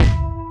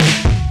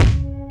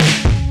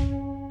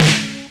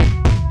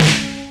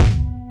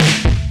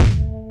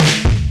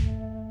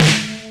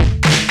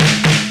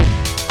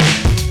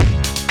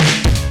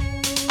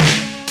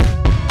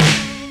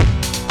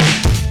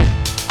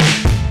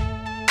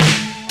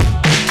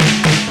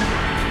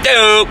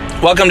Hello.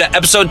 Welcome to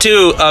episode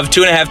 2 of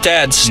 2.5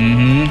 Dads.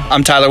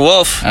 I'm Tyler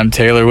Wolf. I'm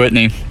Taylor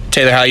Whitney.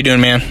 Taylor, how you doing,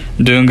 man?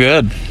 Doing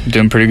good.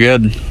 Doing pretty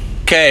good.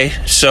 Okay,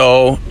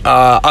 so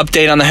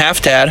update on the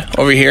half dad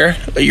over here.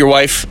 Your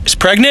wife is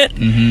pregnant. I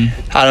don't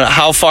know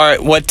how far.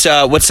 What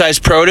size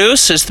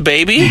produce is the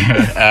baby?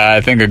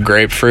 I think a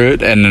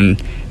grapefruit,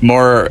 and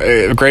more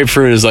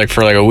grapefruit is like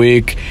for like a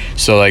week.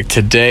 So like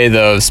today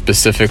though,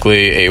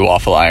 specifically a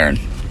waffle iron.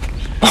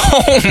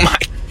 Oh my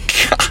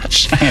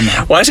gosh!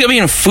 Why is it gonna be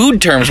in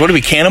food terms? What are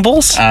we,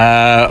 cannibals?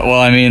 Well,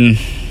 I mean,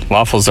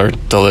 waffles are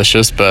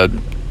delicious, but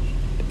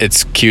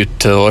it's cute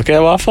to look at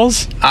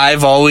waffles.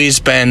 I've always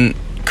been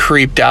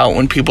creeped out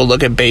when people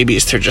look at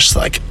babies. They're just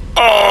like,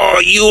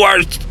 oh, you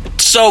are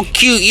so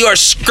cute, you are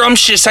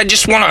scrumptious, I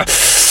just want to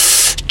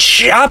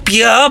chop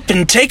you up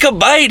and take a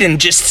bite and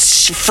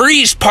just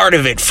freeze part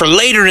of it for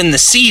later in the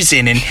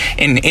season,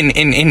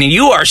 and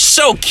you are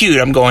so cute.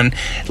 I'm going,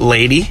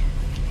 lady,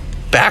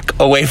 back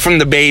away from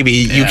the baby,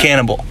 you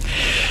cannibal.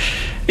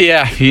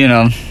 Yeah, you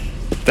know,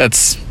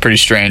 that's pretty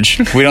strange.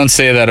 We don't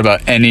say that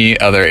about any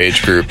other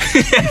age group.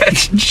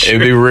 It'd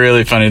be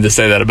really funny to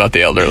say that about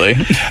the elderly.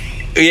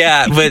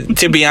 Yeah, but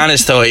to be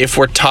honest, though, if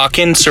we're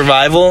talking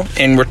survival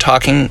and we're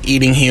talking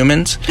eating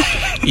humans,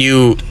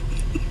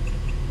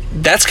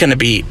 that's going to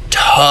be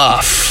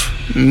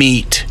tough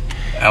meat.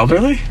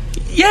 Elderly?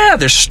 Yeah,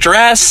 they're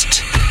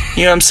stressed.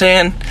 You know what I'm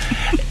saying?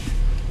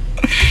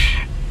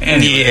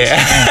 Anyways.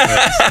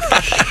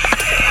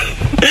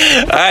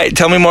 All right,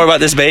 tell me more about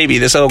this baby,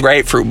 this little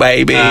grapefruit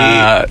baby.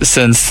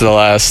 Since the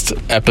last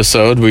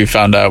episode, we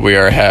found out we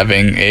are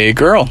having a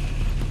girl.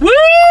 Woo!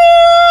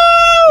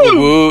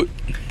 Woo!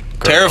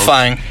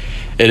 Terrifying.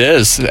 It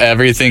is.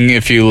 Everything,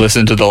 if you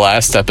listen to the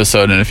last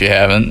episode, and if you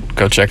haven't,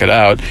 go check it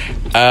out.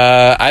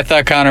 I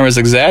thought Connor was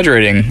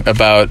exaggerating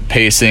about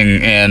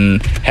pacing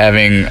and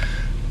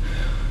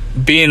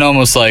being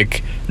almost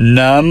like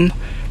numb,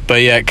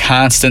 but yet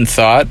constant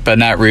thought, but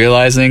not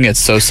realizing it's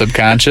so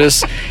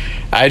subconscious.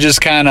 I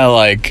just kind of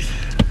like,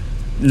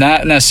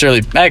 not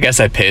necessarily, I guess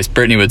I paced.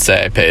 Brittany would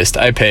say I paced.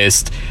 I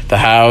paced the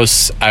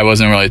house. I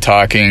wasn't really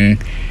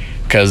talking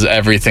because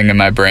everything in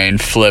my brain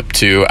flipped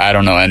to I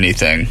don't know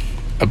anything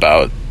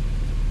about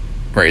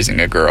raising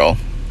a girl.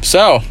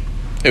 So,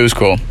 it was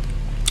cool.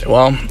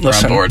 Well,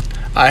 listen, We're on board.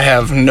 I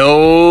have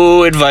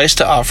no advice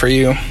to offer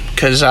you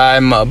because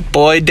I'm a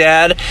boy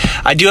dad.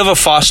 I do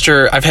have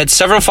I've had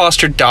several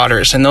foster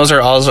daughters, and those are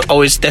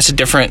always that's a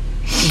different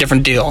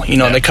deal. You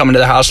know, They come into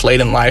the house late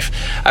in life.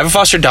 I have a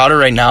foster daughter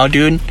right now,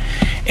 dude,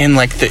 and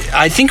like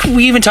I think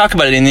we even talk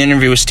about it in the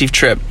interview with Steve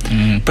Tripp.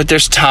 But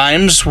there's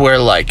times where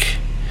like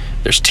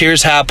there's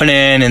tears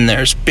happening and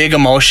there's big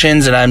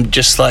emotions, and I'm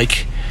just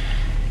like,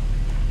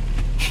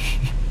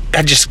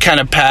 I just kind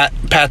of pat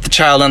the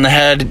child on the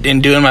head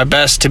and doing my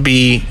best to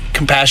be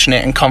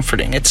compassionate and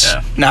comforting. It's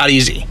not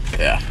easy.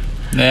 Yeah,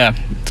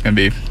 it's gonna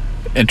be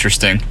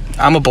interesting.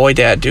 I'm a boy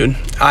dad, dude.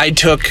 I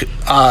took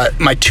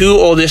my 2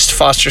 oldest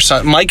foster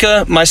sons.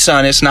 Micah, my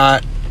son, is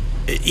not.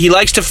 He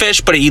likes to fish,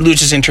 but he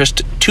loses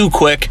interest too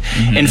quick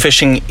in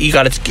fishing.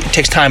 It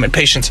takes time and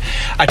patience.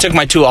 I took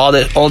my 2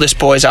 oldest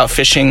boys out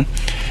fishing,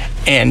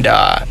 and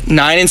 9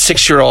 and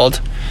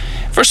 6-year-old.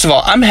 First of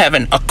all, I'm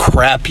having a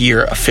crap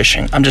year of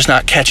fishing. I'm just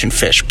not catching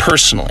fish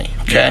personally.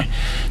 Okay,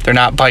 They're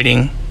not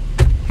biting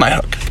my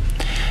hook.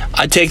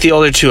 I take the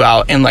older 2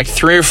 out, and like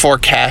 3 or 4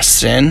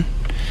 casts in,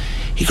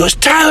 he goes,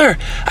 Tyler,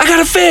 I got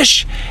a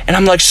fish. And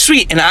I'm like,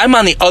 sweet. And I'm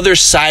on the other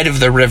side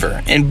of the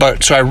river.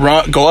 So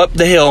I go up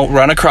the hill,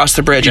 run across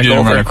the bridge. You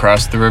didn't run over.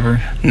 across the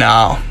river?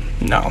 No.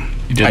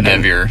 You didn't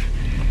have your,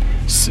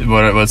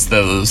 what's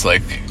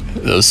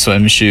those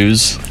swim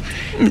shoes?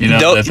 You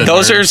know,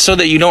 those are so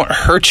that you don't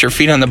hurt your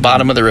feet on the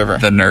bottom of the river.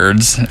 The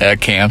nerds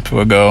at camp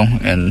would go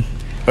and...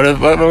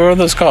 What were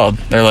those called?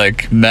 They're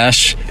like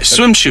mesh...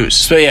 Swim shoes.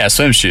 So yeah,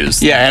 swim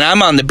shoes. Yeah, and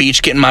I'm on the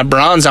beach getting my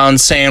bronze on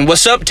saying,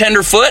 what's up,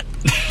 tenderfoot?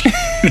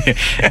 Oh,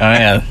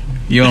 yeah.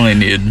 You only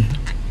need...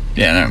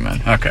 Yeah, never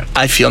mind. Okay.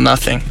 I feel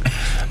nothing.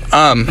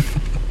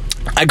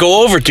 I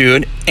go over,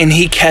 dude, and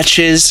he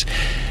catches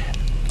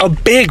a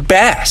big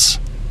bass.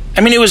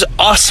 I mean, it was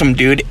awesome,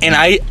 dude. And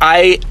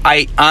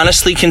I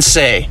honestly can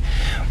say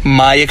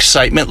my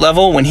excitement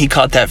level when he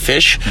caught that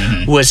fish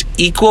was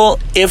equal,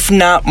 if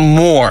not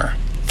more,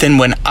 than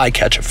when I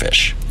catch a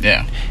fish.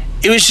 Yeah.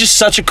 It was just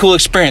such a cool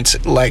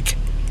experience. Like,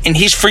 and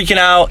he's freaking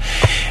out.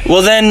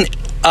 Well, then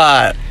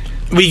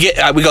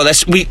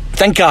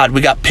thank God we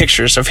got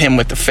pictures of him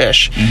with the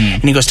fish.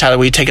 And he goes, Tyler,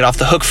 will you take it off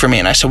the hook for me?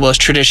 And I said, well, it's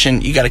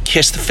tradition. You got to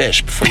kiss the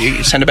fish before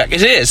you send it back.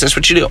 It is. That's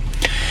what you do.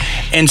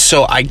 And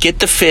so I get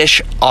the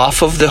fish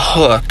off of the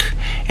hook,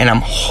 and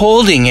I'm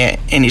holding it,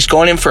 and he's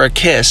going in for a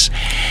kiss.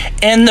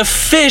 And the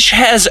fish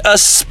has a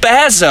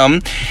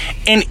spasm.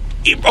 And,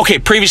 okay,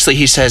 previously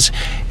he says,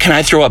 can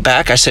I throw it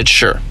back? I said,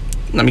 sure.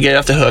 Let me get it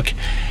off the hook.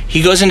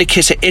 He goes in to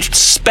kiss it. It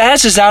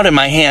spazzes out in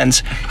my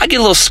hands. I get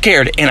a little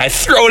scared, and I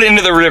throw it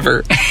into the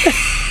river.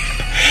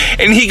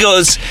 And he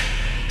goes,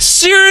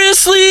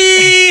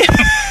 seriously?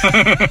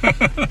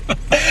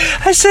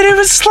 I said it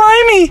was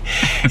slimy.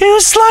 It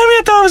was slimy.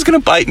 I thought it was going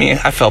to bite me.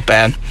 I felt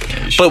bad.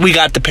 But we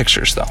got the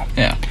pictures, though.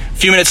 Yeah. A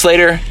few minutes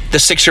later, the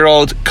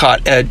 6-year-old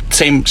caught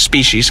same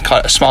species,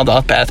 caught a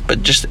smallmouth bass,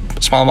 but just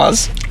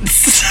smallmouths.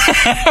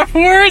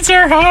 Words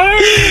are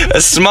hard. A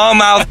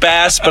smallmouth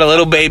bass, but a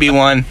little baby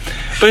one.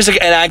 But it was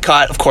and I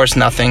caught, of course,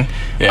 nothing.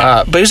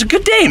 Yeah. But it was a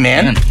good day,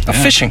 man, of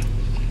fishing.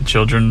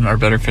 Children are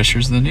better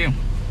fishers than you.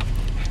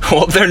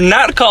 Well, they're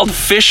not called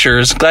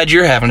fishers. Glad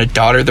you're having a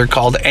daughter. They're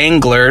called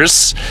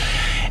anglers.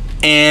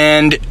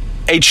 And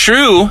a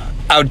true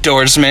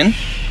outdoorsman,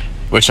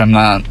 which I'm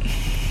not,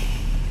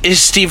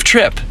 is Steve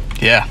Tripp.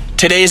 Yeah.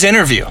 Today's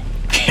interview.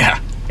 Yeah.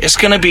 It's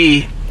going to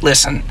be,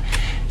 listen,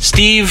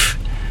 Steve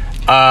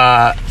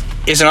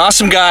is an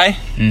awesome guy.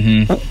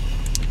 Mm-hmm.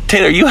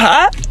 Taylor, you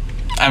hot?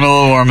 I'm a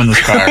little warm in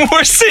this car.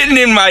 We're sitting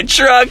in my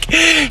truck.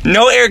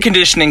 No air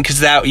conditioning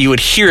because that you would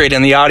hear it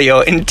in the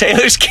audio, and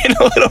Taylor's getting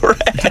a little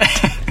red.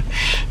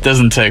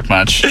 Doesn't take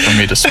much for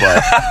me to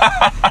sweat.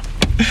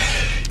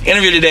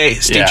 Interview today,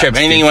 Steve Tripp.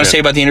 Anything you want to say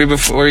about the interview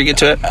before we get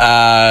to it?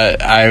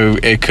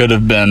 It could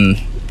have been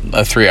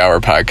a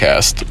 3-hour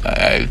podcast.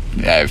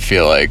 I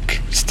feel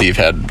like Steve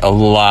had a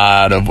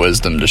lot of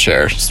wisdom to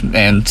share,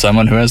 and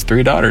someone who has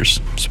 3 daughters.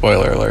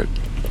 Spoiler alert.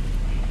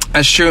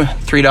 That's true.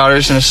 3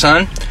 daughters and a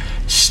son.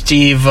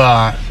 Steve,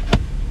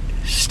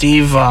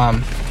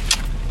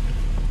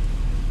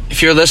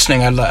 if you're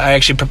listening, I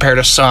actually prepared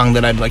a song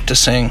that I'd like to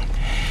sing.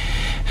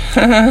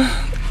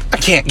 I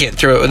can't get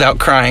through it without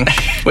crying.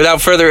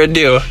 Without further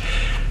ado,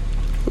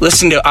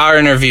 listen to our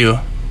interview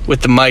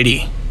with the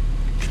mighty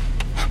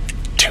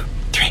 2,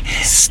 3,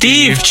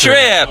 Steve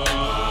Tripp. All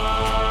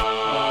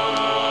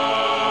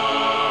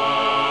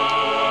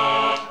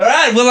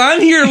right, well, I'm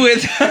here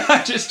with...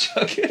 just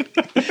joking.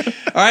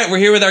 All right, we're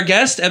here with our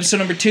guest, episode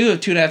number 2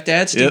 of 2.5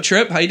 Dads, Steve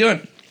Tripp. How you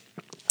doing?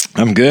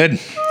 I'm good.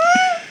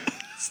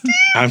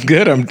 I'm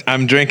good.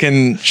 I'm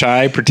drinking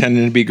chai,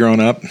 pretending to be grown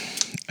up.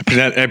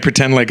 I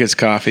pretend like it's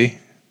coffee.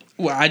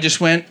 Well, I just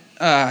went...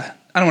 I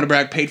don't want to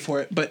brag, paid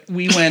for it, but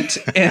we went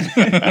and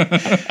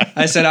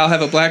I said, I'll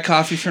have a black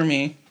coffee for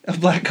me, a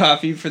black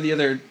coffee for the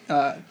other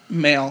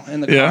male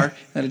in the car,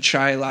 and a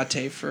chai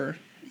latte for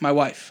my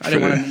wife. I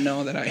didn't want him to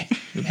know that I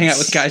hang out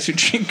with guys who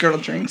drink girl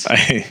drinks.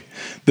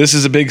 This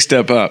is a big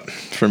step up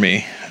for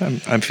me.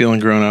 I'm feeling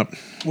grown up.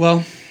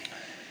 Well,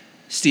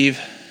 Steve,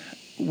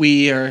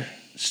 we are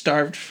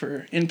starved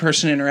for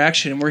in-person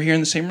interaction, and we're here in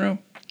the same room.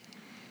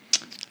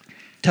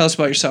 Tell us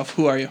about yourself.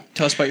 Who are you?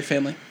 Tell us about your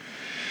family.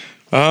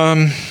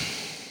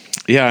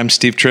 Yeah, I'm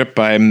Steve Tripp.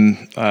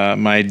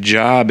 My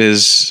job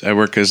is I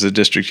work as the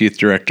district youth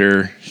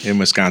director in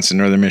Wisconsin,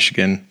 Northern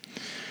Michigan,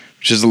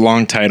 which is a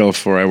long title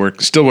for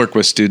still work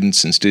with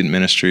students and student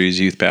ministries,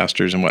 youth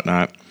pastors and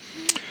whatnot.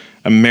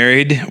 I'm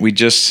married. We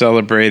just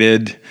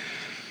celebrated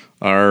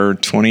our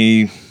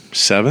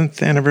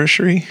 27th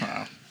anniversary.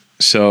 Wow.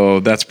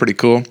 So that's pretty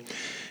cool.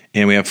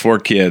 And we have 4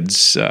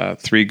 kids,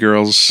 3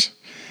 girls,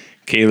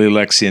 Kaylee,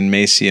 Lexi, and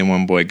Macy, and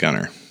 1 boy,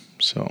 Gunnar.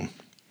 So,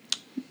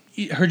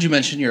 I heard you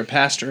mention you're a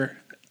pastor.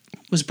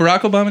 Was Barack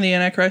Obama the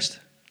Antichrist?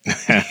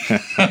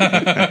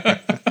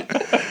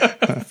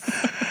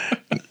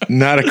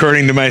 Not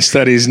according to my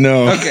studies,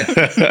 no. Okay.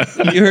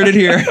 You heard it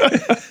here.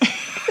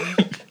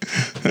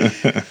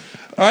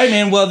 All right,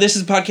 man. Well, this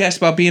is a podcast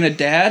about being a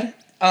dad.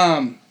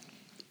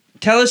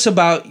 Tell us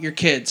about your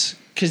kids.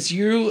 Because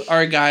you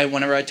are a guy,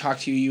 whenever I talk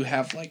to you, you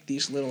have like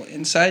these little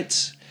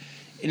insights.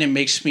 And it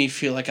makes me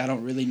feel like I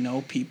don't really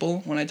know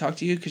people when I talk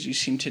to you because you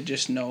seem to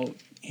just know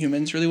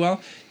humans really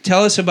well.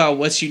 Tell us about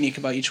what's unique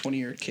about each one of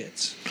your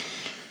kids.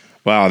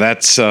 Wow,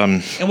 that's...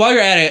 And while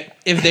you're at it,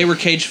 if they were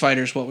cage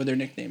fighters, what would their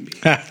nickname be?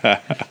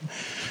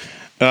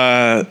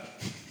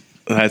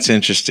 That's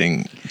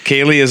interesting.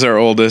 Kaylee is our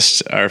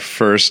oldest, our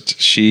first.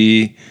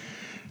 She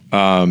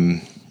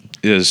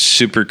is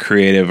super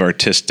creative,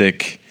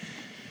 artistic,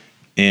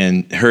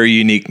 and her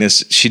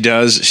uniqueness.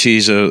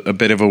 She's a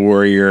bit of a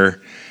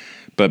warrior,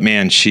 but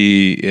man,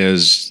 she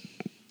is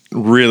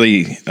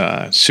really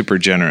super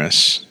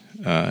generous.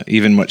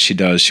 Even what she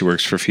does, she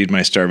works for Feed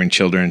My Starving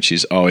Children.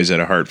 She's always at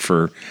a heart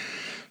for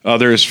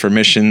others, for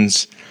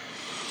missions.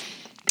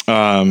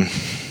 Yeah,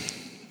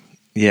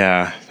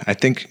 I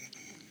think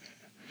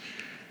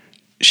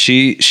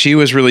she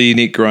was really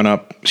unique growing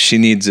up. She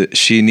needs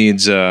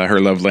her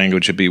love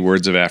language to be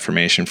words of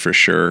affirmation for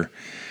sure.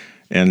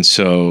 And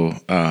so,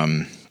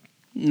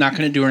 not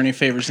going to do her any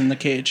favors in the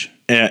cage.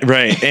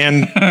 Right.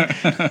 And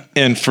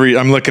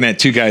I'm looking at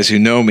 2 guys who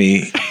know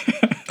me.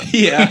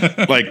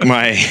 Yeah. Like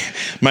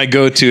my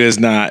go-to is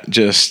not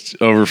just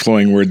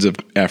overflowing words of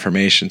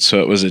affirmation.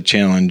 So it was a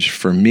challenge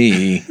for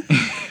me.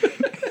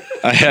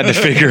 I had to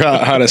figure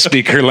out how to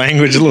speak her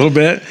language a little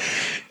bit.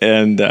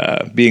 And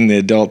being the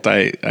adult,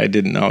 I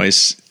didn't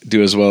always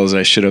do as well as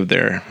I should have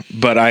there.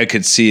 But I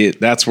could see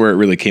it. That's where it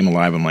really came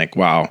alive. I'm like,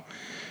 wow,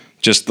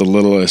 just the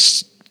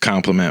littlest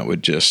compliment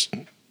would just,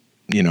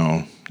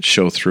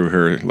 show through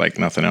her like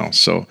nothing else.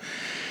 So,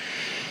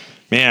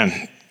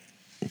 man,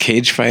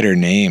 cage fighter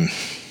name.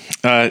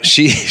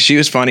 She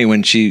was funny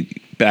when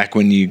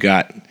you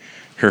got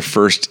her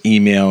first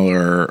email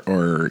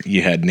or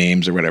you had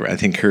names or whatever. I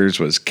think hers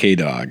was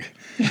K-Dog,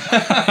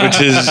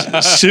 which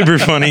is super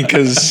funny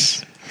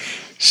because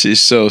she's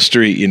so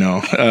street, You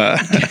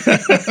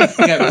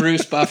got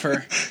Bruce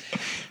Buffer.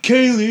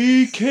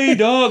 Kaylee,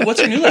 K-Dog.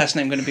 What's her new last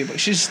name going to be?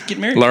 She's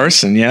getting married.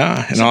 Larson,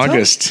 in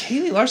August.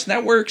 Kaylee Larson,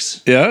 that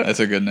works. Yeah. That's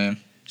a good name.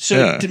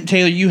 So,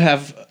 Taylor, you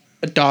have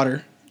a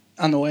daughter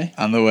on the way.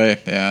 On the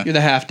way, yeah. You're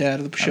the half dad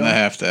of the show. I'm the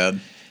half dad.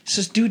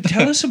 So, dude,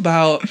 tell us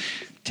about.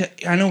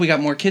 I know we got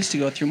more kids to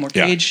go through, more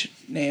Cage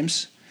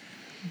names,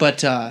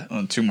 but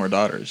And 2 more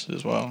daughters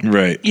as well.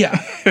 Right.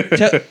 yeah.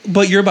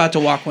 But you're about to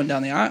walk one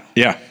down the aisle.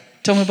 Yeah.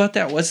 Tell me about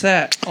that. What's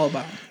that all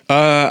about?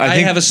 I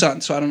think, have a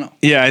son, so I don't know.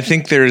 Yeah, I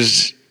think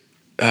there's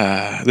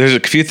a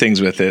few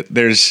things with it.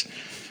 There's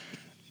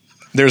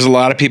a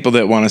lot of people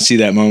that want to see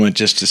that moment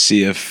just to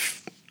see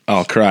if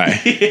I'll cry.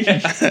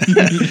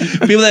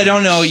 People that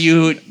don't know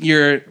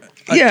you're a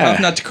tough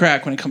nut to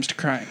crack when it comes to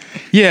crying.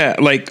 Yeah,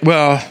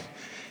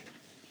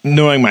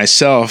 knowing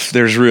myself,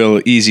 there's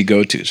real easy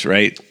go-tos,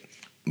 right?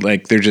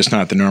 Like they're just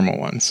not the normal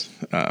ones.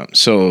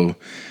 So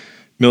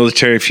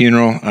military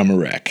funeral, I'm a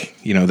wreck,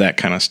 that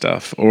kind of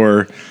stuff.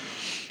 Or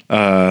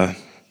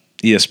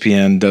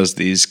ESPN does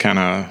these kind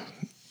of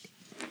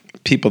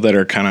people that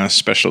are kind of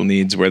special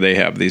needs where they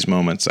have these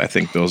moments. I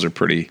think those are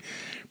pretty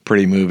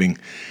moving.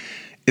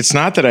 It's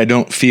not that I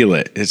don't feel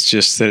it. It's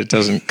just that it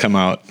doesn't come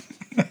out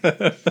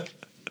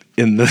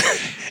in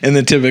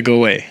the typical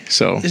way.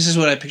 So this is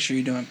what I picture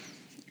you doing.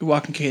 You're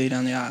walking Kaylee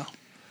down the aisle.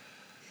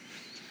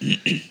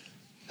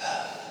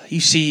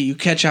 You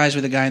catch eyes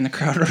with a guy in the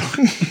crowd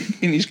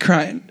and he's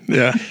crying.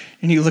 Yeah.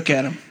 And you look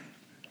at him.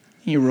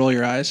 And you roll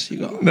your eyes. You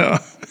go, no.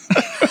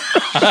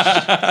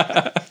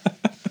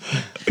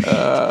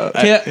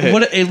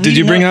 Did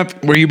you bring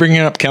up? Were you bringing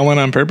up Kellen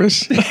on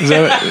purpose? Is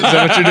that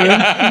what you're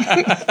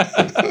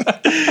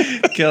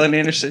doing? Kellen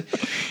Anderson.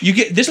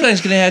 This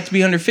man's going to have to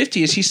be under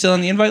 50. Is he still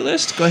on the invite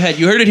list? Go ahead.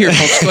 You heard it here,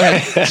 folks. Go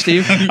ahead,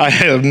 Steve. I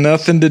have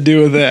nothing to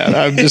do with that.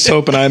 I'm just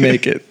hoping I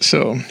make it.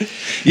 So,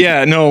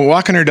 yeah, no,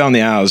 walking her down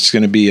the aisle is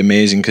going to be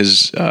amazing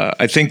because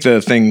I think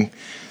the thing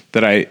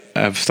that I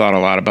have thought a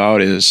lot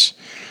about is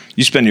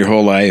you spend your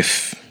whole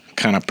life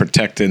kind of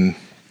protecting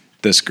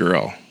this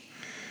girl.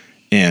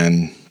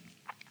 And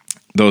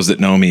those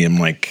that know me, I'm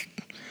like,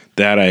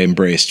 that I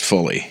embraced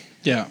fully.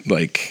 Yeah.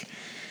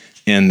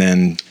 And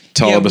then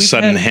to all of a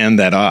sudden hand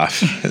that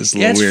off is a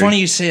little it's weird. funny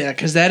you say that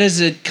because that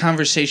is a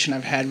conversation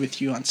I've had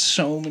with you on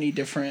so many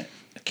different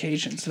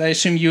occasions. And I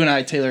assume you and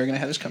I, Taylor, are going to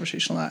have this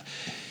conversation a lot.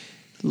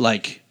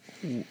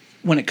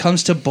 When it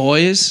comes to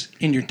boys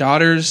and your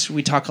daughters,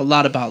 we talk a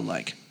lot about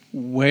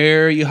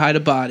where you hide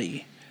a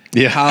body.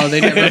 Yeah. How they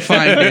never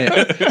find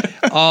it.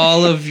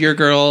 All of your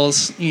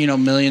girls,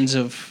 millions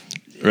of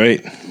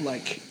right.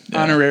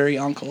 Honorary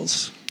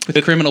uncles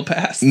with criminal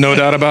past. No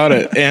doubt about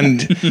it.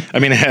 And I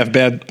mean, I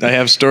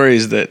have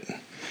stories that,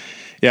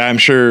 I'm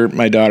sure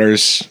my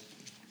daughters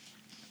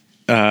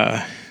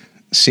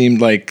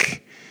seemed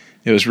like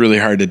it was really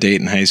hard to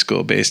date in high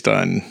school based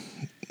on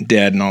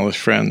dad and all his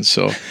friends.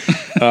 So,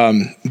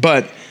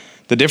 but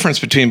the difference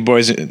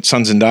between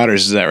sons and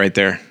daughters is that right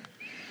there.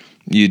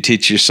 You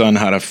teach your son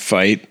how to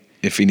fight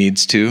if he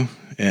needs to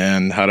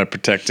and how to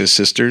protect his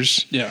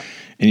sisters. Yeah.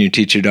 And you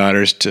teach your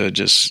daughters to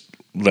just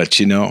let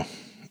you know,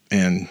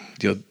 and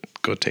you'll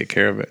go take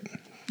care of it.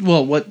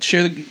 Well, it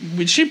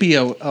should be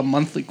a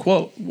monthly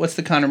quote. What's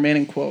the Connor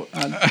Manning quote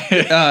on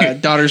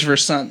daughters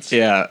versus sons?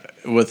 Yeah,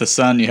 with a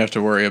son you have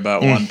to worry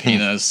about one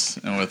penis,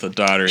 and with a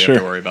daughter you have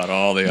to worry about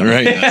all the other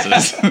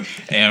penises.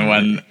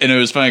 and it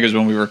was funny because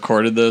when we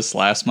recorded this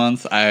last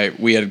month,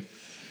 we had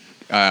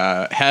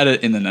had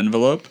it in an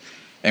envelope,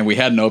 and we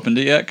hadn't opened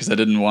it yet because I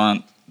didn't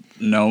want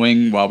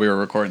knowing while we were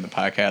recording the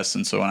podcast.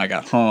 And so when I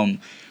got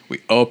home,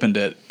 we opened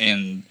it,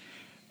 and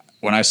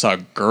when I saw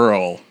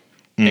girl,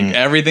 and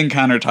everything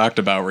Connor talked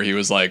about, where he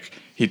was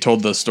he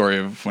told the story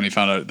of when he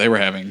found out they were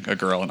having a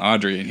girl and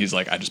Audrey, and he's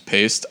like, I just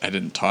paced, I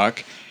didn't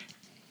talk.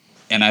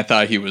 And I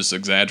thought he was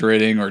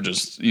exaggerating or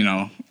just,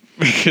 but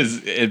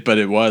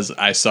it was,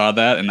 I saw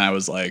that and I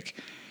was like,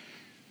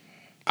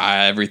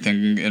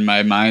 everything in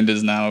my mind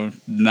is now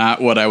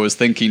not what I was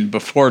thinking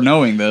before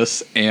knowing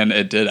this. And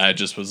it did, I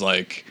just was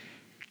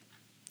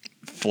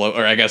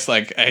I guess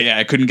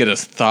I couldn't get a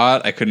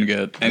thought. I couldn't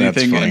get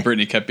anything. And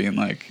Brittany kept being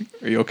like,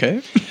 are you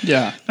okay?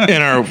 Yeah.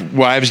 And our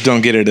wives don't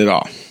get it at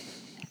all.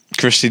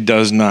 Christy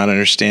does not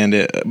understand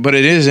it. But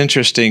it is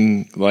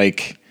interesting,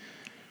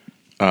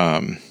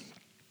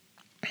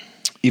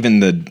 even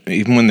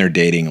when they're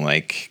dating,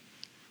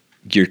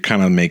 you're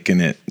kind of making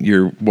it,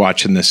 you're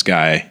watching this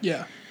guy.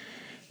 Yeah.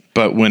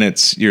 But when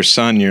it's your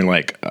son, you're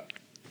like,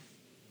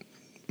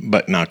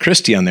 but now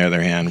Christy, on the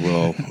other hand,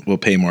 will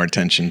pay more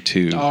attention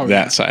to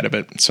that side of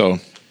it. So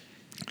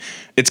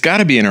it's got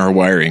to be in our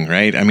wiring,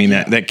 right? I mean,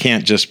 that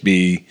can't just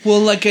be.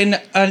 Well,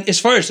 as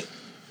far as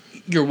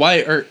your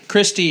wife or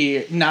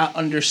Christy not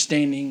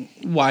understanding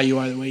why you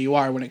are the way you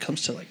are when it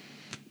comes to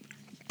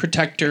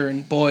protector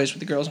and boys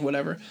with the girls and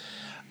whatever,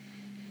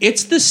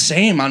 it's the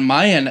same on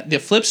my end. The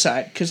flip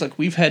side, because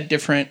we've had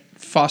different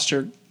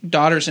foster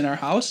daughters in our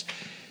house.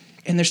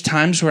 And there's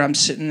times where I'm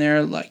sitting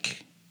there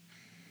like,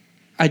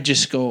 I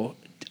just go,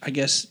 I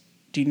guess,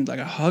 do you need like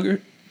a hug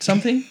or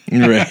something?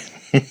 Right.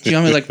 Do you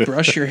want me to like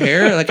brush your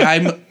hair? Like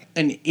I'm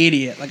an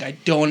idiot. Like I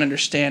don't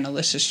understand.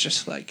 Alyssa's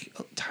just like,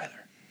 oh,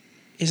 Tyler,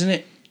 isn't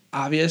it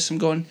obvious? I'm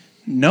going,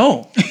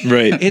 no,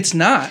 Right. it's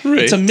not. Right.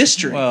 It's a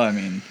mystery. Well, I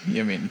mean,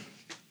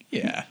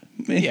 yeah.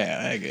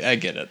 Yeah, I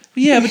get it.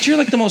 Yeah, but you're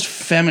like the most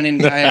feminine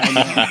guy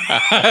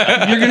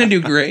I know. You're gonna do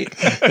great.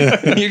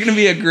 You're gonna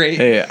be a great.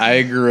 Hey,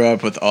 I grew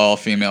up with all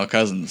female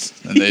cousins,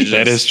 and they just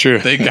That is true.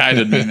 They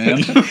guided me,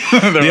 man.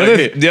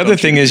 The other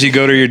thing is you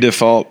go to your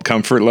default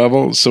comfort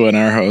level. So in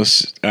our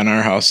house,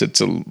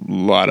 it's a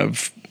lot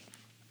of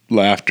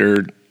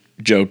laughter,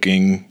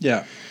 joking,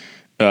 Yeah.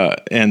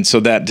 and so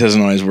that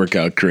doesn't always work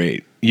out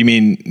great. You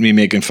mean me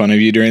making fun of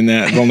you during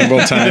that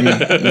vulnerable time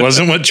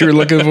wasn't what you were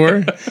looking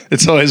for?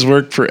 It's always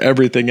worked for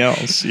everything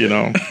else, you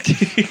know.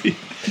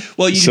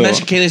 Well, you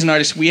mentioned Kaylee's an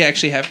artist. We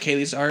actually have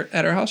Kaylee's art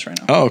at our house right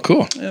now. Oh,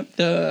 cool. Yep,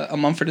 a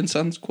Mumford and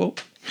Sons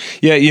quote.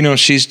 Yeah, you know,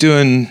 she's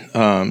doing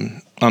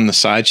on the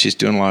side. She's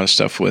doing a lot of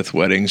stuff with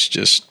weddings.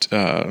 Just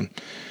her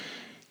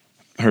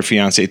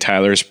fiance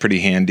Tyler is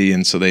pretty handy,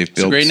 and so they've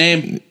built. a great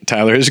name.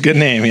 Tyler is a good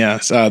name. Yeah,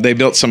 they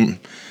built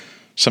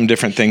some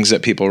different things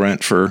that people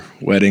rent for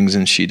weddings,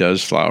 and she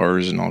does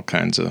flowers and all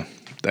kinds of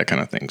that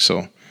kind of thing.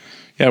 So,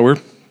 yeah, we're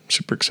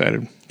super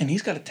excited. And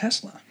he's got a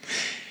Tesla.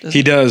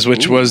 He does,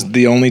 which was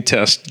the only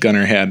test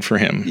Gunnar had for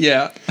him.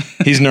 Yeah.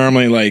 He's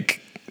normally like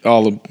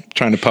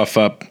trying to puff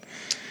up.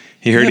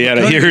 He heard he had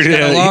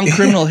a long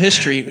criminal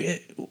history.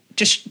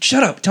 Just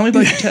shut up. Tell me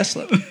about your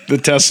Tesla. The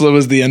Tesla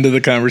was the end of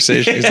the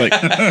conversation. He's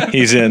like,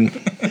 he's in.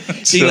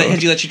 Did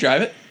he let you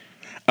drive it?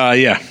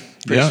 Yeah.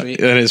 Pretty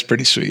sweet. That is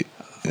pretty sweet.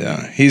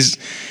 Yeah. He's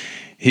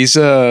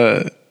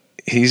an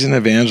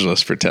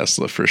evangelist for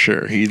Tesla for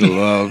sure. He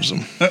loves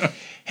them.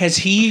 Has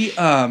he, he's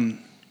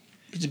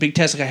a big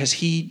Tesla guy. Has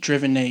he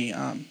driven a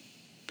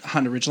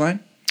Honda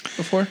Ridgeline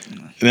before?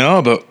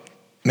 No, but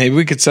maybe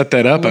we could set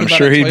that up. What I'm about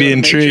sure a he'd be Toyota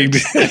intrigued.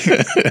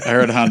 I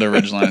heard Honda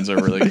Ridgelines are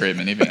really great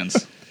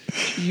minivans.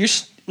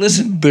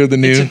 Listen, They're the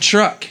new. it's a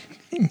truck.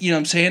 You know what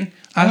I'm saying?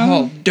 I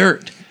haul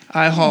dirt.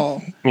 I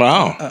haul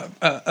Wow.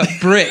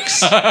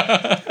 bricks.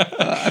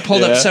 I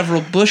pulled up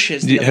several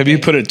bushes. Have you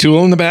put a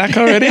tool in the back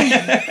already?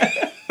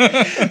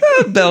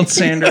 a belt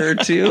sander or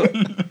two?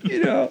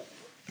 You know.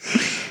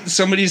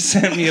 Somebody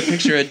sent me a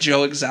picture of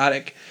Joe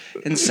Exotic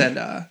and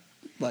said,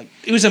 like,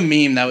 it was a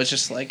meme that was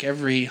just like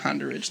every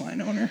Honda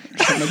Ridgeline owner or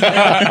something like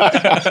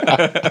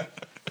that.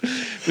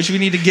 Which we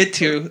need to get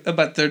to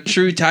about the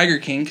true Tiger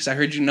King, because I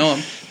heard you know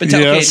him. But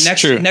tell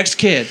next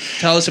kid.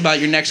 Tell us about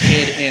your next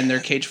kid and their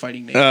cage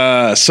fighting name.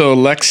 So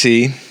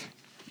Lexi,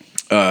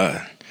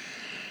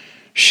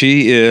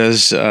 she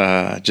is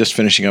just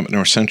finishing up at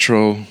North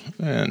Central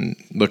and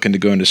looking to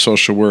go into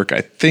social work.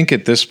 I think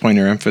at this point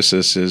her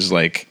emphasis is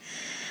like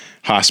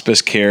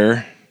hospice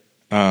care,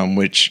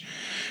 which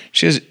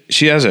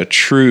she has a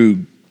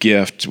true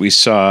gift. We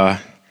saw.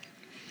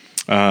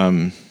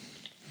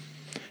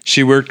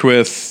 She worked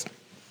with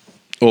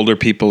older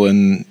people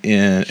in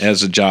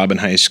as a job in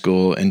high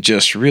school and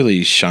just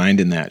really shined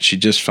in that. She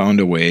just found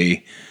a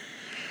way.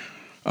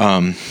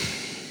 Well,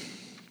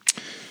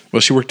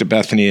 she worked at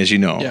Bethany, as you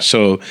know. Yeah.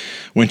 So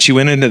when she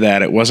went into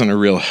that, it wasn't a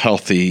real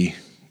healthy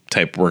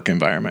type work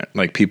environment.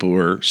 Like people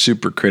were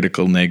super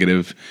critical,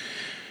 negative.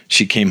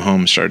 She came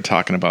home, started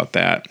talking about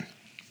that.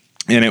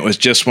 And it was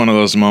just one of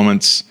those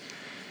moments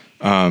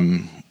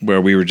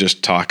where we were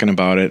just talking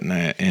about it.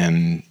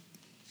 And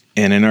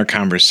in our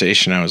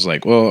conversation, I was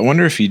like, well, I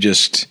wonder if you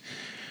just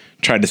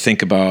tried to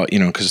think about,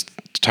 because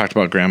talked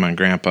about grandma and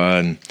grandpa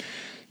and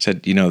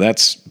said,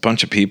 that's a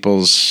bunch of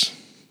people's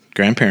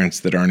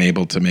grandparents that aren't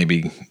able to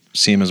maybe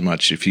see them as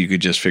much. If you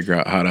could just figure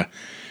out how to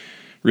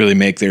really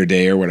make their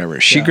day or whatever.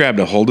 She grabbed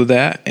a hold of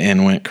that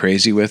and went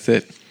crazy with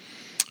it.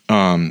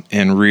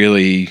 And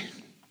really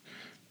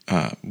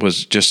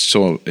was just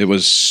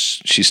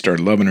she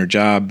started loving her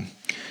job.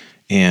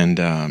 And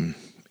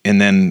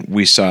then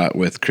we saw it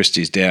with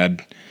Christy's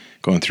dad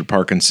going through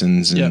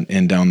Parkinson's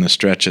and down the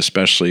stretch,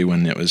 especially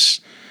when it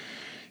was,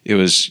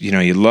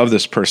 you love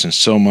this person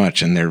so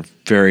much and they're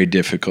very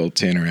difficult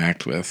to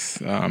interact with,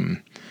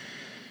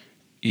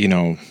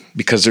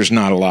 because there's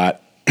not a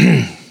lot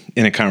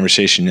in a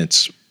conversation.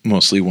 It's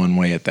mostly one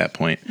way at that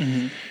point.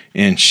 Mm-hmm.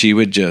 And she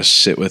would just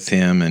sit with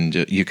him and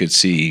you could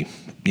see,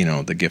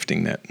 the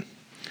gifting that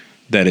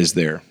is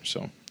there.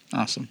 So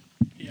awesome.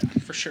 Yeah,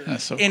 for sure.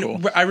 That's so and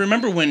cool. I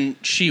remember when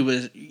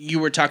you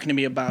were talking to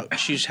me about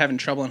she was having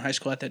trouble in high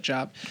school at that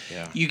job.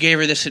 Yeah. You gave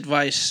her this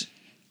advice,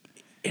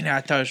 and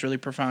I thought it was really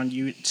profound.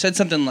 You said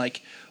something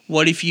like,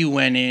 what if you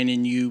went in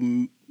and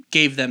you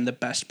gave them the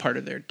best part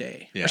of their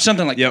day? Yeah. Or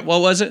something like that.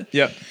 What was it?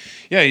 Yep.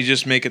 Yeah, you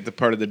just make it the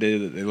part of the day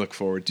that they look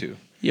forward to.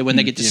 Yeah, when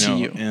they get to see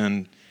you.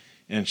 And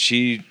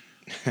she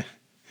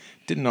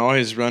didn't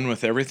always run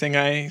with everything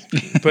I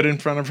put in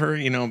front of her,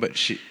 but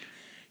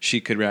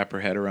she could wrap her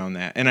head around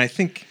that. And I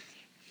think,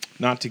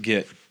 not to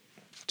get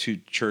too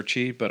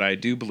churchy, but I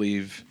do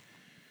believe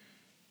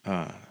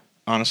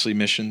honestly,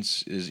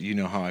 missions is, you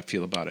know how I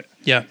feel about it.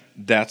 Yeah.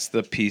 That's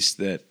the piece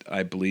that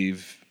I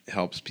believe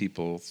helps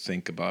people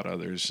think about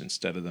others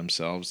instead of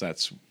themselves.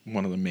 That's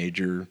one of the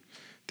major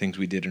things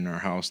we did in our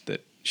house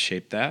that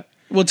shaped that.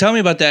 Well, tell me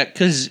about that,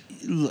 because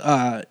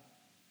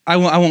I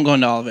won't go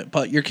into all of it,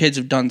 but your kids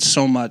have done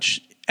so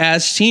much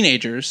as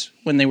teenagers,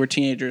 when they were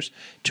teenagers,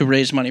 to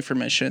raise money for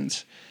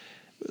missions.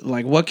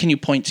 Like, what can you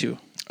point to?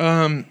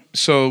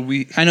 So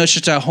we, I know it's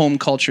just a home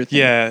culture thing.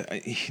 yeah,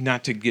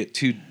 not to get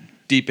too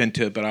deep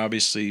into it, but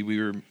obviously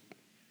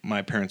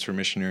my parents were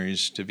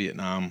missionaries to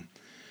Vietnam.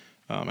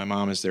 My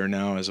mom is there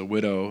now as a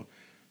widow.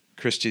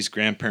 Christy's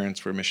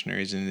grandparents were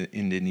missionaries in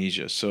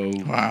Indonesia. So,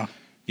 Wow.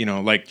 you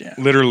know, like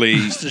literally,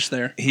 It's just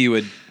there.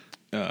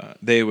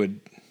 they would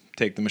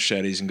take the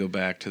machetes and go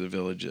back to the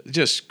village.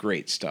 Just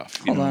great stuff.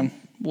 Hold on.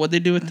 What'd they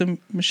do with the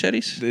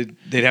machetes?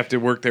 They'd have to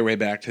work their way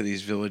back to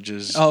these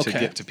villages Oh, to okay.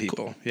 get to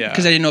people. Cool. Yeah.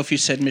 Because I didn't know if you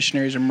said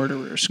missionaries or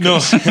murderers. No.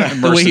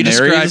 The way you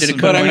described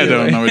it, But couldn't I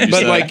don't know what you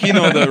But said. like, you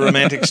know, the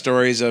romantic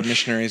stories of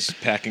missionaries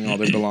packing all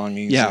their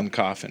belongings Yeah. in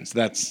coffins.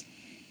 That's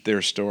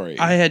their story.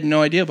 I had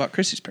no idea about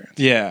Chrissy's parents.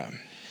 Yeah.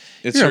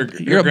 It's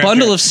You're a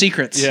bundle of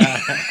secrets.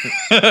 Yeah.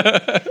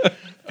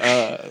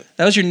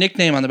 That was your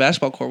nickname on the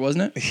basketball court,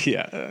 wasn't it?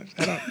 Yeah.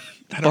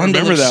 I don't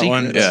Bundle remember of that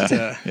one. secrets.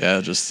 Yeah,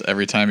 yeah. Just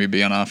every time you'd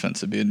be on offense,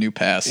 it'd be a new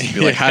pass. You'd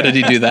be like, "How did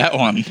he do that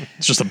one?"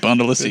 It's just a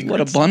bundle of secrets. What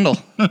a bundle.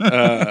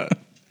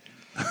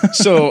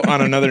 So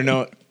on another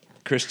note,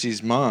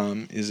 Christy's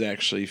mom is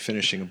actually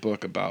finishing a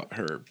book about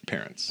her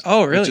parents.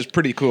 Oh, really? Which is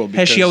pretty cool.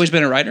 Has she because- always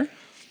been a writer?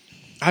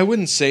 I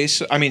wouldn't say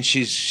so. I mean,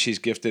 she's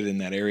gifted in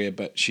that area,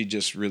 but she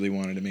just really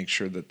wanted to make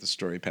sure that the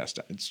story passed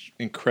on. It's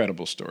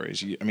incredible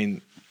stories. You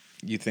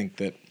think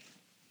that.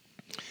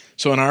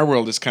 So in our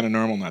world, it's kind of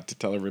normal not to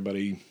tell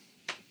everybody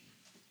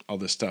all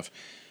this stuff,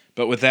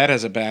 but with that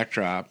as a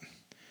backdrop,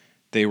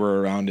 they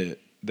were around it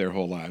their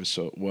whole lives,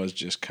 so it was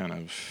just kind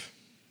of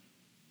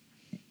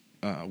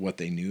what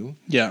they knew.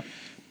 Yeah.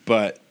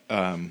 But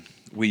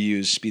we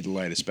use Speed the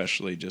Light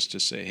especially just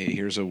to say, hey,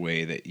 here's a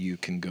way that you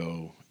can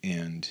go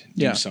and do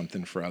Yeah.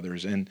 something something for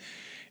others. And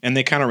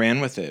they kind of ran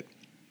with it.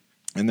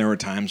 And there were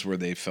times where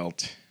they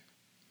felt,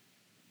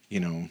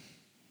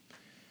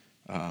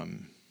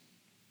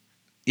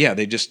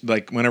 they just,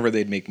 like, whenever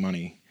they'd make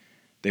money,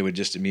 they would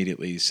just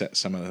immediately set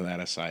some of that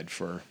aside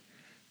for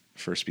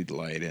Speed the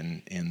Light.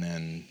 And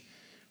then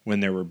when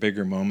there were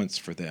bigger moments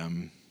for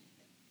them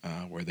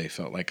where they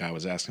felt like I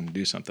was asking them to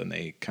do something,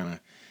 they kind of,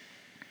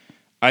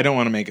 I don't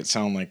want to make it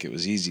sound like it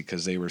was easy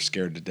because they were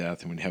scared to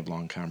death and we'd have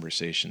long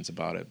conversations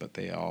about it, but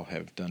they all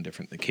have done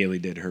differently.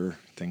 Kaylee did her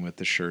thing with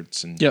the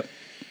shirts, and Yep.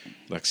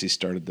 Lexi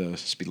started the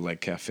Speed the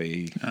Light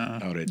Cafe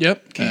out at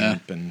Yep.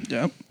 camp. And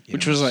Yep. you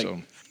Which know, was like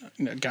so,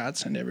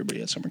 godsend to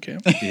everybody at summer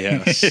camp.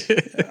 yes.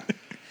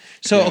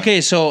 So, Yeah.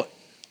 okay, so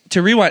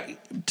to rewind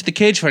to the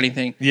cage fighting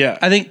thing. Yeah.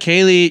 I think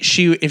Kaylee,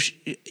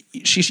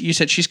 you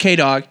said she's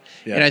K-Dog,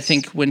 and I Yes.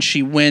 think when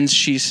she wins,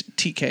 she's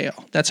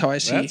TKO. That's how I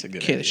see That's a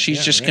good Kaylee. idea. She's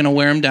Yeah, just right. going to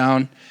wear him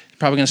down,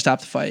 probably going to stop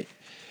the fight.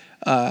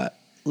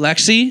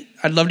 Lexi,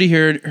 I'd love to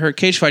hear her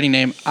cage fighting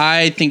name.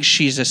 I think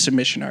she's a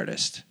submission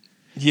artist.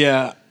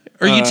 Yeah.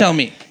 Or you tell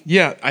me.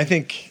 Yeah, I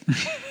think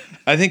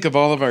of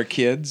all of our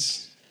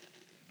kids,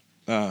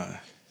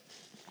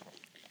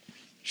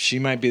 she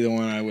might be the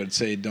one I would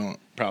say don't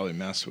probably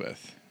mess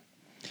with.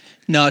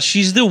 No,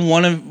 she's the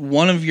one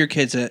of your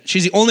kids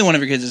she's the only one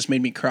of your kids that's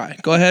made me cry.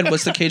 Go ahead.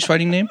 What's the cage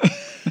fighting name?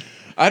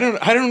 I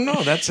don't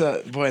know. That's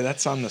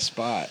on the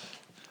spot.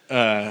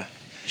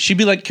 She'd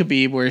be like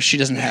Khabib, where she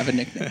doesn't have a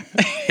nickname.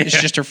 It's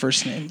just her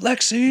first name,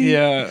 Lexi.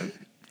 Yeah.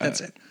 That's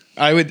it.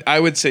 I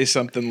would say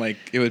something like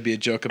it would be a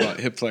joke about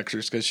hip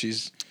flexors because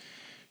she's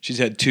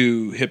had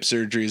 2 hip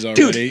surgeries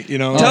already. You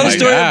know, Tell my the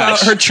story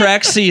gosh. about her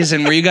track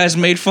season where you guys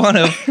made fun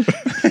of.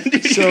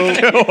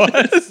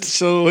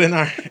 So in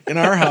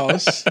our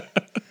house,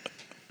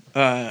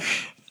 I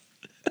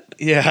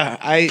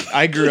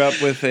grew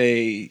up with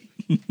you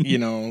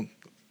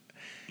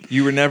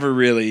were never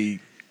really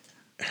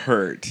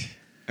hurt.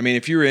 I mean,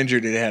 if you were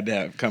injured, it had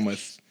to come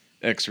with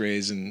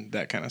X-rays and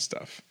that kind of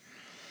stuff.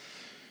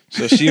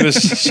 So she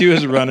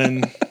was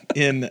running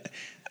in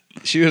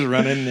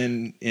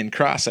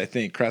cross, I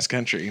think, cross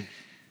country.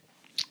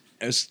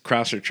 It was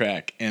cross or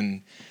track,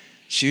 and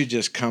she would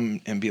just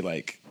come and be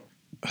like,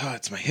 "Oh,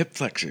 it's my hip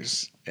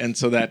flexors." And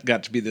so that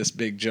got to be this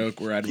big joke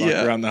where I'd walk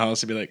around the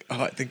house and be like,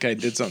 "Oh, I think I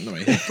did something to my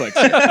hip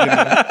flexor."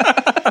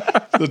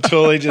 So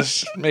totally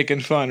just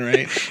making fun,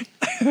 right?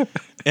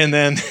 And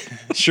then,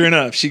 sure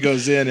enough, she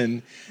goes in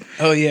and,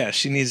 oh yeah,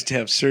 she needs to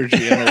have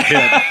surgery on her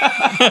hip.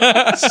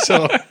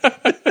 So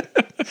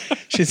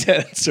she's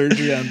had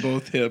surgery on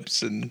both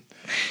hips, and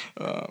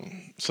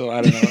so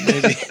I don't know,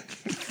 maybe.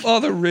 All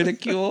the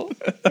ridicule.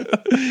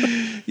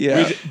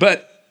 Yeah.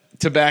 But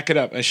to back it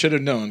up, I should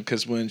have known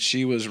because when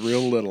she was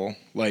real little,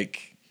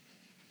 like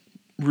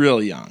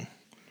real young,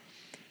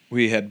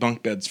 we had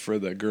bunk beds for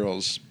the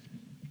girls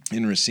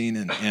in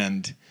Racine,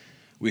 and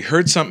we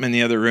heard something in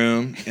the other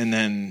room, and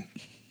then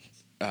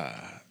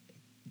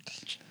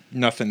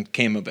nothing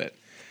came of it.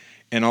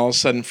 And all of a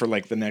sudden, for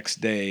like the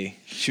next day,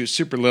 she was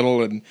super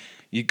little, and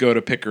you go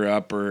to pick her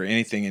up or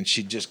anything, and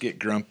she'd just get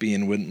grumpy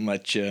and wouldn't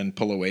let you and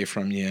pull away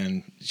from you.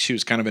 And she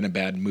was kind of in a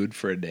bad mood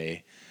for a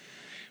day.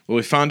 Well,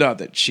 we found out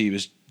that she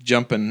was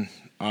jumping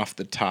off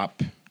the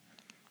top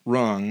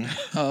rung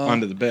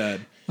onto the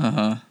bed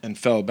and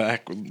fell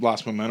back,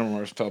 lost momentum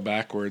or fell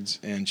backwards,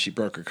 and she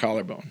broke her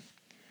collarbone.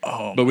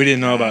 Oh, but we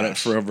didn't know about it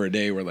for over a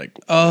day. We're like,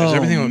 is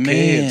everything okay?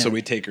 Man. And so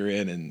we take her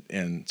in,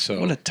 and so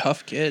What a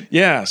tough kid.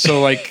 yeah.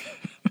 So like,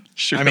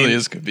 sure I mean,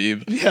 is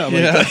Khabib. yeah,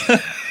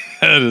 like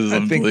That is I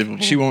unbelievable.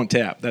 think she won't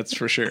tap. That's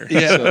for sure.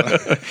 Yeah.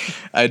 So,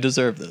 I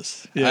deserve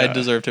this. Yeah. I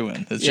deserove to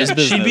win. It's Yeah, just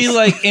business. she'd be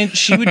like, and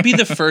she would be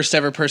the first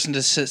ever person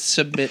to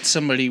submit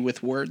somebody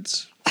with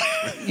words.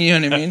 You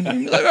know what I mean?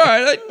 You'd be like, all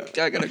right,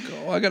 I gotta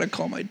go. I gotta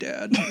call my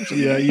dad.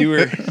 yeah, you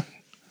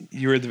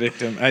were the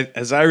victim.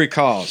 As I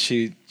recall,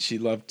 she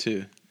loved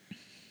to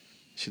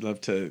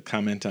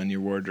comment on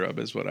your wardrobe,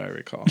 is what I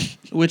recall.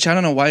 Which I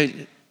don't know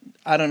why.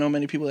 I don't know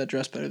many people that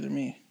dress better than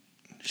me.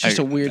 It's just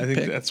a weird I think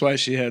pick. that's why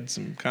she had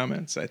some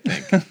comments. I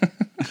think.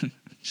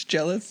 She's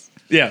jealous.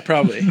 Yeah,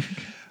 probably.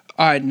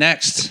 All right,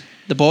 next,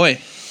 the boy.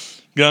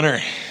 Gunner.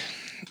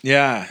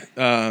 Yeah.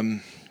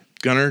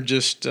 Gunner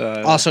just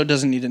Also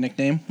doesn't need a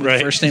nickname. With Right.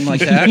 a first name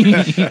like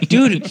that.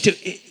 Dude,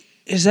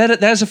 is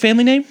that's a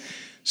family name?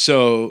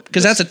 so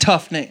Because that's a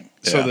tough name.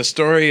 So Yeah. the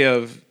story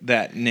of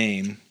that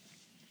name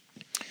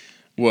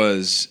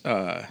was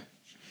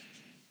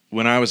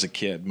when I was a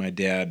kid, my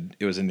dad,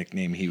 it was a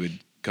nickname he would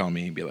call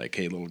me. He'd be like,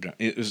 "Hey, little gun."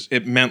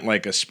 It meant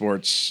like a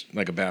sports,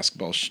 like a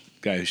basketball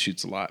guy who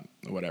shoots a lot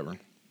or whatever.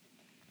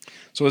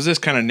 So it was this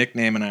kind of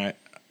nickname, and I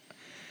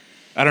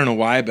don't know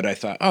why, but I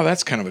thought, oh,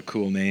 that's kind of a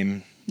cool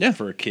name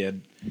for a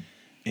kid.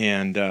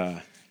 And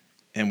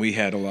we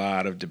had a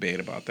lot of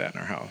debate about that in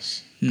our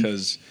house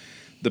because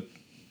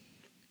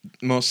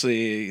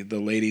mostly the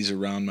ladies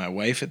around my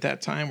wife at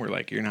that time were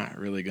like, "You're not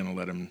really going to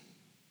let him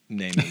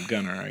name him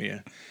Gunner, are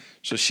you?"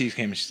 So she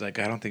came and she's like,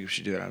 "I don't think we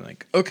should do it." I'm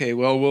like, "Okay,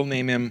 well, we'll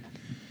name him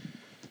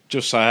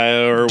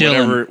Josiah or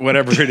Dylan.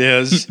 whatever it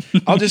is.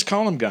 I'll just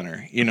call him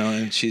Gunner, you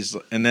know."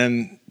 And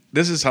then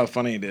this is how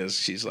funny it is.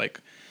 She's like,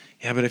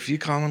 "Yeah, but if you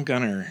call him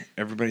Gunner,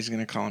 everybody's going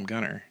to call him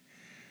Gunner."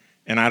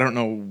 And I don't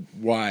know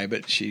why,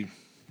 but she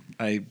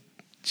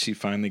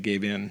finally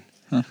gave in,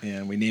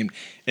 and we named.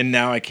 And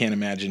now I can't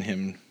imagine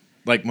him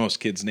like most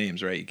kids'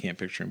 names, right? You can't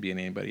picture him being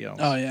anybody else.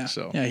 Oh, yeah.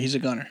 So Yeah, he's a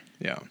gunner.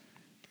 yeah.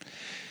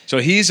 So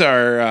he's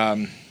our,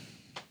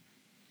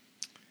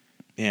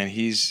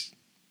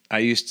 I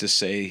used to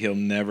say he'll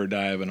never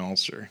die of an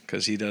ulcer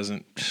because he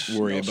doesn't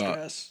worry No about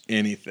stress.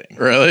 anything.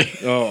 Really?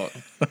 Oh,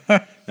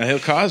 now he'll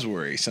cause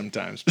worry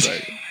sometimes,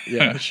 but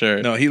yeah,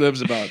 Sure. No, he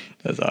lives about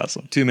That's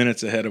awesome. 2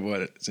 minutes ahead of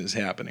what is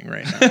happening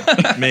right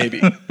now.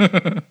 Maybe.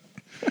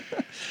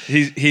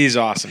 He's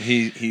awesome.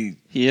 He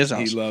is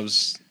awesome. He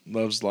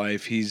loves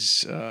life.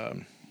 He's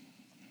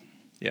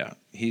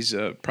he's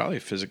probably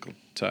a physical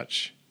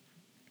touch.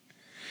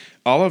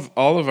 All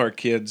of our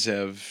kids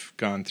have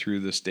gone through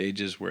the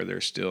stages where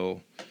they're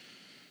still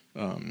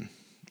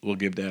we'll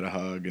give dad a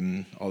hug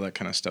and all that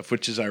kind of stuff,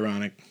 which is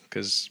ironic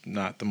because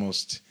not the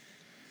most.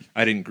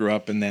 I didn't grow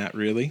up in that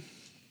really.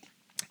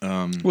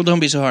 Well, don't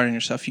be so hard on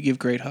yourself. You give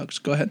great hugs.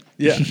 Go ahead.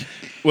 Yeah.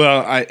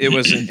 Well,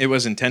 it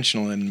was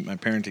intentional in my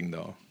parenting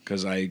though,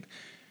 because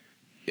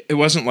it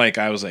wasn't like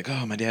I was like,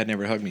 oh, my dad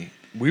never hugged me.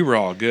 We were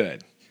all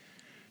good,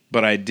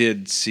 but I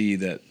did see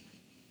that,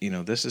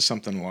 this is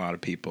something a lot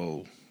of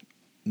people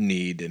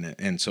need,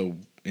 and so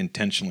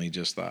intentionally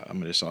just thought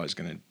I'm just always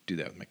going to do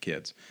that with my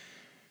kids.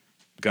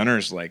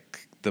 Gunner's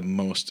like the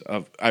most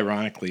of,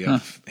 ironically,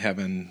 of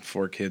having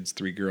 4 kids,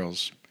 3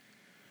 girls.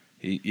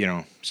 He,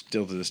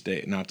 still to this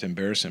day, not to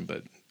embarrass him,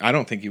 but I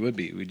don't think he would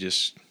be. We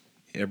just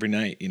every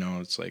night,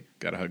 it's like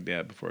gotta hug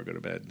dad before I go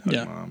to bed,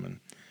 hug mom,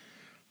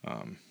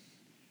 and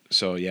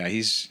so yeah,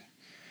 he's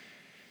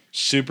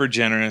super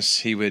generous.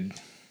 He would,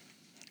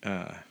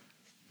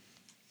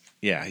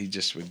 he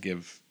just would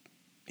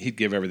he'd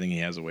give everything he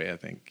has away. I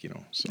think,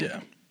 so Yeah.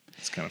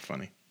 it's kind of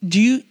funny.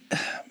 Do you,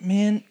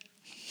 man,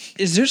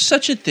 is there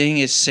such a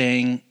thing as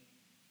saying,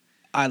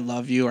 I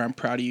love you or I'm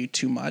proud of you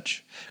too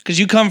much? Because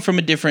you come from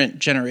a different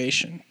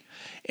generation.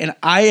 And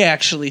I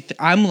actually,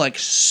 I'm like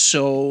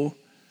so,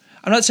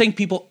 I'm not saying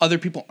other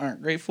people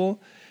aren't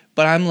grateful,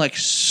 but I'm like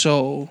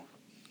so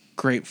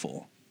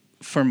grateful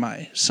for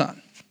my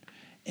son.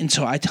 And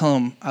so I tell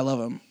him I love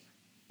him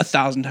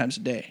 1,000 times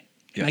a day.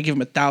 Yeah. And I give him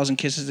 1,000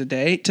 kisses a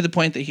day to the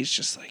point that he's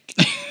just like,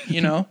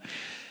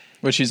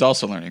 Which he's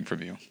also learning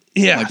from you.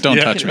 Yeah. Like, don't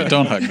touch me.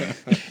 Don't hug me.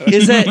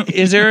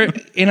 Is there,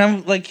 and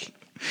I'm like,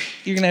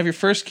 you're going to have your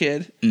first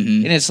kid,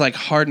 and it's like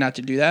hard not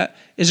to do that.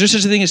 Is there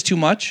such a thing as too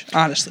much?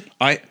 Honestly.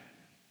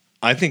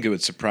 I think it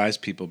would surprise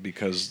people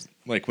because,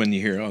 like, when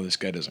you hear, oh, this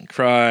guy doesn't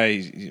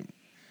cry,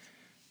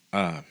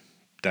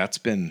 that's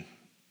been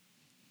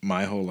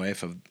my whole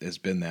life has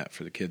been that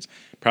for the kids.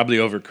 Probably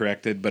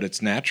overcorrected, but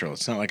it's natural.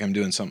 It's not like I'm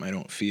doing something I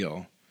don't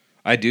feel.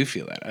 I do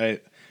feel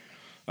that.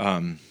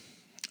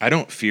 I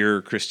don't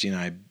fear Christy and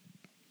I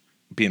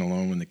being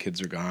alone when the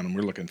kids are gone, and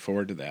we're looking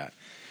forward to that.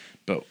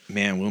 But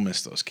man, we'll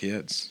miss those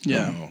kids.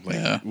 Yeah.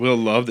 We'll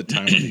love the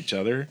time with each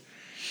other.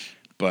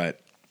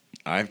 But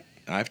I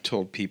I've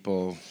told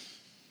people,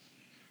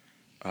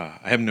 I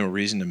have no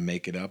reason to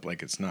make it up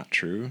like it's not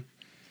true,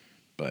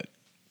 but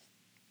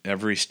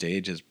every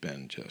stage has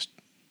been just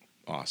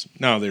awesome.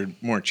 Now, there are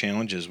more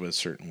challenges with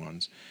certain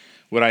ones.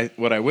 What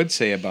I would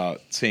say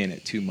about saying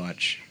it too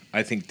much,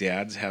 I think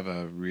dads have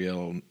a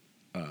real,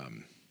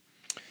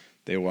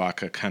 they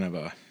walk a kind of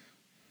a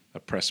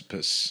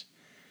precipice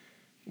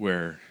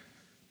where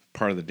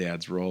part of the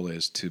dad's role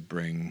is to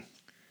bring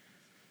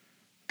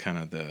kind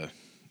of the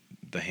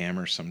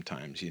hammer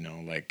sometimes,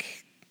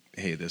 like,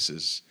 hey, this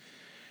is,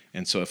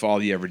 and so if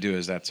all you ever do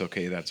is that's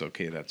okay,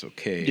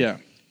 Yeah.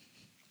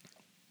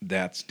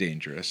 that's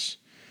dangerous.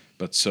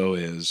 But so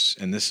is,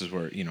 and this is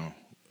where,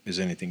 is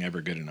anything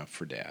ever good enough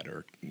for dad,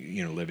 or,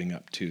 living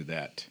up to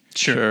that.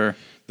 Sure.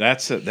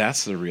 That's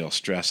the real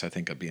stress, I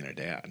think, of being a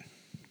dad.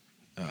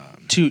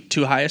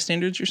 Too high a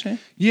standards, you're saying?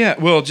 Yeah,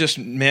 well, just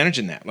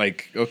managing that.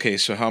 Like, okay,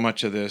 so how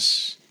much of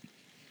this,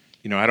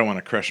 I don't want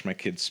to crush my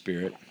kid's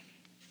spirit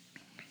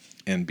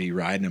and be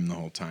riding him the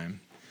whole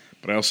time.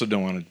 But I also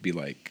don't want it to be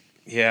like,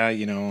 yeah,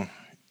 you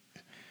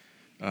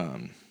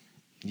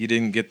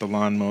didn't get the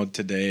lawn mowed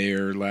today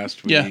or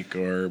last week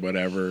or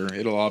whatever.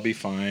 It'll all be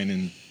fine.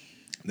 And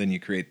then you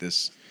create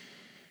this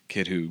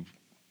kid who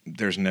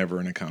there's never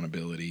an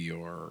accountability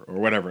or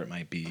whatever it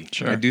might be.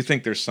 Sure. I do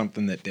think there's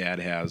something that dad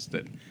has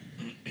that,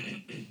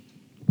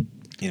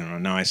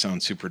 now I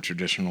sound super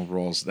traditional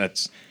roles.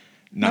 That's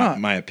not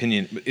my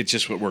opinion. It's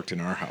just what worked in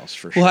our house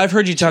for sure. Well, I've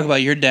heard you talk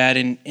about your dad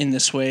in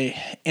this way,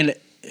 and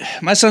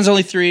my son's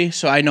only 3,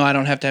 so I know I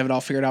don't have to have it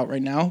all figured out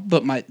right now.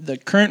 But the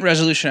current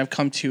resolution I've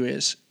come to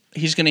is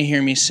he's going to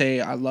hear me say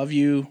I love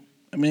you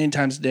a million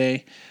times a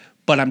day,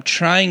 but I'm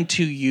trying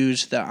to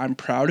use the I'm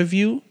proud of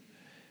you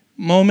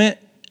moment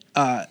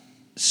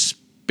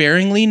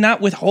sparingly,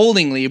 not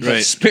withholdingly, but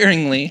Right.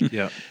 sparingly,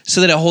 Yeah.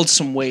 so that it holds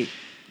some weight.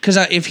 Because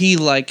if he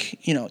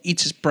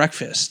eats his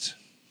breakfast,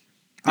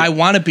 I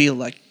want to be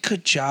like,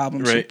 good job,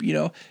 I'm Right.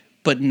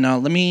 but no,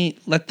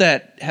 let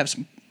that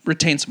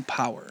retain some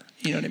power.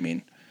 You know what I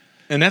mean?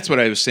 And that's what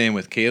I was saying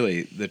with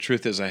Kaylee. The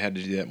truth is I had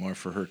to do that more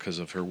for her because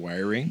of her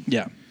wiring.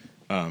 Yeah.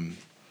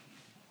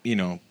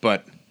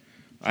 But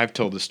I've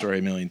told the story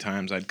a million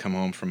times. I'd come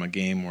home from a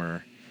game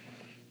where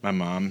my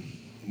mom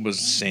was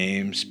the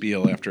same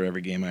spiel after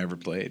every game I ever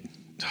played.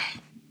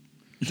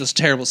 That's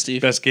terrible,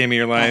 Steve. Best game of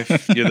your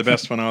life. You're the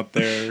best one out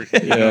there.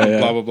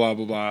 Blah, blah, blah,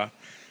 blah, blah.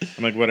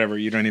 I'm like, whatever.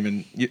 You don't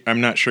even,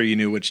 I'm not sure you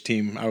knew which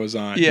team I was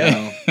on.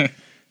 Yeah.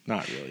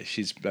 Not really.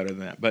 She's better than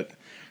that. But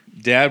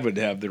Dad would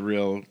have the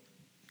real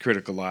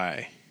critical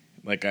eye.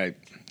 Like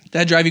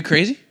That drive you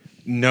crazy?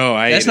 No,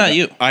 That's not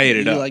you. I ate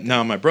it You up. like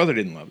No, my brother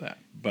didn't love that.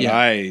 But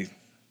Yeah.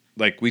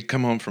 we'd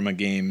come home from a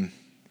game.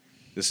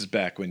 This is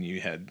back when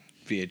you had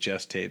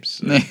VHS tapes.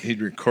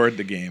 He'd record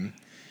the game.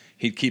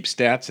 He'd keep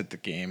stats at the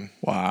game.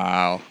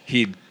 Wow.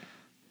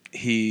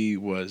 He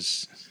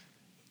was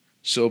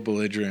so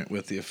belligerent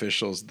with the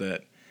officials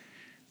that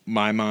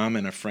my mom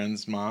and a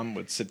friend's mom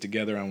would sit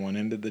together on one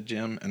end of the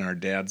gym, and our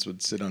dads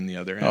would sit on the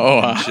other end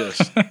and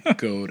just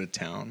go to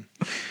town.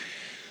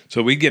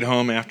 So we'd get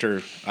home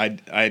after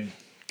I'd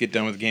get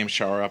done with the game,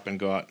 shower up, and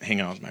go out hang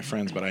out with my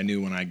friends. But I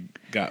knew when I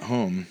got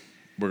home,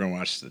 we're gonna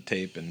watch the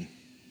tape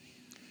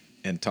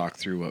and talk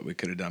through what we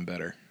could have done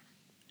better.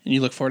 And you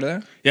look forward to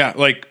that? Yeah,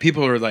 like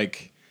people were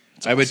like,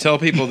 I would tell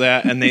people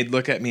that, and they'd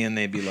look at me and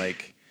they'd be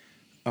like,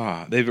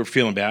 they were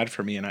feeling bad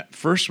for me. And at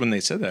first, when they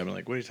said that, I'm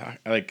like, what are you talking?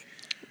 Like,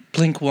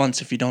 Blink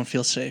once if you don't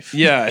feel safe.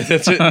 yeah,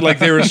 that's it. Like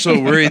they were so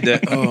worried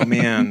that, oh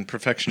man,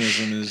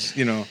 perfectionism is,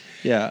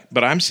 Yeah.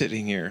 But I'm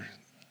sitting here,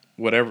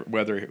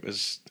 whether it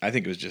was, I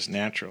think it was just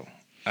natural.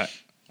 I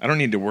don't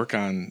need to work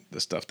on the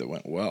stuff that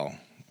went well.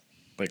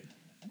 Like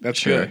that's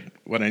Sure. good.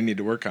 What I need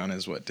to work on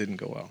is what didn't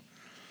go well.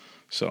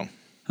 So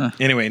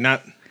anyway,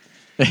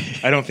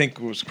 I don't think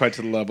it was quite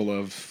to the level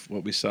of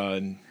what we saw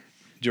in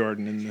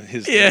Jordan and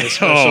his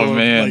special. Oh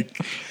man.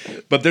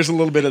 But there's a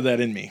little bit of that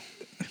in me.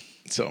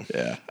 So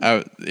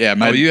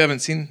You haven't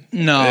seen?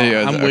 No,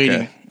 Yeah, I'm okay.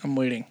 waiting. I'm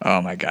waiting.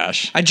 Oh my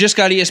gosh. I just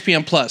got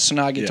ESPN Plus, so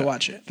now I get to Yeah.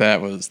 watch it.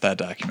 That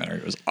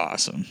documentary was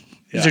awesome.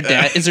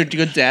 Is there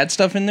good dad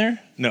stuff in there?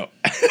 No.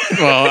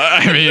 Well,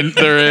 I mean,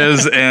 there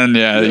is, and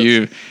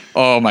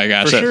oh my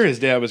gosh. For sure his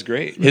dad was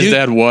great. His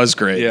dad was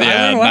great. Yeah.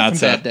 I learned a lot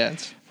from not bad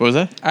dads. What was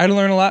that? I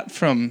learned a lot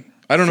from.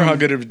 I don't know how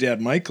good of a dad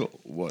Michael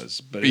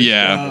was, but his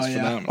dad was yeah.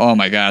 phenomenal. Oh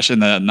my gosh! In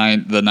the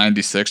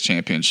 96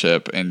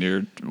 championship,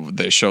 and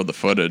they showed the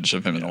footage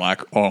of him in the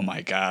locker. Oh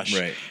my gosh!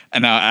 Right.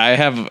 And now I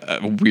have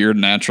a weird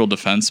natural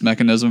defense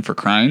mechanism for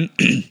crying.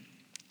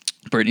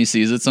 Brittany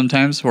sees it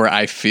sometimes, where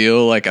I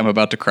feel like I'm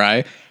about to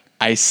cry.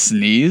 I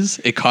sneeze.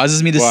 It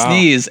causes me to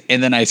sneeze,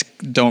 and then I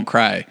don't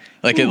cry.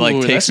 Like it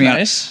Ooh, takes that's me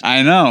nice. out.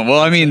 I know.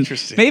 Well, I mean,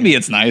 interesting. maybe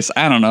it's nice.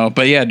 I don't know,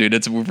 but yeah, dude,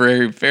 it's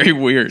very, very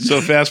weird.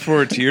 So fast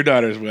forward to your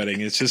daughter's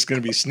wedding. It's just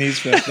going to be sneeze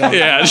fest.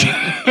 yeah.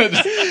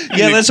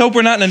 Yeah, let's hope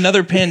we're not in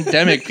another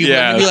pandemic. People are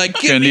gonna be like,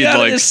 get gonna me need out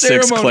of like this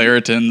 6 ceremony.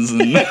 Claritins.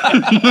 And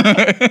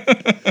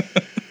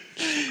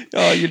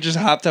Oh, you're just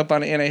hopped up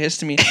on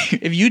antihistamine.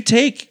 If you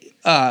take,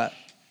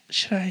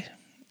 should I?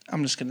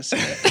 I'm just gonna say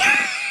it.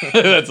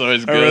 That's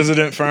always Our good.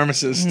 resident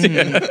pharmacist.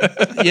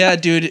 Yeah,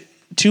 dude.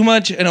 Too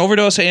much, an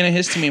overdose of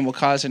antihistamine will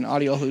cause an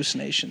audio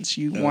hallucinations.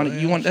 You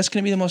want that's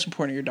going to be the most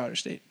important of your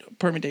daughter's day,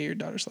 permanent day of your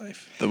daughter's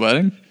life. The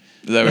wedding?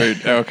 Is that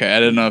what okay, I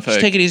didn't know if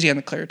Just take it easy on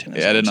the Claritin.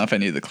 Yeah, I didn't know if I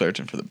needed the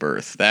Claritin for the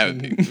birth. That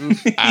would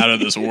be out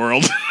of this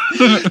world.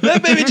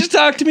 That baby just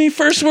talked to me.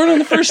 First word on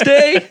the first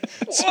day.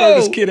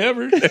 Smartest kid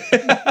ever.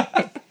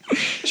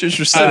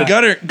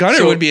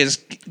 Gunner would be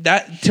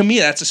that to me.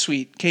 That's a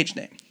sweet cage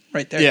name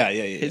right there. Yeah.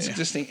 It's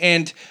existing,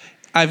 and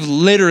I've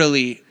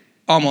literally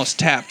almost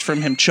tapped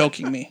from him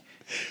choking me.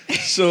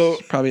 So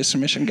Probably a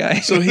submission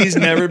guy. So he's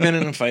never been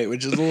in a fight,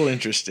 which is a little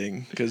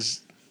interesting because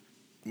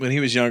when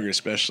he was younger,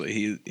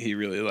 especially, he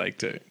really liked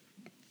to.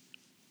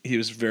 He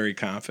was very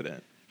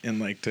confident and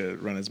liked to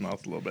run his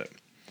mouth a little bit.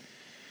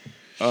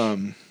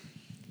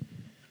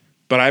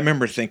 But I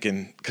remember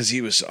thinking because he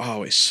was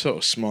always so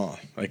small,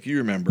 like you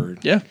remember,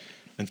 Yeah.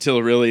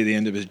 until really the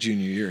end of his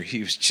junior year, he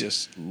was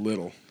just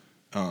little,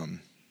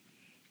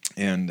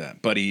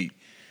 but he.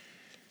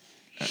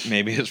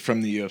 Maybe it's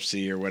from the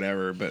UFC or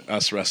whatever, but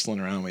us wrestling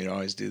around, we'd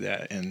always do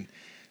that. And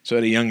so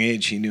at a young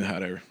age, he knew how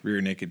to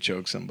rear naked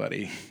choke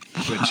somebody,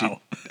 which he,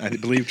 I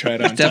believe,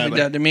 tried on Definitely Tyler.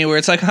 done to me where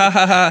it's like, ha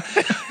ha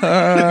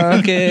ha.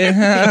 Okay,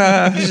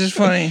 this is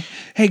funny.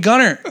 Hey,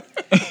 Gunner,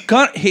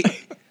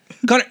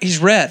 he's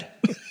red.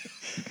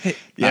 Hey,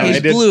 Yeah, he's I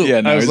did- blue.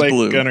 Yeah, no, I was he's like,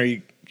 blue. Gunner,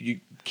 you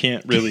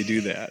can't really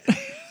do that.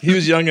 He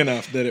was young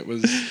enough that it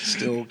was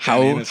still kinda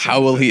How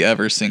will innocent. he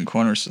ever sing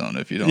Cornerstone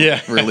if you don't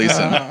Yeah. release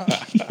him?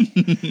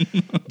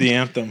 The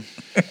anthem.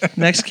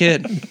 Next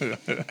kid.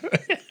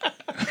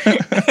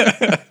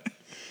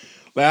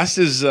 Last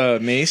is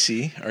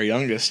Macy, our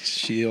youngest.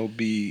 She'll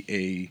be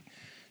a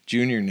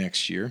junior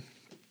next year.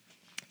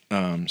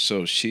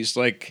 So she's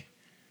like,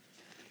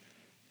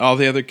 all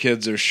the other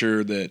kids are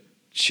sure that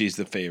she's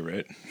the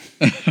favorite.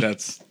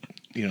 That's,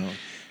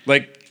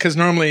 like, because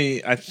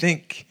normally I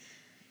think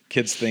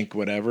kids think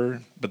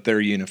whatever, but they're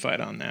unified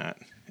on that.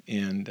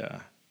 And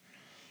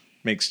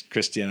makes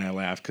Christy and I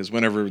laugh because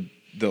whenever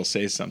they'll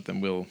say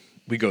something,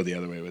 we go the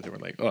other way with it. We're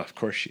like, oh, of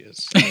course she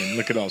is. I mean,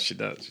 look at all she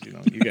does.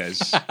 You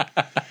guys.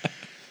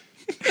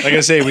 Like I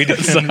say, we did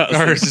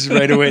ours is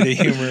right away to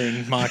humor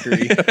and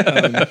mockery.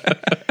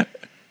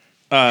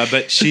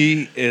 But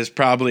she is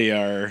probably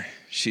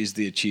she's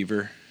the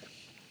achiever,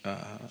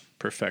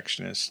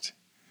 perfectionist.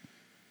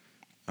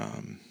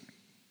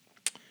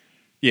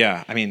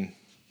 Yeah, I mean,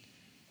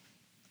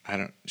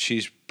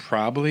 she's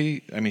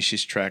probably,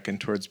 she's tracking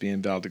towards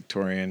being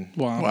valedictorian.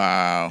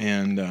 Wow.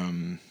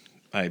 And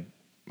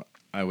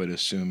I would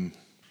assume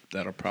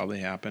that'll probably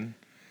happen.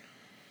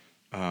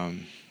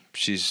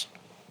 She's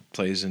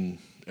plays in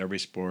every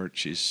sport.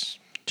 She's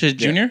a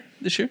junior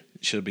this year?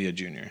 She'll be a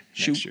junior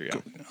next year,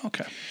 yeah.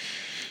 Okay.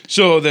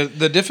 So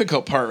the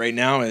difficult part right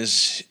now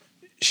is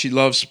she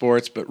loves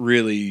sports, but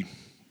really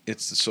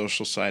it's the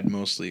social side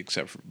mostly,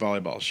 except for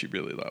volleyball she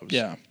really loves.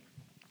 Yeah.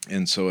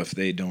 And so if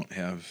they don't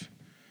have,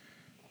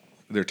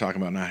 they're talking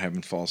about not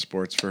having fall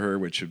sports for her,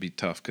 which would be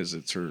tough because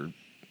it's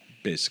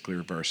basically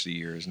her varsity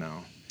years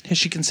now. Has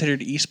she considered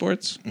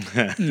esports?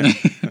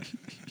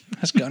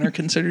 Has Gunner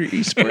considered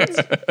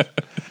esports?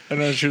 I'm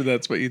not sure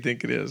that's what you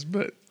think it is,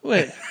 but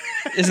Wait,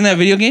 isn't that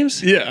video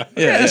games? yeah,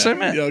 that's what I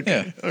meant. Yeah,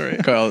 okay. Yeah. All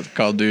right. Call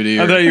of Duty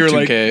or I thought you were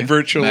 2K, like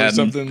virtual Madden. or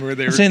something where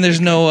they I'm were saying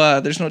there's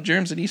no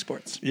germs in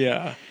esports.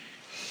 Yeah.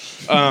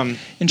 And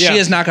Yeah. she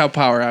has knockout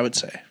power, I would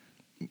say.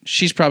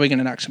 She's probably going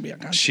to knock somebody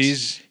unconscious.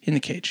 She's in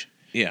the cage.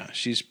 Yeah,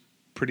 she's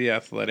pretty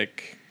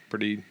athletic,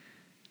 pretty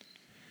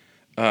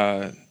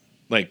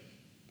like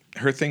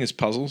her thing is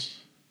puzzles.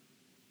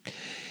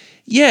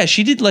 Yeah,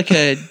 she did like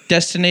a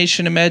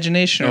Destination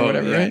Imagination or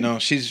whatever, yeah, right? No,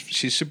 she's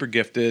super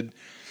gifted.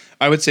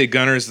 I would say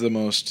Gunner's the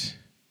most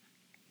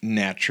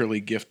naturally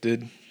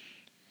gifted.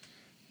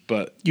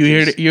 But You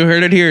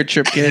heard it here,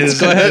 Trip Kids.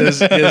 Go ahead. His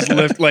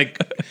lift, like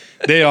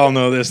they all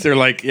know this. They're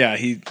like, yeah,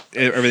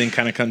 everything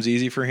kind of comes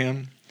easy for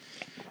him.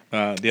 The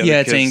other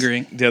it's kids,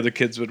 angering. The other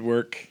kids would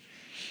work,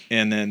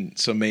 and then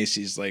so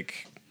Macy's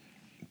like,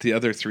 the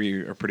other three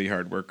are pretty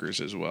hard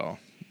workers as well.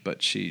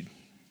 But she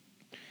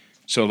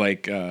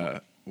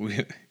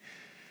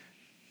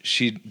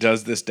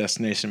does this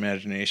Destination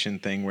Imagination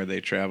thing where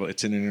they travel.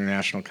 It's an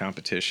international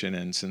competition,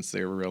 and since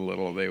they were real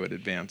little, they would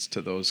advance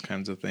to those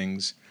kinds of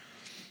things.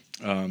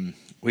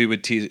 We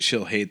would tease.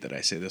 She'll hate that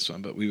I say this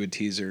one, but we would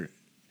tease her.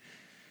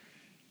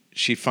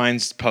 She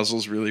finds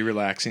puzzles really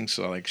relaxing,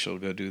 so like she'll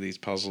go do these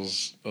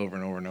puzzles over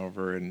and over and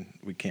over, and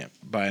we can't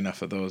buy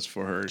enough of those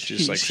for her.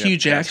 She's just like Hugh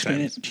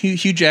Jackman.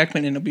 Hugh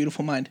Jackman in A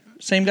Beautiful Mind.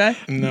 Same guy?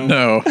 No,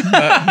 No.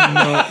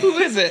 Who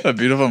is it? A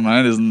Beautiful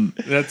Mind isn't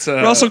that's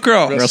Russell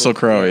Crowe. Russell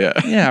Crowe, yeah.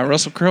 Yeah,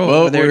 Russell Crowe. Well,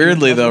 over there doing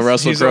weirdly though, puzzles.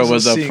 Russell He's Crowe also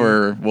was up seeing-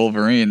 for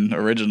Wolverine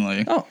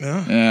originally. Oh,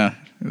 Yeah.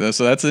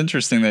 So that's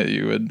interesting that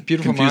you would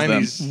Beautiful confuse Mind. them.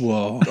 He's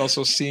whoa.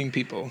 also seeing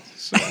people.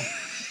 So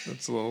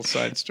that's a little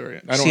side story.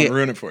 I don't See, want to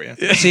ruin it for you.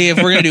 See, if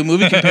we're gonna do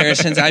movie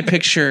comparisons, I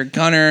picture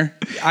Gunner.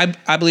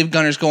 I believe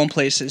Gunner's going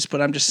places,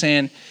 but I'm just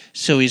saying.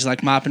 So he's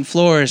like mopping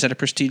floors at a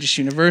prestigious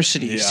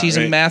university. He Yeah, sees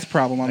a right. math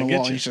problem on the get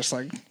wall. you. He's just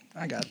like,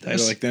 I got I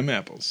this. like them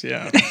apples.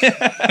 Yeah.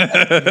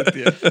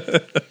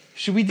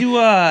 Should we do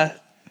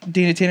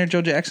Dana Tanner,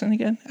 Joe Jackson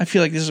again? I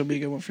feel like this will be a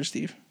good one for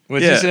Steve.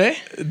 What'd you say?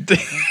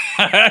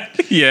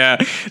 Yeah,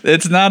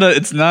 it's not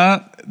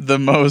the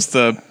most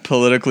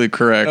politically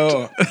correct.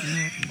 Oh,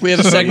 We have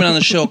a segment on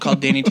the show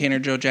called Danny Tanner,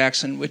 Joe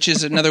Jackson, which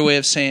is another way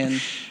of saying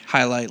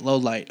highlight, low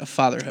light of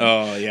fatherhood.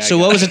 Oh, yeah, I So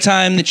got what was a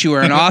time that you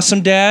were an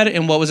awesome dad,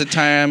 and what was a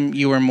time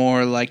you were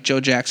more like Joe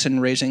Jackson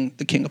raising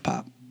the king of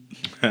pop?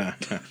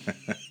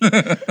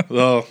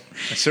 well,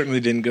 I certainly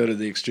didn't go to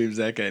the extremes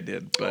that guy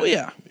did. But Oh,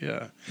 yeah.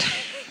 yeah.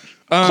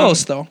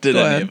 Close, though. Did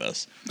Go any ahead. of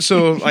us?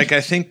 So, like,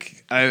 I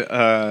think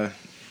Kaylee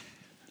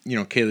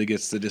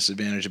gets the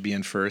disadvantage of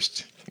being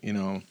first.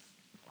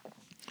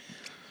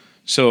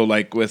 So,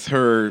 like, with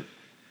her,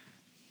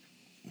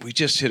 we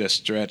just hit a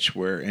stretch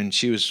where, and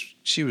she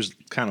was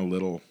kind of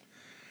little,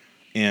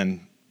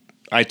 and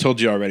I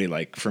told you already.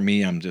 Like, for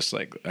me, I'm just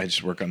like, I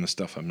just work on the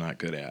stuff I'm not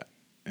good at,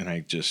 and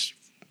I just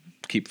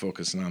keep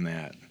focusing on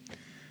that.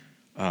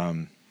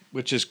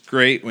 Which is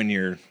great when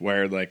you're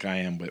wired like I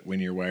am, but when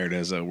you're wired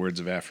as a words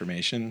of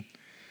affirmation,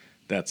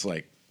 that's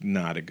like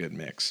not a good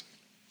mix.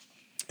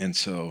 And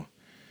so,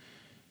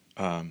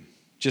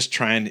 just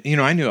trying,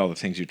 I knew all the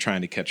things you're trying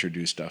to catch her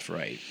do stuff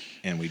right,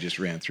 and we just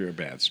ran through a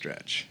bad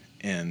stretch.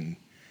 And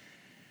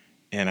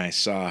I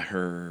saw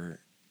her,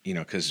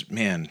 because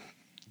man,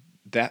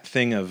 that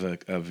thing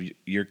of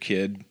your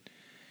kid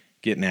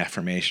getting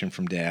affirmation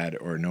from dad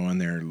or knowing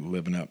they're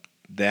living up,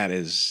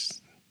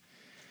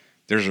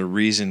 there's a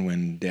reason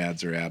when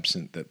dads are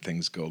absent that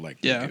things go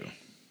like they do.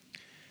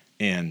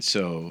 And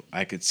so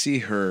I could see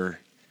her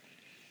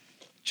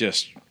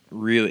just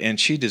really, and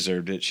she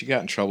deserved it. She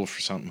got in trouble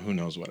for something, who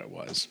knows what it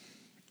was,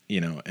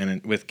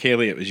 and with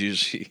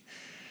Kaylee,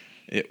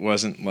 it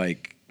wasn't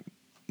like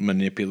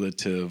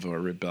manipulative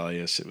or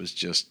rebellious. It was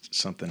just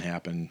something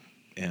happened.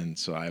 And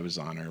so I was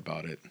on her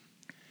about it.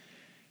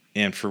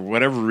 And for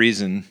whatever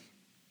reason,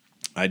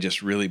 I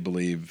just really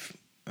believe,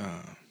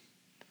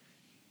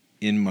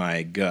 in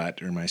my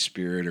gut or my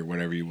spirit or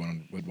whatever you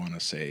would want to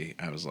say,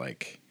 I was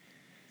like,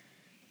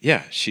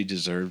 yeah, she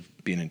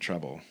deserved being in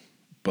trouble,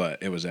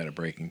 but it was at a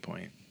breaking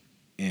point.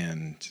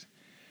 And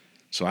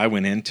so I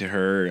went into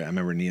her. I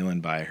remember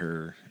kneeling by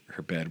her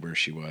bed where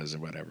she was or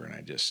whatever, and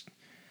I just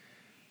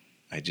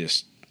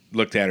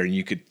looked at her, and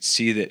you could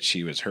see that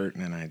she was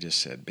hurting, and I just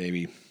said,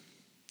 baby,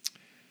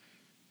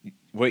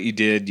 what you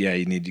did, yeah,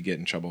 you need to get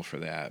in trouble for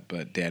that,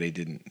 but Daddy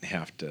didn't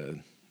have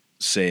to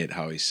say it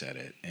how he said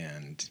it,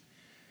 and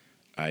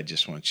I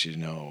just want you to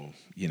know,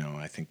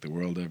 I think the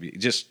world of you.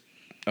 Just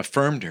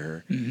affirmed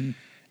her. Mm-hmm.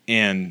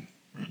 And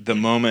the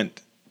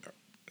moment,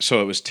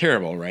 so it was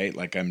terrible, right?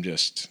 Like, I'm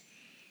just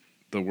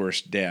the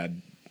worst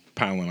dad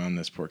piling on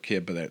this poor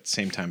kid, but at the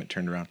same time it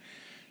turned around.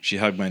 She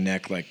hugged my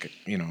neck like,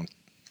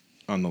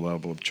 on the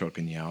level of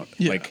choking you out.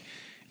 Yeah. Like,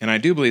 and I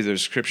do believe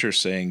there's scripture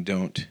saying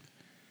don't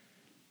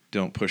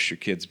push your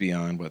kids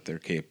beyond what they're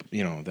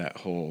capable, that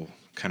whole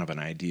kind of an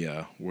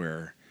idea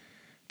where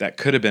that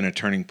could have been a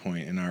turning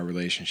point in our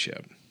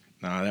relationship.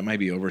 Now, that might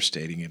be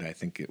overstating it. I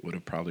think it would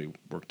have probably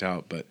worked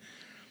out. But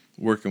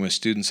working with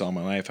students all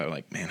my life, I'm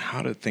like, man,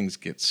 how did things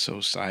get so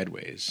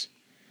sideways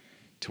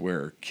to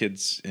where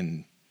kids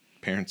and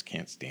parents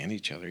can't stand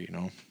each other,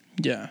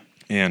 Yeah.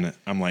 And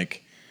I'm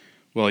like,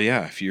 well,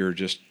 yeah, if you're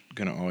just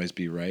going to always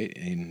be right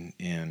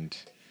and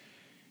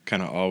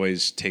kind of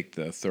always take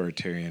the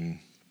authoritarian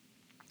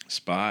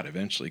spot,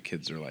 eventually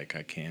kids are like,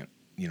 I can't,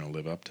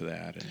 live up to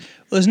that. And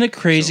well, isn't it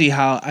crazy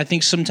how I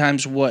think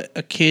sometimes what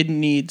a kid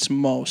needs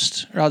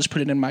most, or I'll just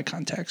put it in my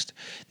context,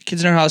 the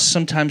kids in our house,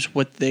 sometimes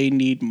what they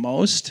need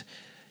most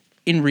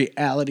in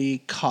reality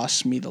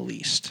costs me the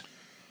least.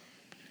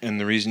 And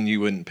the reason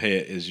you wouldn't pay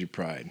it is your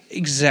pride.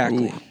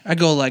 Exactly. Ooh. I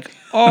go like,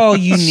 all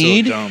you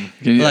need, so dumb.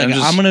 Like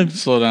I'm gonna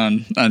slow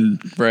down on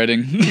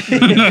writing.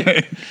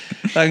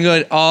 I'm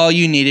going. All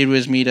you needed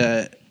was me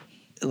to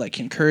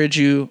like encourage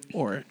you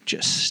or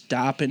just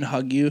stop and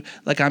hug you.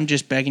 Like I'm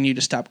just begging you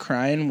to stop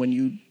crying when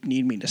you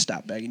need me to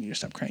stop begging you to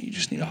stop crying. You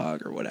just need a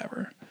hug or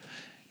whatever,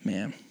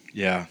 man.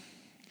 Yeah.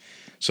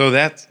 So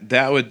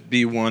that would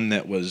be one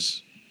that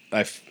was.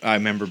 I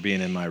remember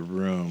being in my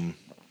room.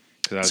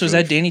 So is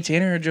that Danny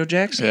Tanner or Joe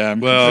Jackson? Yeah.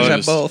 Well, or is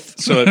that both?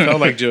 So it felt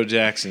like Joe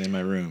Jackson in my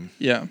room.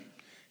 Yeah.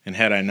 And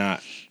had I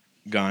not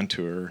gone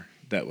to her,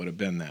 that would have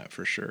been that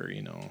for sure,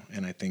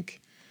 And I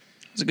think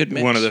it's a good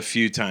mix. One of the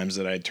few times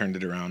that I turned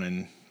it around,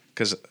 and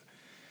because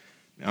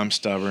I'm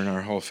stubborn,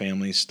 our whole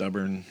family's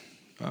stubborn.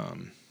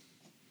 That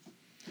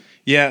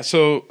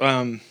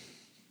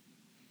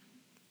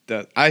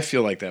I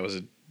feel like that was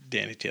a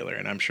Danny Taylor,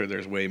 and I'm sure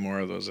there's way more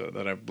of those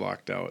that I've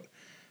blocked out.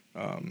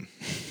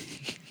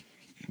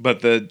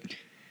 But the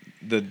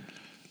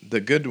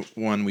good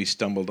one we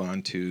stumbled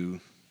onto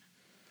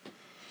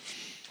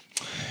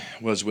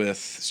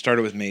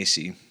started with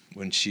Macy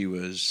when she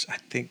was, I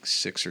think,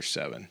 6 or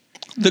 7.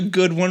 The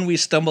good one we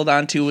stumbled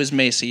onto was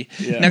Macy.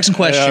 Yeah. Next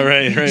question.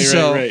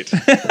 Yeah, right.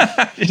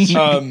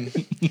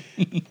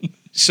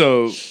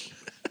 So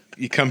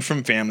you come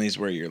from families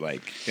where you're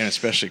like, and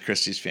especially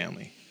Christy's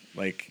family,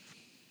 like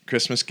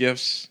Christmas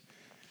gifts,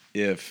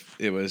 if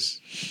it was,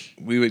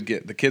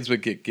 the kids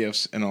would get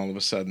gifts, and all of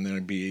a sudden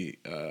there'd be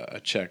a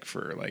check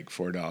for like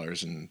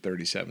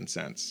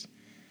 $4.37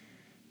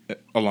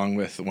 along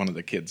with one of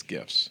the kids'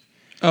 gifts.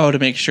 Oh, to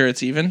make sure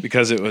it's even?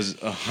 Because it was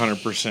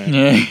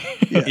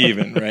 100%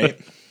 even, right?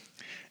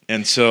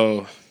 And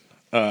so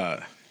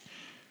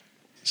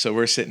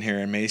we're sitting here,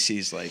 and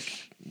Macy's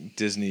like,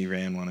 Disney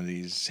ran one of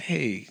these,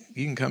 hey,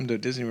 you can come to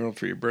Disney World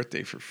for your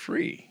birthday for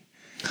free.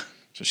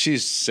 So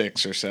she's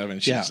 6 or 7.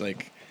 She's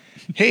like,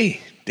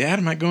 hey, Dad,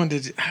 I want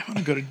to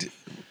go to,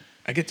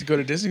 I get to go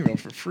to Disney World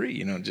for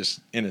free, just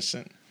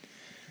innocent.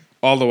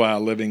 All the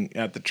while living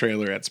at the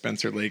trailer at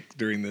Spencer Lake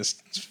during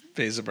this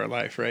phase of our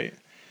life, right?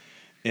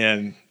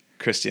 And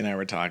Christy and I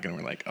were talking, and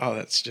we're like, oh,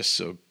 that's just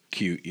so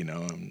cute,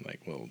 I'm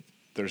like, well,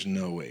 there's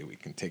no way we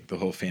can take the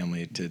whole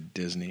family to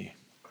Disney.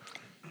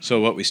 So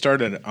what we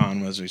started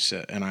on was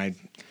I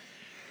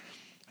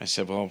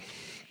said, well,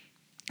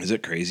 is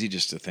it crazy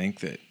just to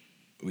think that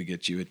we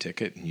get you a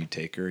ticket and you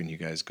take her and you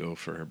guys go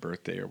for her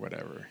birthday or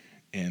whatever?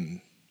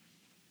 And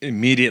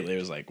immediately it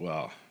was like,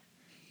 well,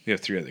 we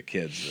have 3 other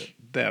kids.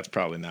 That's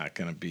probably not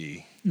going to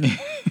be.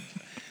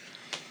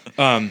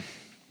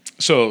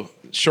 So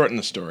shorten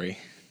the story.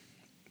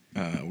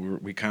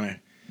 We kind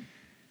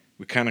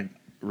of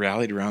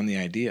rallied around the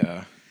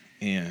idea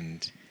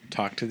and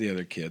talked to the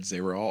other kids.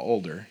 They were all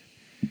older.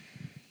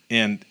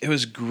 And it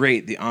was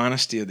great. The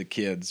honesty of the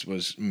kids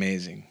was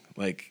amazing.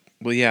 Like,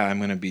 well, yeah, I'm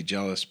going to be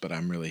jealous, but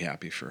I'm really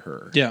happy for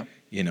her. Yeah.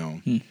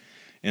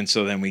 And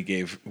so then we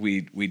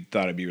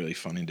thought it'd be really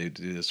funny to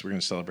do this. We're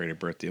going to celebrate her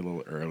birthday a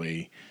little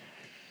early.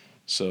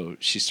 So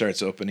she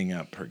starts opening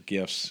up her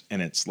gifts,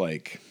 and it's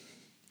like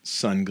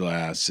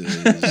sunglasses.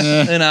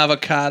 An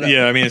avocado.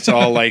 Yeah, I mean, it's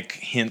all like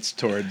hints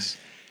towards.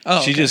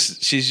 Oh,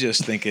 she's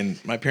just thinking,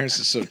 my parents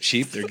are so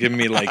cheap. They're giving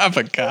me like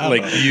avocado,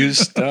 like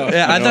used stuff.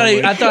 Yeah,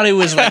 I thought it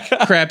was like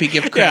crappy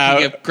gift.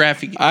 I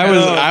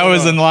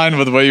was in line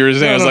with what you were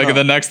saying. I was like,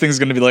 the next thing's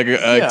going to be like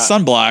a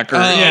sunblock,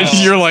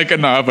 or you're like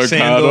an avocado.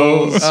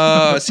 Sandals,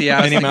 oh, see, I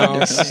was Minnie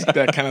Mouse,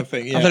 that kind of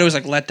thing. Yeah. I thought it was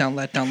like let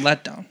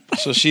down.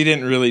 So she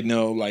didn't really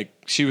know. Like,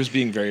 she was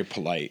being very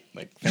polite.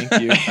 Like, thank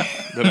you,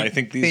 but I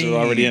think these are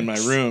already in my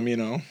room,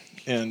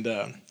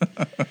 and.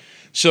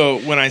 So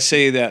when I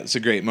say that it's a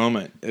great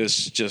moment,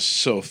 it's just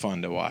so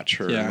fun to watch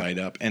her light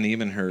up, and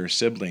even her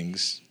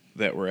siblings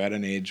that were at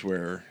an age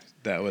where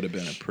that would have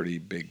been a pretty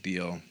big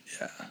deal.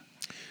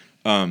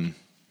 Yeah.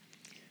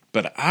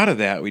 But out of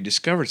that, we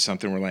discovered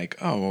something. We're like,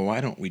 oh, well, why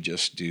don't we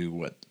just do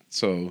what?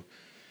 So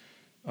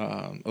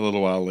a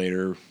little while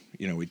later,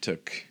 we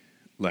took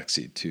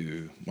Lexi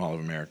to Mall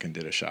of America and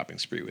did a shopping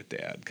spree with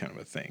Dad, kind of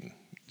a thing,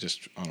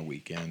 just on a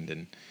weekend.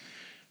 And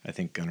I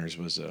think Gunners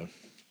was a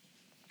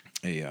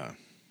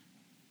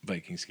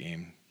Vikings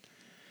game.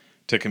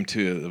 Took him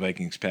to the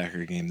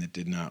Vikings-Packer game that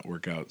did not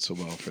work out so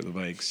well for the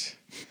Vikes.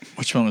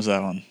 Which one was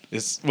that one?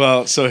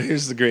 So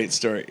here's the great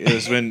story. It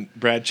was when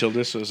Brad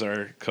Childress was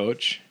our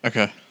coach.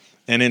 Okay.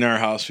 And in our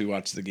house, we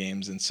watch the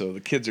games, and so the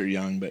kids are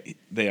young, but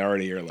they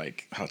already are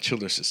like, "Oh,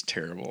 Childress is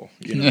terrible,"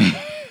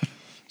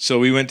 So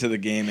we went to the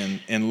game,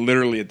 and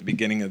literally at the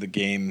beginning of the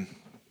game,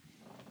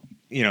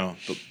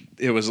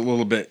 it was a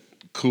little bit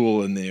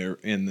cool in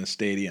the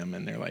stadium,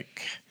 and they're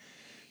like,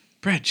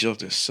 Brad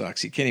Childress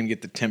sucks. He can't even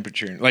get the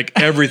temperature. Like,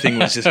 everything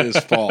was just his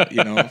fault,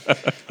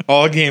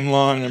 All game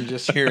long, I'm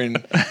just hearing,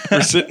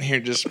 we're sitting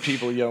here just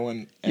people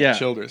yelling at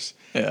Childress.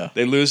 Yeah.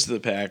 They lose to the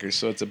Packers,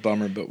 so it's a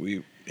bummer, but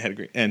we had a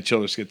great, and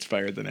Childress gets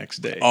fired the next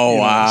day. Oh,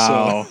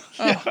 wow.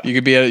 So,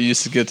 you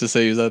get to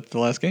say he was at the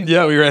last game?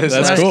 Yeah, we were at his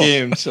last cool.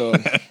 game. So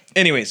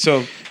anyway,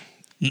 so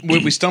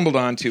what we stumbled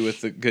onto with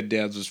the Good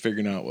Dads was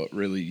figuring out what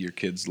really your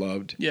kids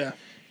loved. Yeah.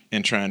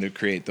 And trying to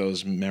create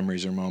those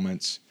memories or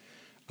moments.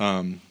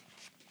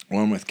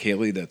 One with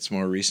Kaylee that's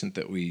more recent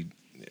that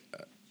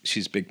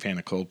she's a big fan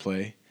of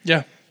Coldplay.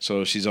 Yeah.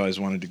 So she's always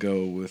wanted to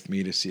go with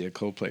me to see a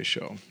Coldplay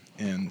show.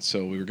 And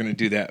so we were going to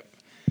do that.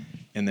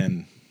 And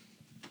then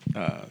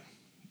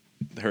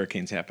the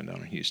hurricanes happened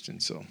down in Houston.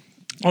 So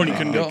you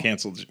couldn't go?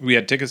 Canceled. We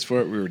had tickets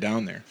for it. We were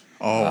down there.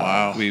 Oh,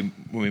 wow. We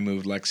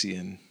moved Lexi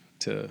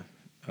into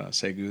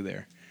Segu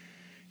there.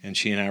 And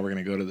she and I were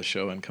going to go to the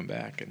show and come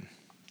back. And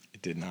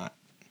it did not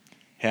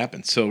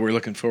happen. So we're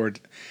looking forward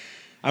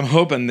I'm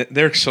hoping that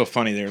they're so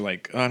funny. They're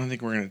like, oh, I don't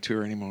think we're going to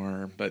tour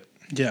anymore, but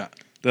they'll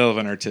have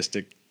an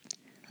artistic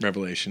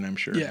revelation, I'm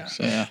sure. Yeah.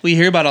 So. Yeah. We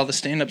hear about all the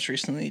stand-ups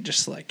recently,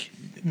 just like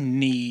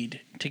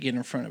need to get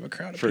in front of a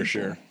crowd of people. For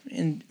sure.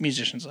 And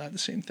musicians will have the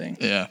same thing.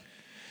 Yeah,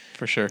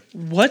 for sure.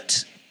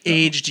 What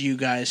age do you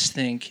guys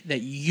think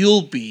that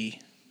you'll be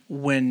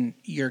when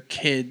your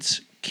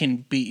kids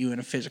can beat you in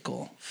a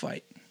physical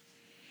fight?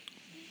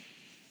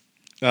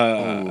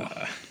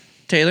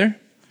 Taylor?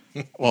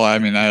 Well, I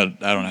mean, I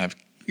don't have.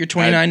 You're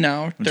 29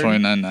 now. I'm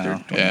 29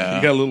 now. Yeah,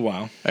 you got a little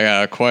while. I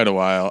got quite a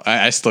while.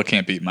 I still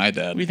can't beat my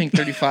dad. What do you think?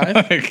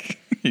 35?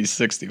 He's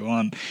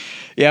 61.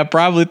 Yeah,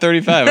 probably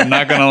 35. I'm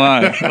not gonna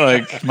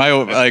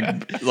lie.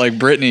 Like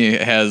Brittany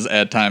has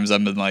at times.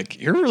 I've been like,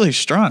 you're really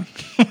strong.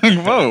 Like,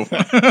 whoa.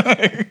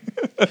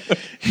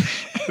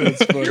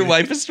 Your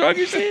wife is strong,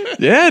 you're saying?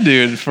 Yeah,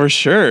 dude, for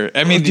sure.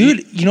 I mean,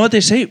 Dude, you know what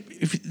they say?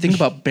 If you think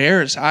about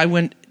bears,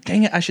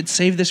 dang it, I should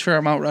save this for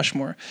our Mount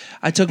Rushmore.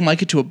 I took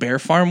Micah to a bear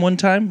farm one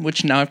time,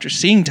 which now after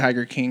seeing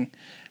Tiger King,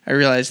 I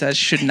realized that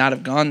should not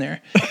have gone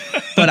there.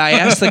 But I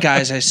asked the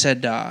guys, I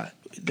said,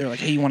 they're like,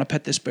 hey, you want to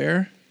pet this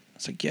bear? I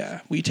was like,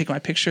 yeah. Will you take my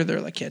picture?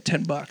 They're like, yeah,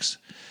 $10.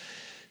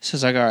 So I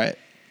was like, all right,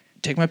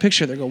 take my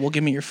picture. They go, well,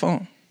 give me your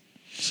phone.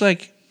 It's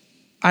like,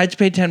 I had to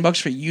pay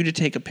 $10 for you to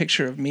take a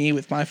picture of me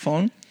with my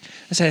phone.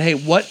 I said, hey,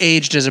 what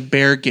age does a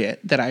bear get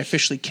that I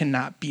officially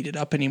cannot beat it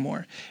up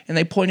anymore? And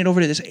they pointed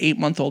over to this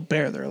 8-month-old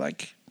bear. They're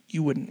like,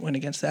 you wouldn't win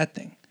against that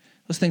thing.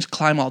 Those things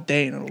climb all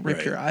day and it'll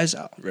rip your eyes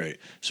out. Right.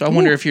 So I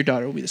wonder if your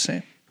daughter will be the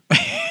same.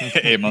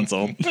 8 months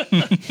old.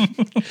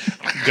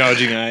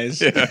 Gouging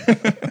eyes.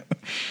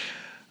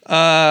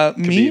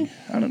 Me?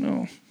 I don't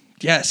know.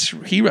 Yes,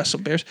 he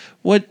wrestled bears.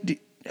 What do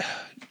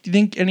you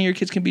think any of your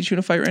kids can beat you in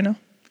a fight right now?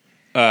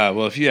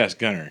 Well, if you ask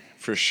Gunnar,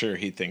 for sure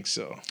he thinks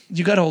so.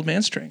 You got old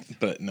man strength.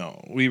 But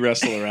no, we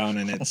wrestle around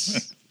and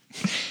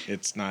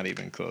it's not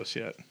even close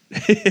yet.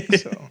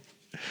 So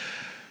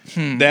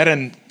that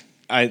and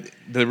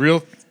the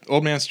real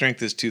old man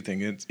strength is two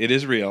things. It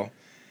is real,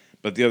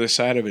 but the other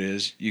side of it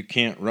is you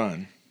can't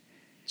run,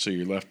 so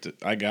you're left.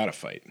 I gotta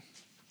fight.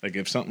 Like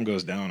if something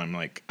goes down, I'm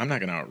like I'm not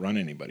gonna outrun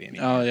anybody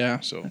anymore. Oh yeah,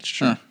 so that's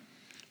true.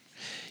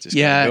 Just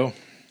gotta go.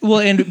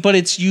 Well, but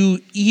it's you.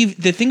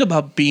 The thing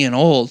about being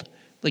old,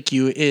 like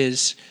you,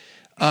 is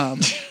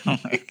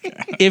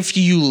if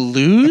you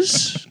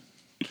lose,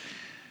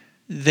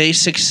 they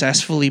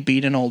successfully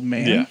beat an old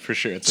man. Yeah, for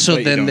sure. It's a So fight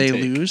you then don't they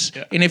take. lose,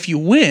 Yeah. and if you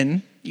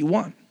win, you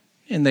won,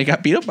 and they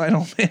got beat up by an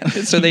old man,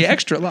 so they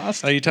extra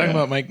lost. Are you talking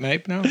about Mike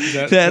Knipe now? Is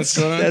that That's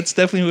what's going on?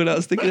 definitely what I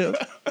was thinking of.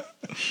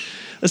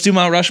 Let's do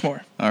Mount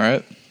Rushmore. All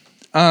right.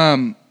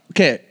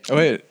 Okay, Oh,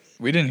 wait.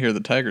 We didn't hear the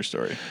tiger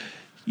story.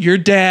 your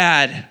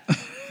dad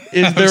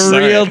is the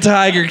sorry. real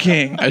Tiger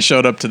King. I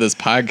showed up to this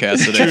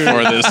podcast today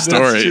for this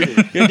story.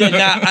 Your dad,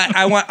 now,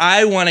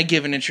 I want to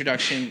give an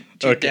introduction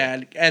to your Okay.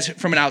 dad as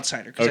from an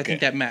outsider because I Okay.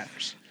 think that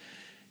matters.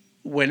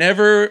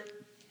 Whenever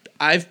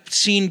I've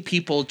seen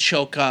people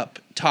choke up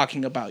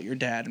talking about your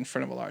dad in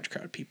front of a large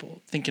crowd of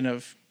people, thinking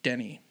of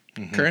Denny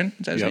Curran,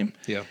 is that his name?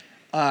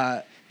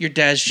 Yeah. Your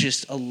dad's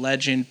just a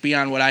legend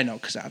beyond what I know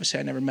because obviously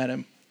I never met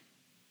him.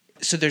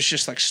 So there's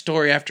just like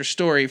story after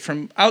story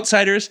from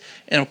outsiders,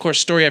 and of course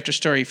story after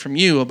story from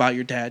you about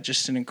your dad.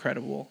 Just an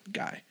incredible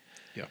guy.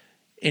 Yeah.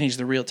 And he's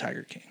the real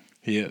Tiger King.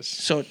 He is.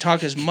 So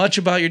talk as much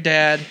about your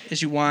dad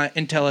as you want,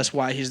 and tell us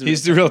why he's the.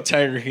 He's the real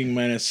Tiger King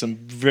minus some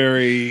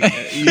very,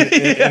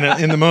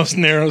 in the most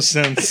narrow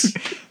sense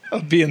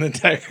of being the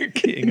Tiger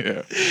King.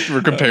 Yeah.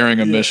 We're comparing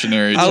a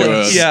missionary to I'll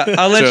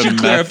let to you a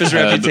clear meth up his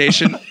head.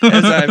 reputation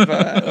as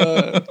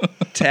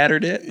I've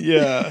tattered it.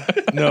 Yeah.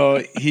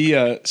 No,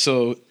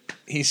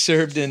 he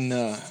served in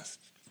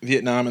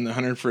Vietnam in the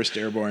 101st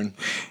Airborne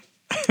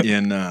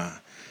in, I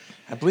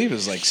believe it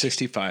was like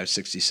 65,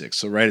 66,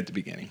 so right at the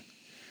beginning.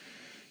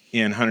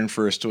 And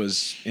 101st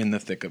was in the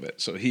thick of it.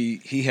 So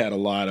he had a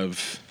lot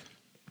of,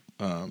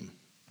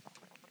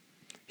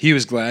 he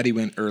was glad he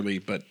went early,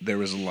 but there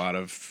was a lot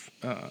of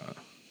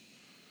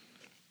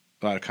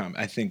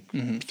I think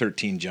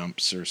 13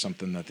 jumps or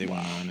something that they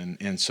went on.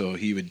 And so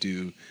he would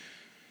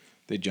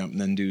they jump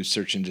and then do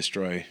search and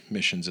destroy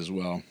missions as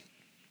well.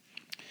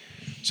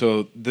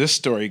 So this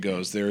story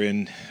goes, I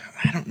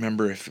don't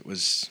remember if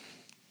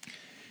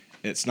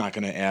it's not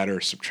going to add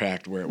or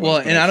subtract where it was. Well,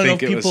 but and I don't know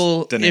think it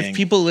was Da Nang. if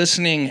people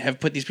listening have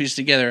put these pieces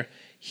together.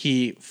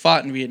 He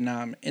fought in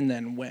Vietnam and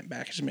then went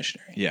back as a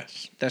missionary.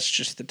 Yes. That's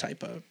just the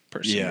type of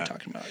person we're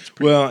talking about. It's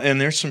pretty Well, and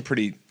there's some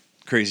pretty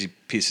crazy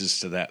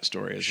pieces to that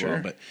story as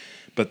Sure. well.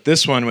 But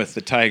this one with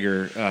the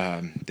tiger,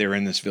 they were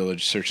in this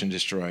village, search and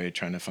destroy,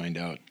 trying to find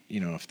out,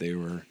 if they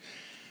were.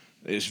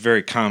 It was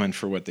very common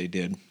for what they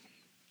did,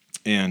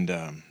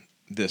 and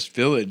this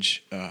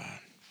village,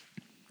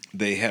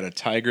 they had a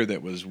tiger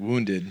that was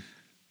wounded,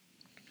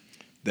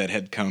 that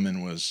had come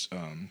and was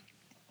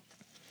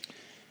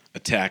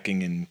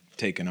attacking and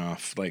taking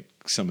off like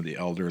some of the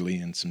elderly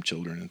and some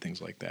children and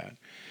things like that.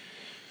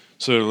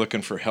 So they're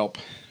looking for help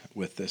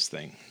with this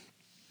thing.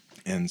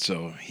 And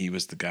so he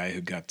was the guy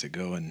who got to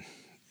go and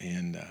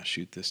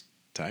shoot this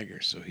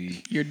tiger. So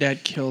Your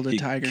dad killed a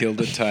tiger.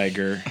 Killed a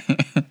tiger.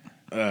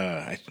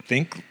 I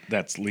think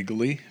that's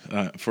legally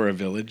for a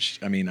village.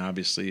 I mean,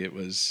 obviously it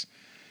was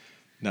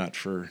not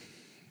for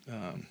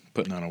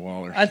putting on a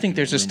wall or. I think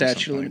there's a room or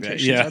statute of something like that.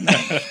 limitations on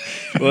that.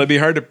 Well, it'd be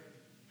hard to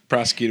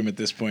prosecute him at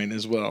this point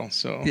as well.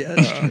 So Yeah,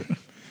 that's true.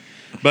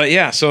 But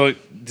yeah, so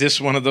just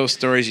one of those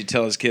stories you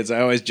tell as kids. I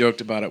always joked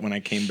about it when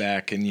I came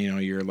back, and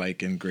you're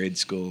like in grade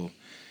school,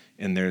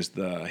 and there's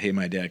the "Hey,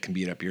 my dad can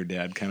beat up your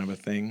dad" kind of a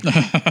thing.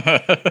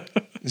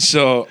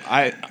 So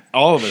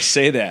all of us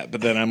say that,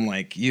 but then I'm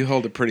like, you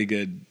hold a pretty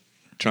good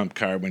trump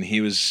card when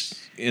he was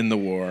in the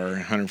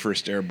war,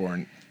 101st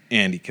Airborne,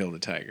 and he killed a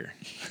tiger.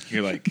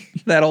 You're like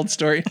That old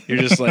story. you're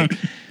just like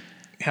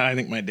I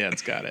think my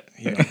dad's got it.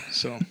 You know,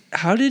 so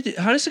How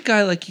does a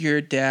guy like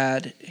your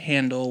dad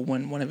handle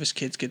when one of his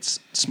kids gets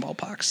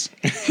smallpox?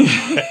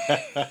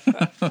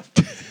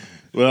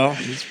 well,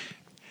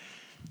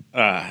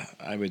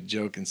 I would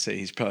joke and say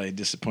he's probably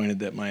disappointed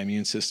that my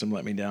immune system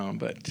let me down,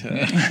 but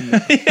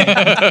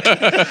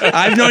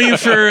I've known you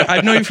for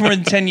more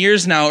than 10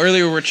 years now.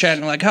 Earlier we were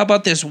chatting like, how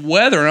about this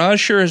weather? Huh?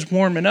 Sure is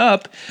warming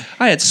up.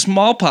 I had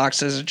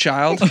smallpox as a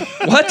child.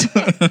 What?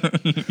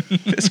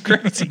 It's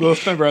crazy.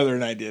 both my brother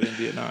and I did in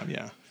Vietnam.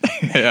 Yeah,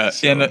 Yeah,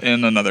 So-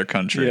 in another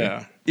country.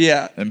 yeah.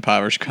 Yeah,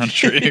 Impoverished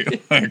country.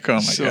 Like, oh my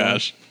So-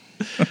 gosh.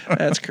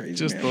 that's crazy.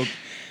 Just man. both.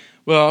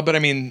 Well, but I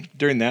mean,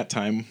 during that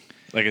time,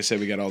 like I said,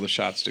 we got all the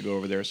shots to go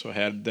over there, so I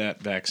had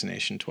that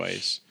vaccination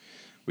twice.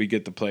 We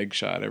get the plague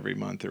shot every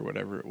month or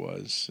whatever it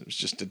was. It was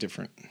just a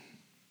different,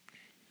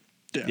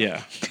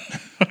 yeah,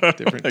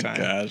 different time.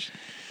 Gosh.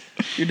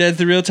 Your dad's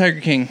the real Tiger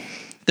King.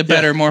 The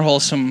better, more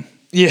wholesome.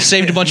 Yeah,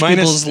 Saved a bunch of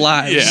people's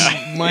lives.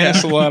 Yeah.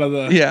 minus a lot of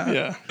the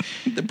Yeah.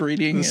 The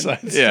breeding. and- side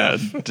Yeah,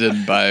 stuff.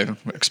 didn't buy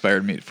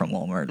expired meat from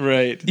Walmart.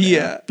 Right.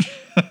 Yeah.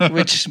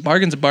 Which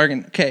bargain's a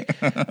bargain. Okay.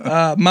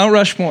 Mount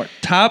Rushmore.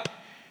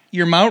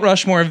 Your Mount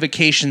Rushmore of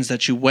vacations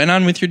that you went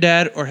on with your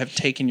dad or have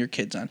taken your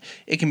kids on.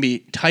 It can be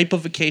type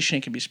of vacation.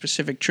 It can be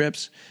specific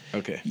trips.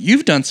 Okay.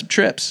 You've done some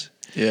trips,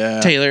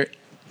 Yeah. Taylor.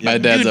 My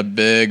dad's Dude. a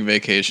big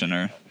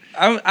vacationer,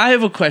 I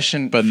have a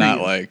question, but for not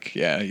you. like,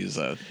 he's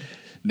a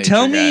nature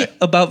Tell guy. me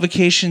about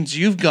vacations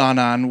you've gone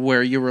on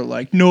where you were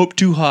like, nope,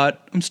 too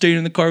hot. I'm staying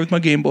in the car with my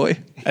Game Boy.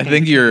 I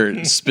think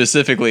you're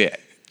specifically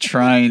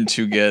trying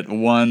to get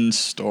one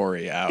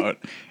story out,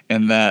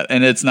 and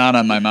it's not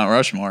on my Mount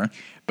Rushmore,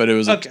 but it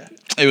was Okay.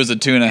 it was a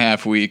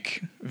 2.5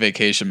 week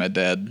vacation. My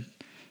dad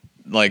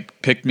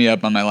like picked me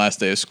up on my last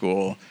day of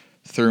school,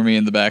 threw me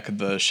in the back of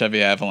the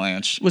Chevy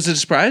Avalanche. Was it a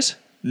surprise?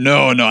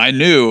 No, I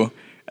knew,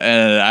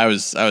 and I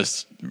was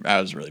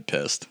really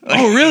pissed.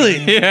 Oh, really?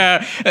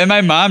 Yeah, and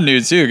my mom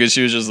knew too because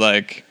she was just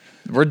like,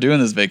 "We're doing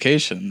this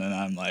vacation," and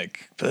I'm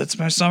like, "But it's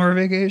my summer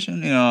vacation,"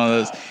 you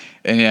know.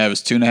 And yeah, it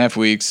was 2.5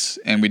 weeks,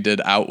 and we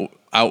did out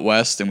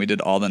west, and we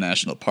did all the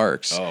national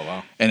parks. Oh,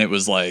 wow. And it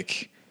was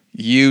like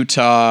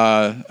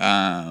Utah,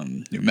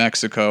 New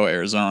Mexico,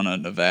 Arizona,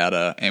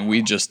 Nevada, and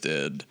we just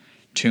did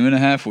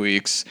 2.5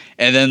 weeks.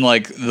 And then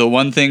like the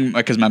one thing,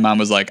 because my mom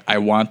was like, I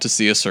want to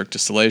see a Cirque du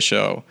Soleil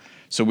show,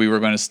 so we were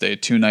going to stay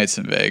 2 nights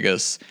in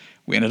Vegas.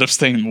 We ended up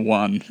staying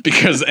 1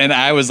 because, and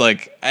I was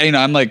like,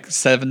 I'm like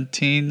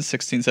 16,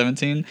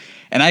 17,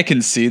 and I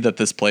can see that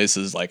this place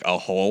is like a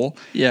hole.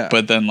 Yeah.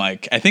 But then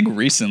like, I think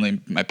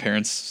recently my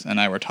parents and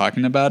I were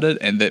talking about it,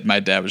 and that my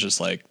dad was just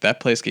like,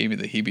 that place gave me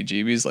the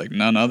heebie-jeebies like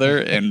none other.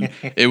 And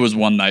it was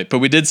 1 night, but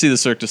we did see the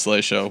Cirque du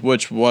Soleil show,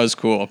 which was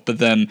cool. But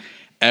then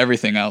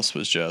everything else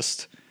was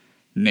just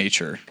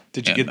nature.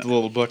 Did you And- get the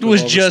little book? It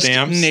was with all the just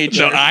stamps?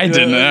 nature. No, I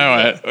didn't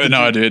know.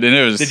 No, dude, and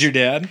it was. Did your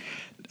dad?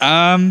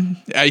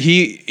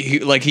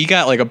 He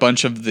got like a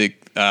bunch of the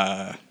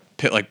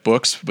like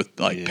books with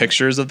like Yeah.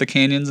 pictures of the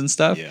canyons and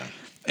stuff. Yeah.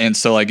 And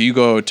so like you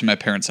go to my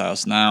parents'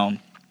 house now,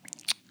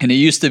 and it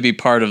used to be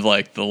part of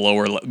like the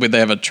lower. They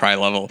have a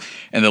tri-level,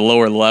 and the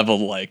lower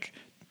level like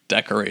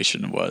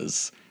decoration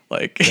was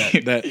like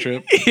That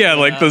trip? yeah,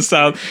 like the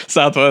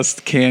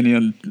Southwest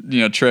Canyon,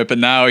 trip.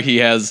 And now he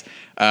has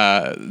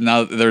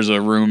now there's a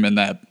room in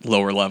that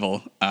lower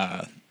level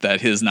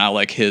that is now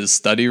like his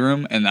study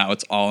room, and now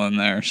it's all in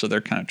there. So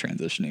they're kind of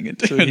transitioning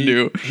into a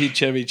new. He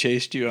Chevy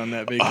chased you on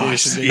that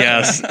vacation. didn't he?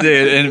 Yes,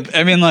 dude, and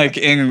I mean, like,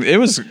 and it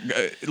was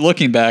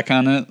looking back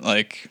on it,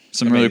 like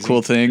some really Amazing.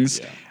 cool things.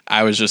 Yeah.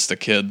 I was just a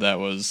kid that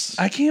was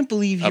I can't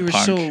believe you a were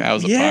punk. so. I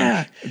was a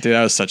yeah. punk, dude.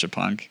 I was such a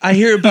punk. I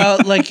hear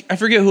about like I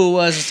forget who it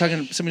was.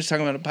 Somebody was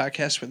talking about a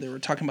podcast where they were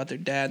talking about their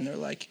dad, and they're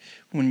like,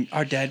 when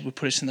our dad would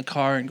put us in the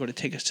car and go to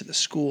take us to the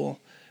school,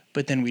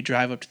 but then we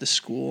drive up to the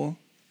school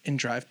and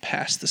drive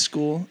past the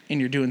school, and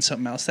you're doing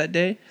something else that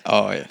day.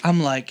 Oh yeah,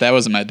 I'm like, that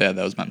wasn't my dad.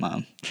 That was my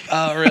mom.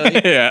 oh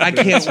really? Yeah. I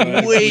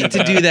can't wait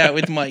to do that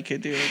with Micah,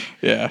 dude.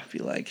 Yeah. Be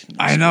like,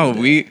 I know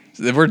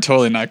we're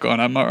totally not going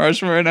on Mount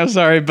Rushmore, and I'm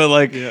sorry, but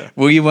like Yeah.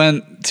 we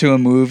went to a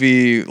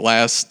movie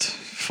last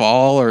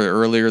fall or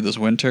earlier this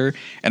winter,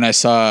 and I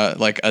saw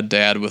like a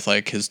dad with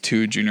like his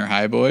 2 junior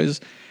high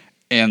boys,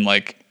 and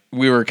like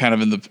we were kind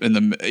of in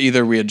the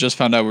either we had just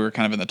found out we were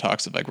kind of in the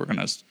talks of like we're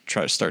gonna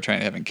start trying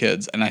to having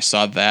kids, and I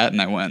saw that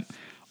and I went,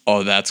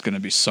 oh, that's gonna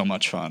be so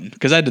much fun,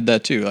 because I did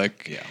that too.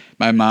 Like Yeah.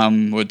 my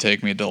mom would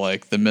take me to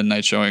like the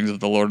midnight showings of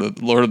the Lord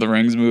of the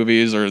Rings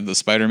movies or the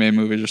Spider-Man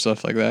movies or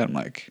stuff like that. I'm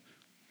like,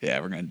 yeah,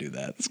 we're gonna do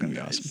that. It's gonna be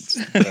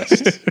awesome.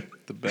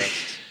 The best.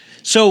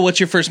 So, what's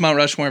your first Mount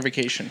Rushmore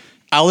vacation?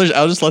 I'll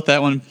just let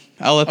that one.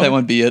 I'll let that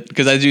one be it,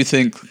 because I do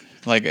think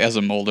like as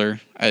I'm older,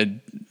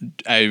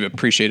 I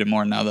appreciate it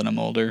more now that I'm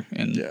older,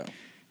 and yeah,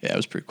 it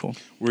was pretty cool.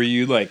 Were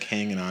you like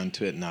hanging on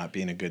to it not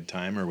being a good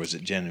time, or was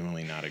it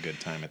genuinely not a good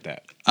time at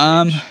that?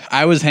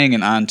 I was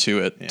hanging on to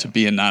it Yeah. to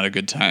be not a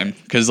good time,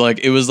 because like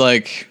it was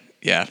like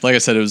like I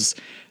said, it was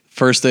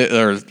first day,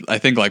 or I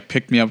think like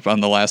picked me up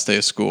on the last day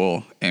of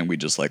school, and we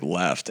just like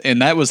left,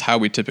 and that was how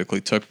we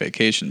typically took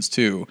vacations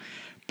too.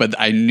 But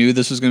I knew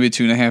this was going to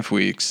be 2.5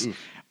 weeks.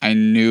 I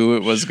knew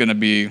it was going to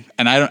be,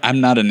 and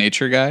I'm not a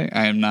nature guy.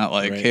 I am not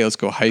like, Right. hey, let's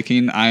go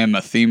hiking. I am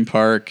a theme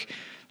park,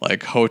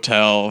 like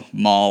hotel,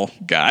 mall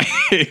guy.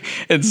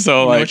 And so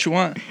You know like, what you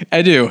want.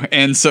 I do.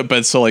 And so,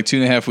 but so like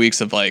 2.5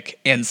 weeks of like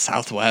in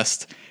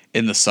Southwest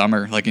in the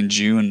summer, like in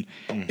June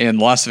in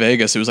Las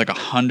Vegas, it was like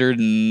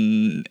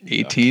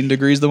 118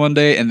 degrees the one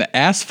day. And the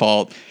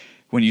asphalt,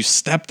 when you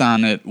stepped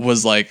on it,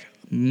 was like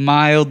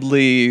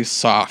mildly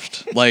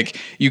soft. Like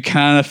you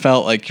kind of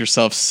felt like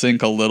yourself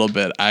sink a little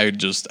bit. I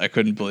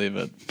couldn't believe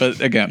it. But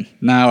again,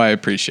 now I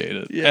appreciate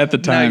it. Yeah, At the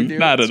now you time, do.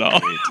 not at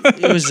all.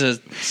 It was a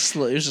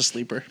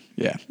sleeper.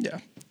 Yeah. Yeah.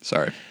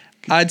 Sorry.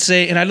 I'd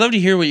say, and I'd love to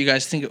hear what you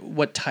guys think,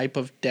 what type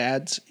of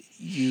dads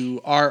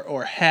you are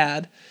or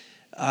had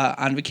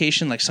on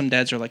vacation. Like some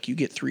dads are like, you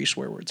get 3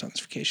 swear words on this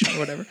vacation or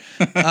whatever.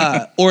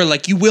 Or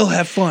like, you will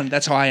have fun.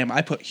 That's how I am.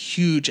 I put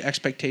huge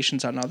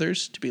expectations on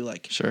others to be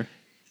like, Sure.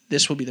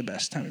 this will be the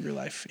best time of your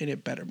life, and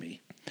it better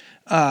be.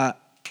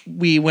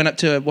 We went up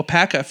to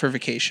Wapaka for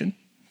vacation,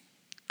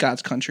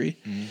 God's country,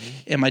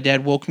 and my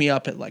dad woke me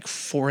up at like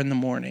 4 a.m,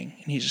 and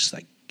he's just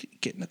like,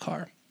 get in the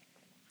car.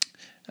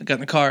 I got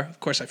in the car. Of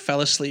course, I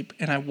fell asleep,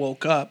 and I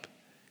woke up,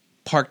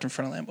 parked in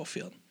front of Lambeau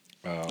Field.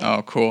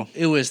 Oh, cool.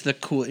 It was the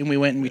cool, and we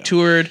went and we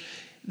toured.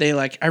 They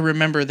like, I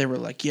remember they were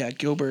like, yeah,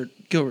 Gilbert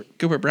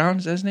Brown,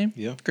 is that his name?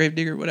 Yeah.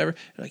 Gravedigger, whatever.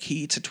 Like he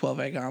eats a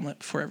 12-egg omelet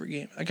before every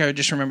game. Like I would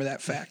just remember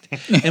that fact.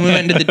 And we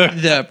went into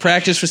the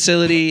practice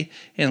facility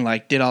and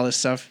like did all this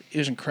stuff. It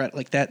was incredible,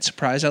 like that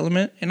surprise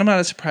element. And I'm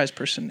not a surprise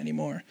person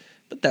anymore,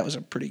 but that was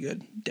a pretty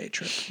good day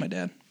trip with my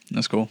dad.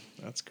 That's cool.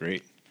 That's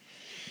great.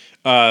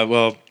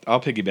 Well, I'll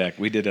piggyback.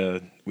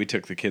 We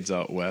took the kids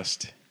out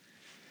west.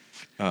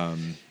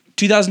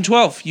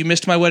 2012, you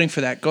missed my wedding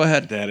for that. Go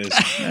ahead. That is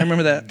I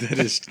remember that. that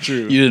is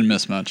true. You didn't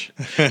miss much.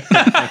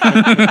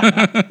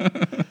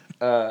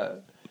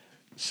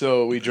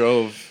 So we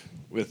drove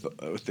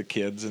with the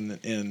kids,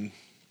 and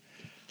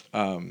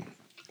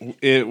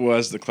it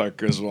was the Clark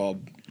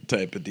Griswold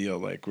type of deal.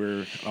 Like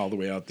we're all the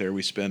way out there.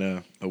 We spent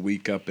a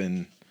week up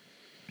in.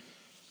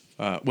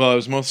 It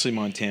was mostly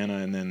Montana,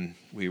 and then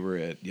we were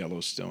at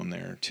Yellowstone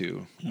there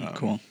too.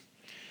 Cool.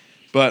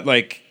 But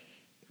like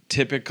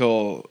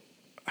typical,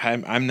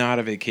 I'm not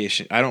a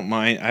vacation. I don't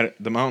mind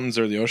the mountains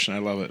or the ocean. I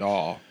love it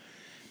all.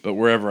 But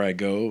wherever I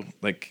go,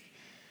 like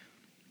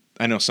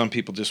I know some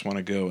people just want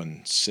to go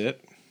and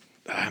sit.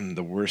 I'm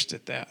the worst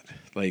at that.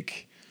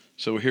 Like,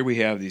 so here we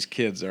have these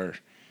kids. Our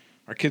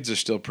kids are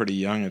still pretty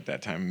young at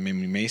that time. I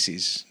mean,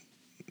 Macy's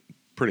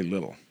pretty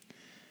little.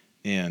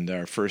 And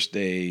our first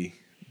day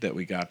that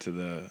we got to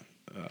the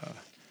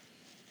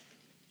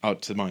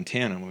out to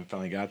Montana when we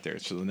finally got there.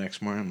 So the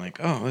next morning I'm like,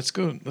 oh, let's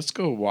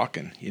go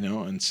walking,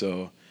 And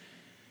so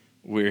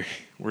we're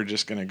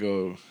just gonna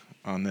go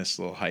on this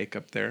little hike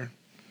up there.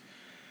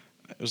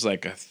 It was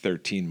like a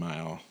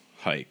 13-mile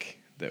hike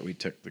that we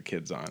took the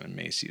kids on, and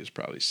Macy was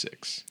probably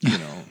 6.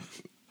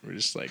 We're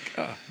just like,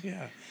 oh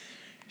yeah.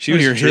 She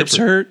was Your a trooper. hips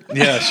hurt?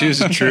 Yeah, she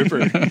was a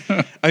trooper.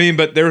 I mean,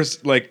 but there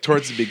was like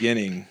towards the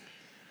beginning,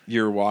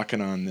 you're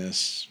walking on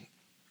this.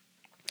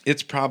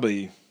 It's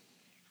probably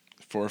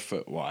 4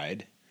 foot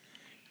wide,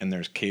 and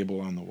there's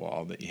cable on the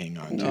wall that you hang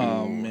on to.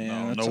 Oh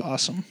man, that's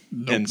awesome.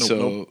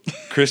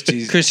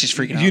 Christy's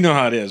freaking out. You know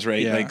how it is,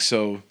 right? Yeah. Like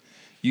so,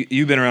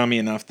 you've been around me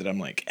enough that I'm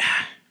like,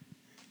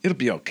 it'll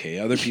be okay.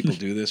 Other people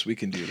do this. We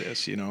can do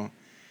this,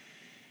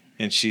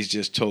 And she's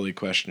just totally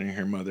questioning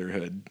her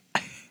motherhood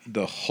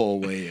the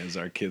whole way as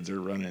our kids are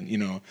running.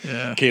 Yeah.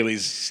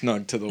 Kaylee's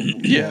snug to the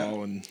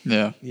wall, and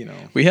Yeah. you know.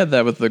 We had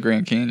that with the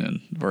Grand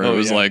Canyon, where it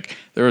was yeah. like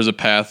there was a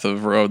path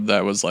of road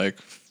that was like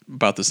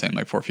about the same,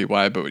 like 4 feet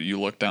wide, but when you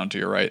look down to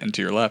your right and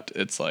to your left,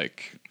 it's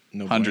like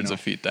No hundreds bueno.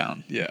 of feet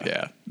down. Yeah.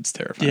 Yeah. It's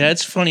terrifying. Yeah,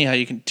 it's funny how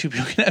two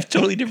people can have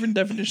totally different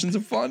definitions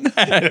of fun.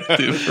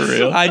 Dude, for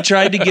real. I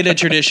tried to get a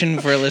tradition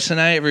for Alyssa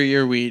and I. Every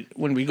year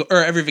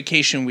every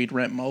vacation we'd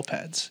rent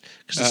mopeds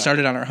because it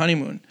started on our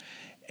honeymoon.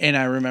 And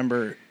I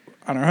remember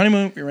on our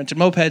honeymoon we rented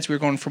mopeds. We were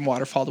going from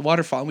waterfall to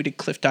waterfall, and we did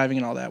cliff diving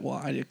and all that.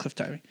 Well, I did cliff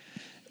diving,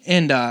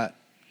 and I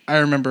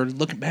remember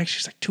looking back.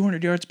 She's like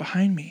 200 yards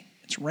behind me.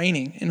 It's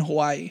raining in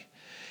Hawaii,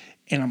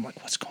 and I'm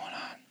like, "What's going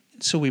on?"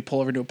 So we pull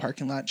over to a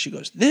parking lot. And she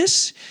goes,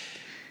 "This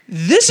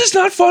is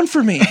not fun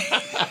for me."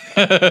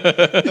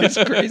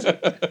 It's crazy.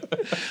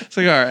 It's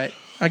like, all right.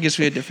 I guess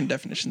we had different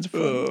definitions of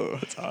fun. Oh,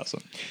 that's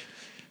awesome.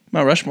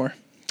 Mount Rushmore.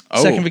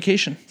 Oh. Second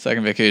vacation.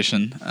 Second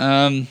vacation.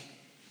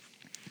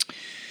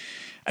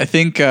 I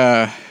think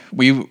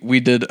we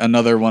did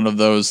another one of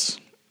those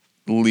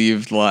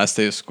leave the last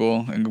day of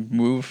school and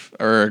move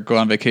or go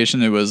on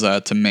vacation. It was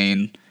to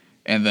Maine,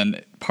 and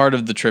then part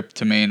of the trip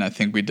to Maine, I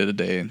think we did a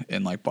day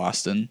in like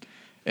Boston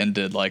and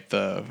did like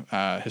the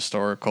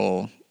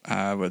historical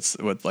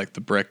with like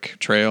the brick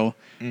trail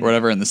or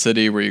whatever in the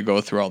city where you go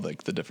through all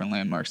like the different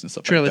landmarks and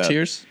stuff. Trail like of that.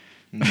 Tears.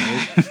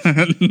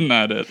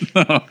 Not it.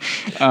 No.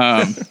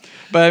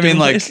 But I mean,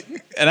 like,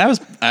 and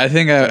I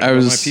think I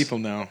was my people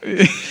now.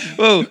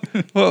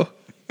 Whoa.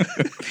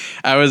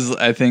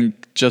 I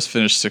think just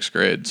finished 6th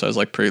grade, so I was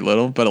like pretty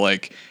little, but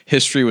like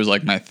history was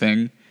like my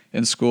thing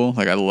in school.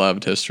 Like I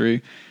loved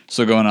history,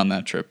 so going on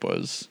that trip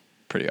was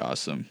pretty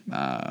awesome.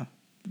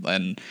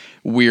 And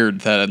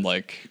weird that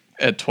like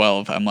at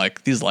 12, I'm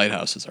like, these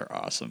lighthouses are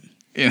awesome.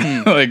 You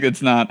know, like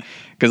it's not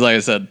because, like I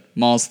said,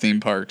 malls, theme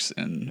parks,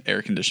 and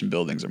air conditioned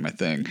buildings are my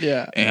thing.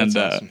 Yeah, and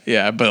that's awesome.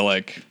 yeah, but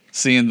like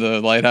seeing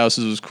the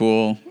lighthouses was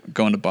cool.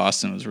 Going to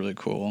Boston was really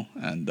cool,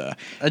 and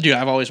Dude,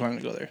 I've always wanted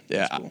to go there.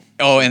 yeah. That's cool.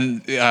 Oh,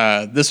 and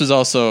this was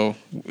also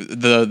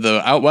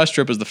the out west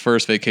trip was the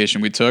first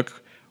vacation we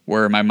took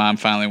where my mom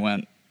finally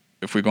went.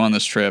 If we go on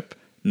this trip,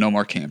 no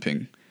more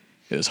camping.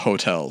 It was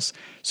hotels.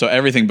 So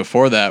everything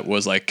before that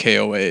was like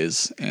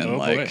KOAs and Oh,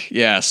 like boy.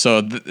 yeah.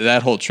 So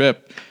that whole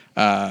trip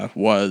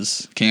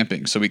was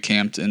camping. So we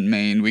camped in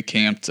Maine. We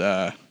camped.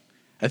 I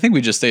think we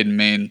just stayed in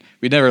Maine.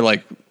 We never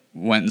like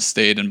went and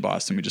stayed in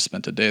Boston. We just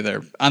spent a day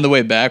there. On the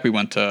way back, we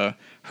went to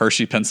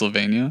Hershey,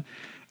 Pennsylvania.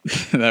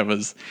 That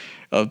was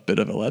a bit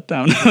of a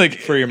letdown. Like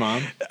For your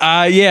mom?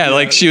 yeah,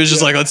 like she was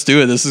just like, let's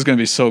do it. This is gonna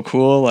be so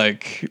cool.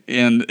 Like,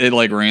 and it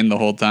like rained the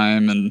whole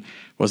time and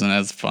wasn't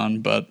as fun,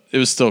 but it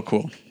was still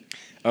cool.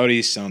 Out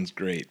east sounds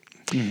great.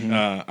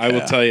 I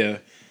will tell you,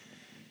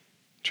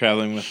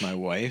 traveling with my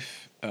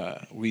wife,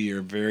 we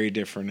are very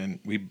different, and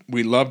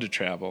we love to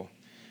travel,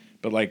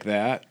 but like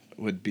that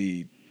would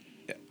be,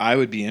 I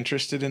would be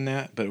interested in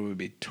that, but it would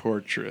be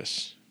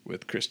torturous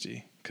with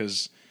Christy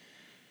because,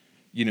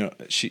 you know,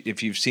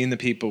 if you've seen the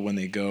people when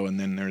they go, and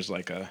then there's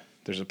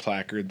a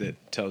placard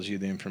that tells you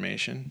the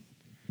information.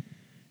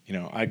 You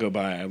know, I go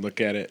by, I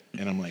look at it,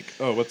 and I'm like,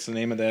 oh, what's the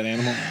name of that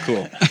animal?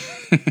 Cool.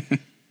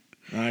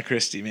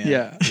 Christy, man.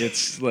 Yeah.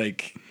 It's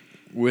like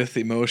with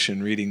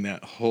emotion reading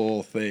that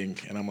whole thing.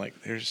 And I'm like,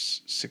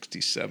 there's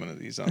 67 of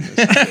these on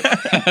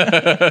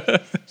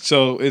this.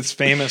 So it's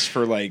famous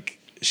for like,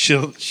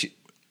 she,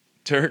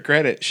 to her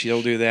credit,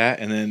 she'll do that.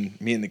 And then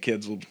me and the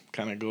kids will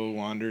kind of go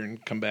wander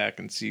and come back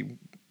and see,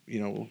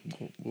 you know,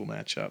 we'll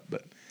match up.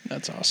 But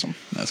That's awesome.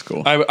 That's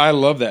cool. I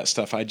love that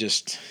stuff. I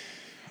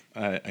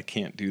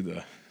can't do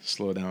the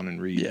slow down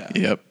and read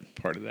Yep.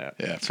 part of that.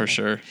 Yeah, for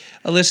sure.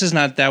 Alyssa's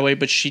not that way,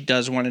 but she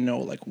does want to know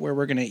like where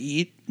we're gonna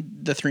eat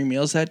the 3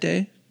 meals that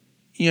day.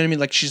 You know what I mean?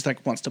 Like she's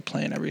like wants to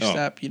plan every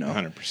step. You know,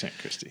 100%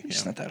 Christy. it's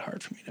Yeah. not that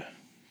hard for me to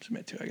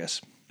submit to, I guess.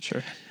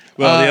 Sure.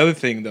 Well, the other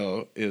thing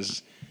though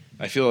is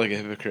I feel like a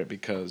hypocrite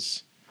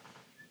because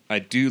I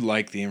do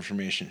like the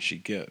information she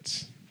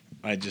gets.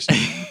 I just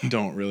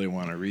don't really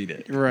want to read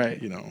it.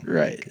 Right. You know.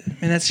 Right. I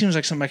mean, that seems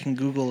like something I can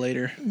Google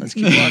later. Let's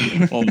keep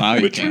walking. Well, now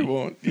you Which we can.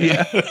 won't.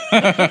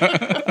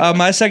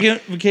 My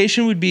second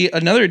vacation would be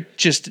another,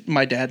 just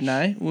my dad and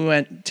I. We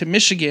went to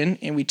Michigan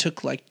and we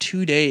took like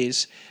 2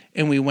 days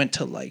and we went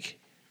to like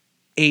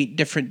 8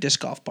 different disc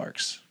golf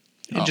parks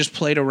and just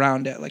played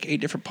around at like 8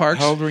 different parks.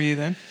 How old were you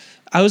then?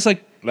 I was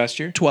like Last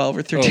year? 12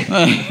 or 13.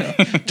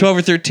 12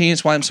 or 13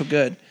 is why I'm so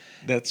good.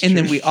 That's And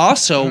true. then we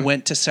also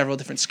went to several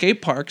different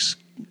skate parks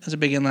as a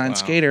big inline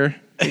skater,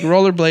 big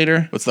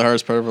rollerblader. What's the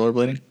hardest part of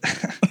rollerblading?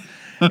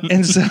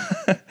 And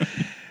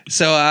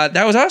so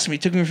that was awesome. He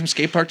took me from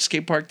skate park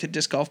to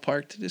disc golf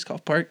park to disc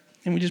golf park.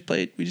 And we just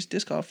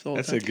disc golf the whole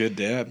That's time. a good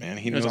dad, man.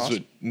 He was knows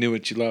awesome. knew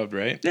what you loved,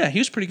 right? Yeah, he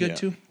was pretty good Yeah.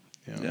 too.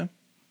 Yeah. Yeah.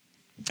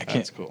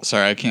 That's cool.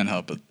 Sorry, I can't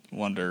help but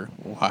wonder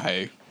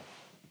why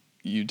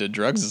you did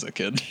drugs as a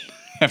kid.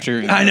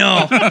 After I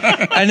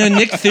know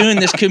Nick Thune,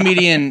 this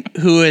comedian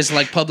who is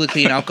like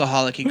publicly an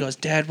alcoholic. He goes,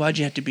 "Dad, why'd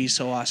you have to be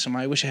so awesome?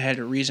 I wish I had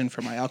a reason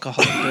for my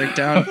alcoholic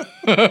breakdown."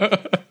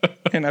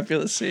 And I feel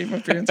the same. My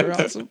parents are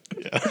awesome.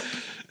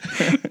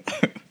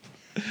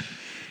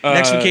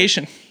 Next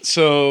vacation.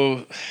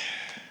 So,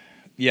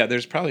 yeah,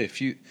 there's probably a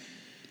few.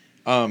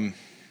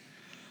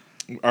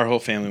 Our whole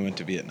family went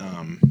to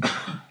Vietnam.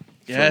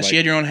 Yeah, like- she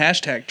had your own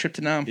hashtag, trip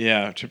to Nam.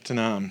 Yeah, trip to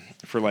Nam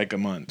for like a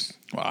month.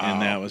 Wow,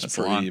 and that was that's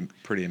long.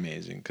 pretty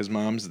amazing because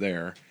Mom's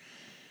there,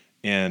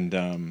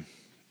 and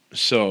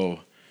so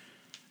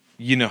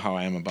you know how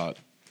I am about.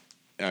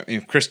 I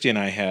mean, Christy and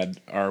I had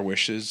our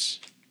wishes,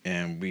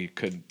 and we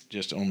could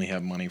just only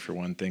have money for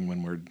one thing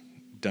when we're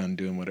done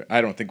doing whatever.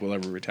 I don't think we'll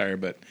ever retire,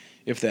 but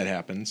if that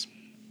happens,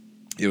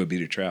 it would be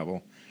to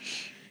travel,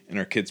 and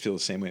our kids feel the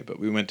same way. But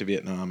we went to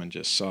Vietnam and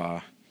just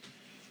saw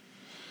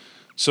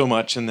so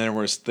much, and there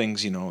was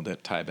things, you know,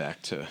 that tie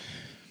back to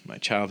my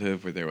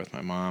childhood. We're there with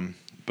my mom,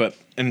 but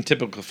in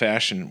typical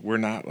fashion,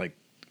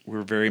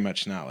 we're very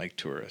much not like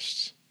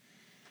tourists.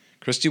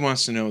 Christy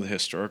wants to know the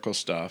historical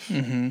stuff,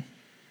 and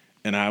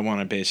I want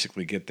to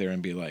basically get there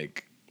and be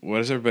like, what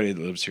does everybody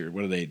that lives here,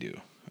 what do they do?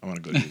 I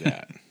want to go do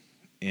that.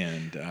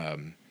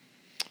 And,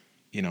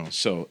 you know,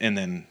 so, and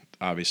then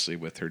obviously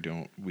with her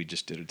we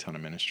just did a ton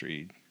of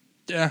ministry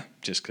Yeah.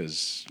 just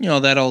because. You know,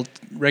 that old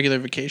regular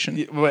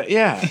vacation. But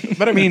yeah,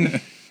 but I mean,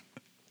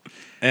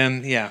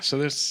 and yeah, so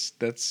that's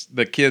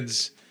the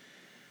kids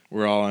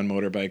were all on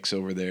motorbikes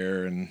over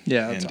there and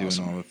that's doing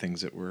awesome. all the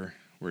things that we're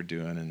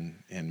doing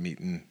and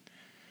meeting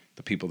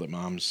the people that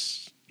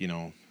Mom's, you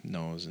know,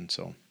 knows. And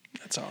so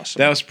That's awesome.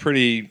 that's going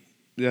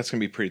to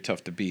be pretty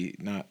tough to beat.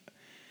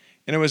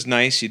 And it was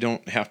nice. You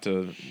don't have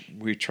to,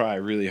 we try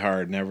really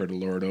hard never to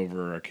lord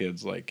over our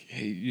kids like,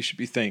 hey, you should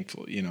be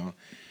thankful, you know.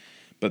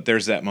 But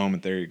there's that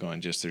moment there you're going,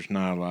 there's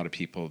not a lot of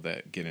people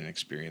that get an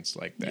experience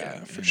like that.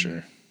 Yeah, for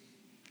sure.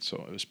 So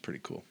it was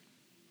pretty cool.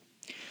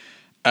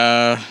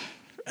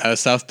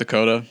 South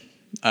Dakota,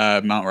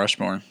 Mount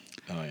Rushmore.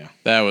 Oh yeah.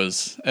 That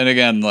was, and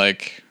again,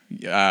 like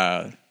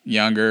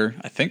younger.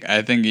 I think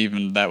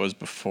even that was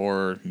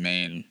before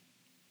Maine.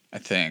 I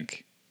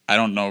think I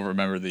don't know,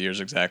 remember the years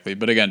exactly,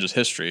 but again, just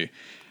history.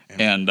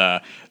 Yeah. And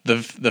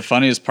the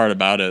funniest part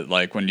about it,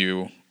 like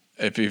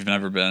if you've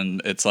never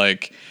been, it's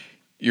like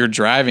you're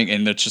driving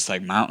and it's just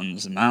like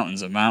mountains and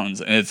mountains and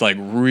mountains, and it's like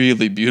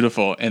really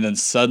beautiful. And then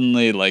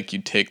suddenly, like you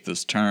take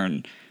this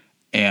turn,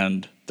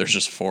 and there's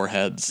just 4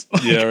 heads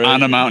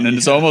on a mountain, and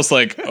it's almost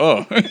like,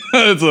 oh,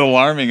 it's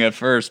alarming at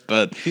first,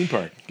 but theme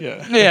park,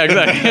 yeah,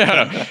 exactly,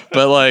 yeah.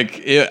 But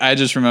like, I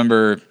just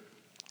remember,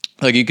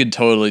 like, you could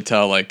totally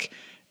tell, like,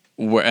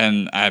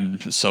 and I'm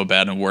so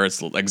bad on where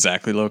it's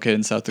exactly located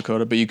in South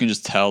Dakota, but you can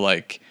just tell,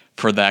 like,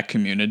 for that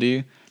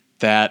community,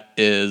 that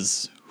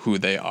is who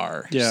they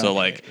are. Yeah. So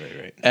like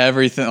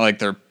everything, like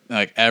they're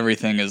like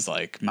everything is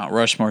like Mount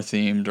Rushmore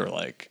themed, or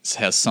like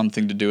has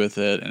something to do with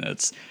it,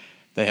 and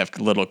they have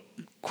little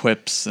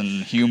quips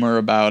and humor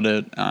about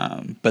it.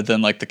 But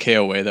then like the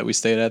KOA that we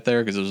stayed at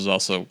there, because it was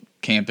also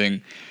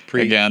camping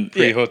pre-hotel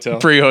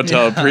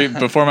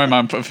before my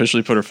mom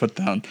officially put her foot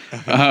down.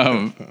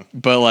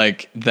 But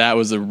like that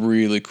was a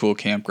really cool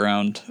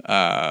campground.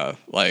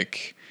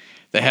 Like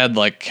they had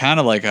like kind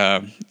of like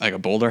a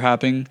boulder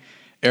hopping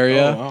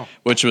area,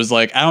 which was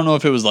like, I don't know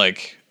if it was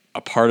like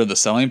a part of the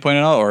selling point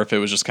at all, or if it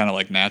was just kind of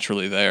like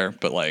naturally there.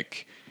 But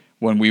like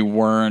when we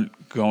weren't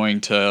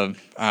going to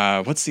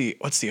what's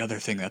the other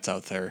thing that's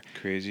out there?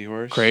 Crazy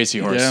Horse.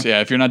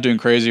 Yeah. If you're not doing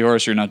Crazy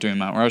Horse, you're not doing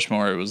Mount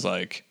Rushmore. It was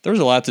like there was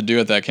a lot to do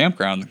at that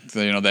campground.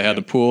 You know, they had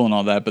a pool and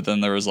all that, but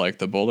then there was like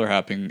the boulder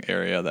hopping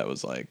area that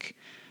was like,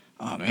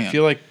 oh man. I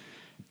feel like,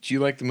 do you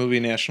like the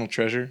movie National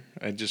Treasure?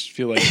 I just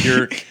feel like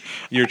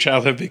your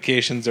childhood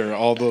vacations are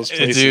all those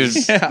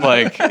places. Dude,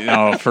 like, you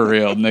know, for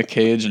real, Nick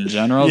Cage in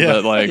general. Yeah.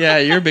 But like, yeah,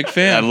 you're a big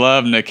fan. I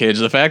love Nick Cage.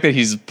 The fact that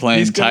he's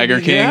playing Tiger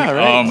King.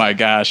 Oh my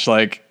gosh.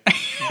 Like,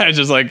 I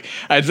just like,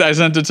 I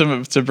sent it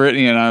to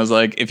Brittany, and I was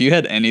like, if you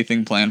had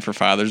anything planned for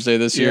Father's Day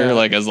this year,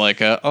 like as like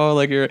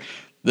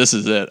this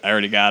is it. I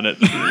already got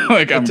it.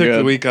 Like I'm good. I took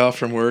the week off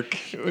from work.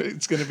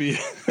 It's gonna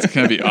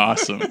be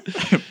awesome.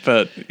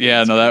 But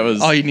yeah, no, that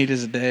was all you need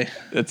is a day.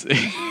 It's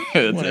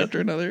one after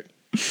another.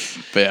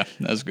 But yeah,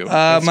 that was good.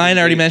 Mine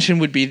already mentioned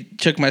would be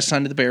took my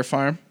son to the bear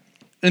farm,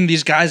 and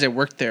these guys that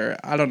worked there,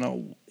 I don't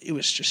know, it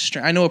was just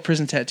strange. I know a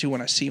prison tattoo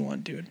when I see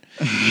one, dude.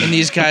 And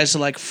these guys,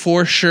 like,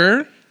 for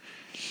sure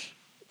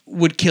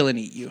would kill and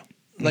eat you.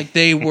 Like,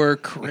 they were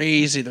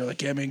crazy. They're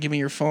like, yeah, man, give me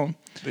your phone.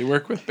 They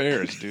work with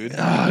bears, dude.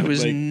 Oh, it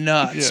was like,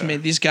 nuts,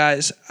 man. These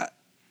guys,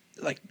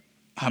 like...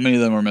 How many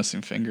of them were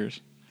missing fingers?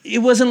 It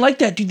wasn't like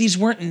that, dude. These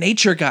weren't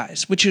nature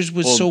guys, which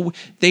was so...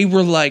 They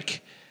were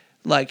like...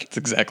 That's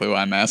exactly why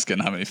I'm asking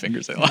how many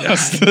fingers they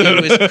lost.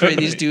 It was crazy.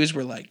 These dudes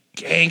were like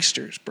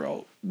gangsters,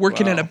 bro.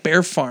 Working at a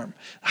bear farm,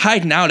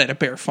 hiding out at a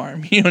bear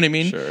farm. You know what I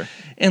mean? Sure.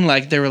 And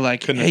like they were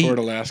like, couldn't afford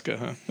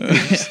Alaska,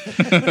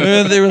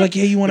 huh? They were like,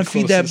 "Yeah, you want to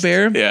feed that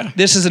bear?" Yeah.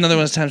 This is another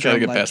one of those times where I'm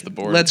get like, past the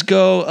board. Let's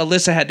go.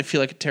 Alyssa had to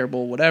feel like a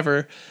terrible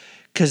whatever,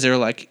 because they're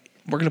like,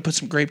 "We're gonna put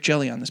some grape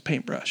jelly on this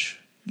paintbrush.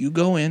 You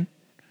go in,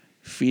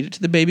 feed it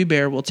to the baby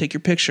bear. We'll take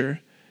your picture,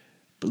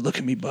 but look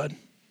at me, bud.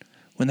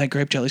 When that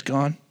grape jelly's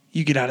gone,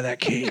 you get out of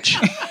that cage."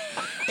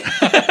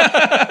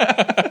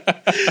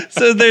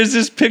 So there's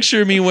this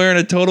picture of me wearing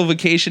a Total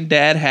Vacation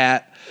dad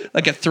hat,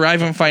 like a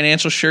Thriving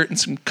Financial shirt and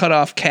some cut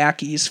off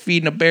khakis,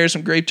 feeding a bear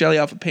some grape jelly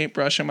off a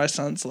paintbrush, and my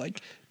son's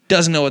like,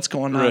 doesn't know what's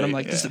going on. Right, I'm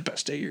like, this is the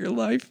best day of your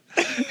life.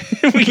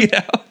 We get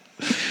out.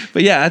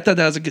 But yeah, I thought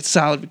that was a good,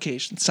 solid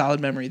vacation, solid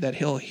memory that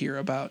he'll hear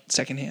about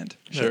secondhand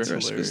for the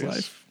rest of his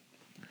life.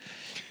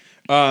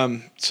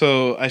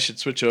 So I should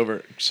switch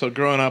over. So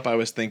growing up, I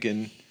was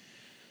thinking,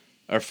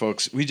 our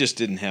folks, we just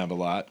didn't have a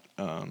lot.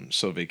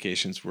 So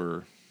vacations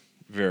were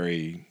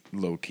very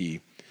low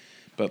key.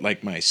 But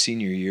like my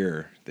senior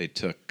year, they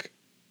took,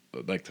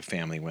 like the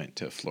family went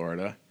to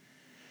Florida.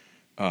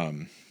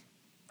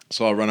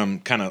 So I'll run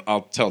them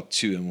I'll tell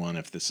 2 in 1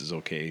 if this is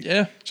okay.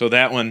 Yeah. So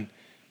that one,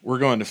 we're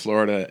going to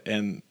Florida.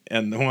 And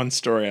the one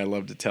story I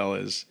love to tell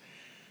is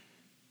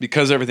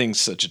because everything's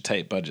such a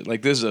tight budget,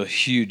 like this is a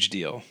huge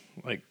deal.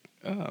 Like,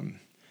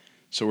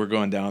 so we're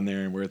going down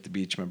there and we're at the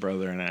beach. My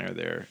brother and I are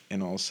there,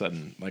 and all of a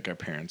sudden, like our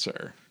parents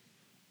are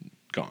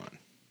gone,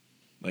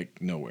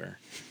 like nowhere.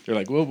 They're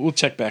like, "We'll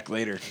check back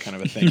later," kind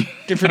of a thing.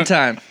 Different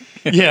time.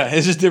 Yeah,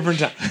 it's just different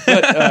time.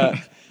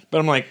 But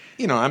I'm like,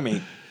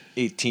 I'm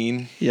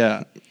 18.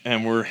 Yeah,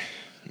 and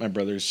my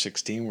brother's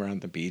 16. We're on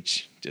the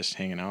beach just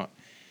hanging out,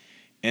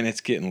 and it's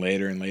getting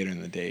later and later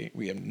in the day.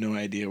 We have no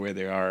idea where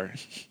they are.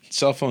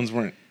 Cell phones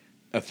weren't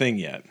a thing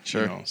yet.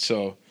 Sure.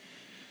 So.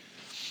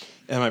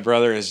 And my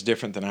brother is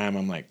different than I am.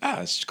 I'm like,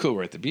 it's cool.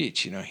 We're at the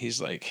beach. He's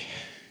like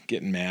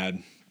getting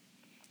mad.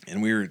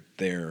 And we were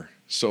there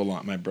so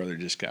long. My brother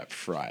just got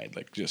fried,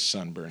 like just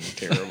sunburned,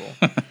 terrible.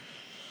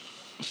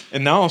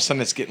 And now all of a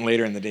sudden it's getting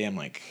later in the day. I'm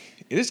like,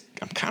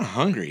 I'm kind of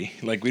hungry.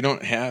 Like we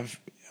don't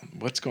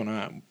what's going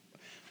on?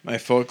 My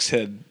folks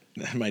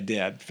my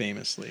dad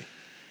famously,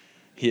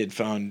 he had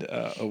found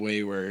a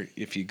way where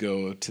if you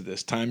go to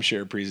this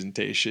timeshare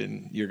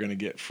presentation, you're going to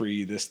get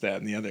free this, that,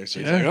 and the other.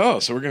 So he's like, oh,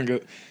 so we're going to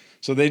go.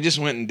 So they just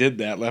went and did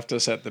that, left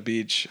us at the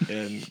beach,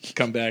 and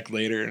come back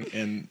later,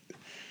 and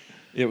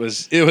it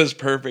was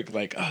perfect.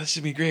 Like, oh, this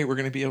would be great. We're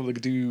going to be able to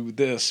do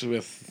this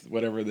with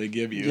whatever they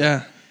give you.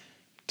 Yeah.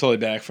 Totally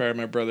backfired.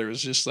 My brother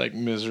was just like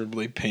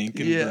miserably pink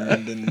and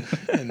burned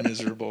and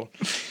miserable.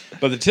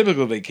 But the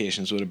typical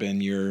vacations would have been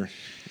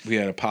we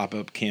had a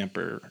pop-up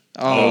camper.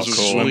 Oh, Those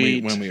was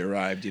sweet. when we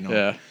arrived,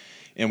 Yeah.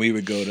 And we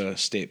would go to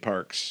state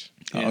parks.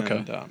 And,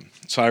 okay.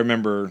 So I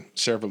remember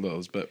several of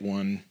those, but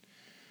one,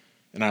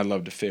 and I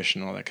love to fish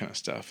and all that kind of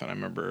stuff. And I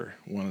remember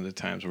one of the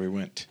times where we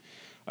went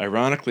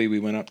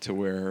up to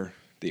where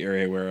the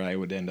area where I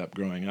would end up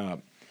growing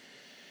up,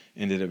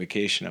 and did a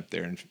vacation up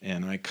there,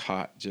 and I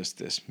caught just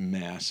this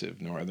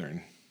massive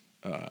northern,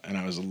 and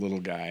I was a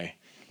little guy,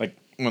 like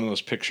one of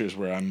those pictures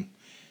where I'm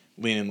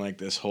leaning like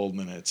this,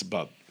 holding it.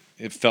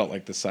 It felt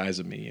like the size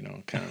of me,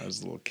 kind of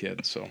as a little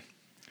kid. So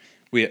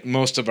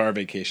most of our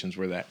vacations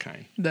were that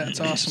kind. That's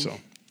awesome. So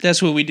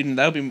That's what we did.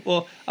 That would be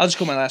well. I'll just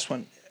go my last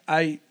one.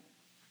 I'm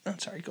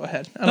sorry. Go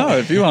ahead. No,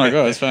 if you want to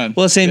go, it's fine.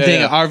 Well, same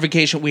thing. Yeah. Our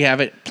vacation, we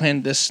have it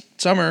planned this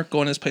summer,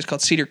 going to this place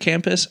called Cedar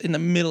Campus in the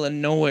middle of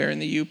nowhere in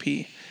the UP.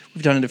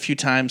 We've done it a few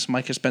times.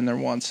 Mike has been there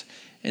once,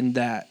 and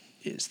that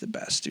is the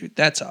best, dude.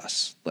 That's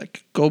us.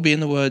 Like, go be in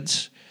the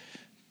woods.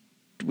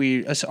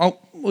 I'll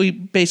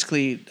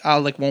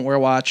like won't wear a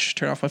watch,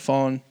 turn off my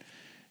phone.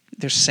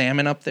 There's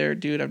salmon up there,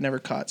 dude. I've never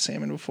caught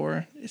salmon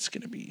before. It's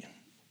gonna be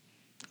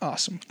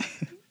awesome.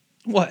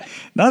 What?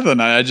 Nothing.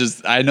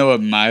 I know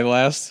what my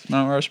last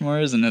Mount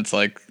Rushmore is, and it's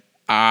like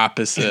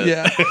opposite.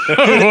 Yeah.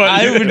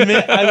 I would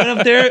admit, I went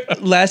up there.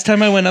 Last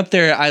time I went up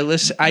there,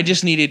 I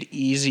just needed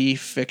easy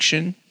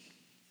fiction.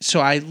 So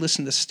I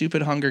listened to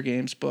stupid Hunger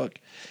Games book,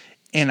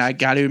 and I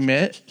got to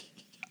admit,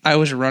 I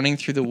was running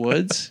through the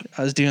woods.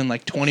 I was doing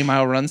like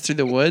 20-mile runs through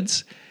the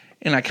woods,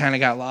 and I kind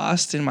of got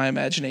lost in my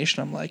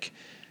imagination. I'm like,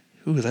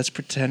 ooh, let's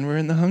pretend we're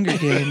in the Hunger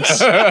Games.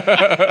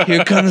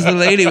 Here comes the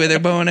lady with her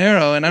bow and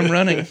arrow, and I'm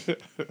running.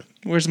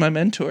 Where's my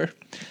mentor?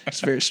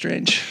 It's very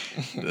strange.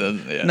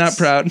 Not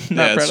proud.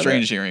 Not proud it's of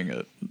strange hearing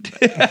it.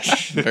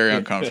 Very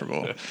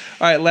uncomfortable. All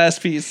right,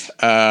 last piece.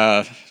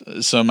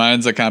 So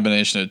mine's a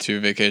combination of two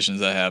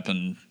vacations that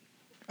happen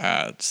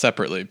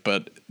separately,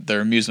 but they're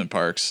amusement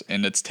parks,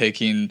 and it's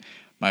taking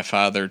my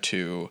father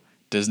to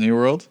Disney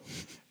World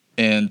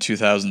in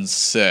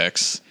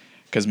 2006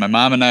 because my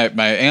mom and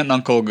my aunt and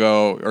uncle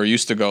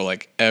used to go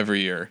like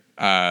every year.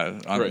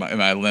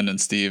 My Lynn and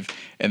Steve,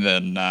 and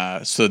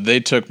then so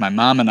they took my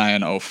mom and I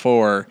in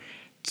 2004,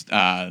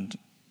 and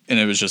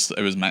it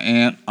was my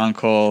aunt,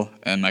 uncle,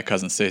 and my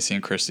cousin Stacy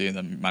and Christy, and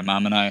then my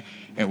mom and I,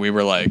 and we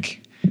were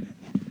like,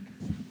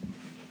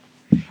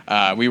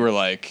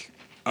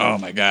 oh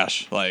my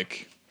gosh,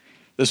 like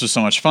this was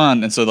so much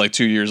fun, and so like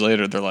 2 years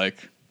later they're like,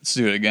 let's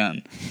do it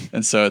again,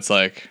 and so it's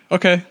like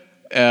okay,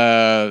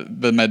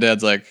 but my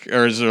dad's like,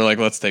 or they're like,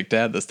 let's take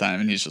Dad this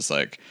time, and he's just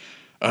like.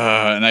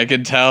 And I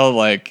could tell,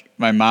 like,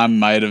 my mom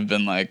might have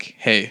been like,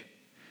 hey,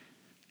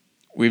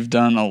 we've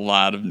done a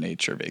lot of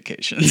nature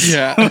vacations.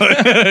 Yeah.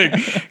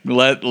 Like,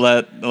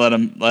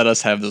 let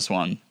us have this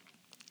one.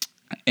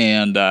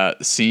 And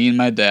seeing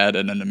my dad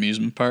in an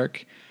amusement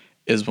park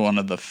is one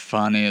of the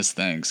funniest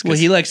things. Well,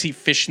 he likes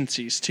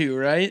efficiencies too,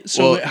 right?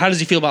 So how does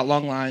he feel about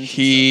long lines?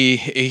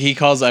 He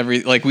calls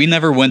we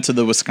never went to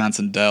the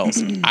Wisconsin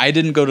Dells. I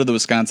didn't go to the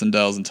Wisconsin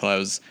Dells until I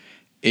was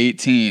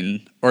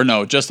 18, or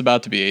no, just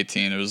about to be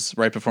 18. It was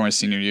right before my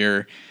senior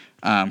year.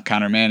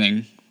 Connor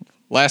Manning,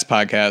 last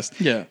podcast,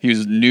 he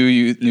was new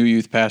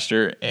youth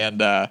pastor,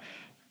 and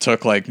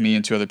took like me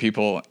and two other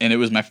people, and it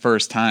was my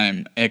first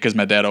time, because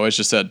my dad always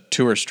just said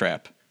tourist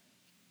trap.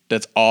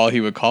 That's all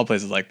he would call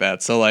places like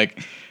that. So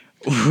like,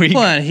 hold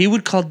on, he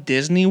would call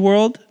Disney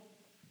World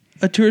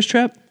a tourist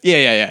trap?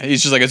 Yeah.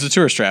 He's just like, it's a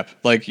tourist trap.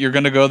 Like, you're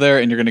gonna go there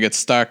and you're gonna get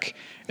stuck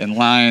in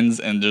lines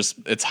and just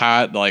it's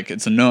hot, like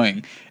it's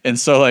annoying. And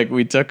so like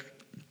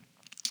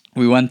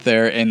we went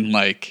there, and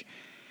like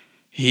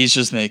he's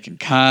just making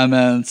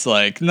comments,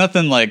 like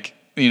nothing like,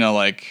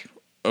 like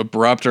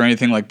abrupt or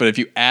anything, like, but if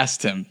you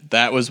asked him,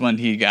 that was when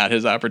he got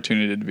his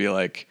opportunity to be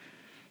like,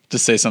 to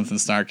say something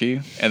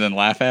snarky and then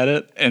laugh at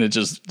it, and it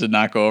just did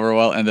not go over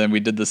well. And then we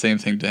did the same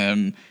thing to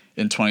him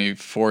in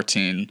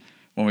 2014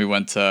 when we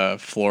went to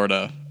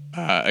Florida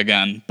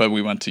again, but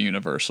we went to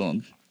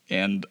Universal,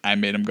 and I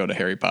made him go to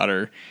Harry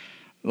Potter,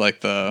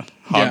 like the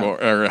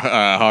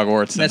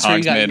Hogwarts. That's and where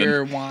you got Hogsmeade.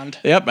 your wand.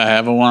 Yep, I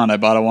have a wand. I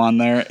bought a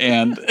wand there,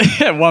 and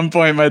at one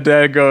point my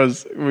dad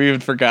goes, we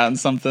had forgotten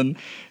something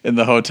in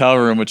the hotel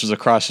room, which was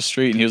across the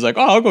street, and he was like,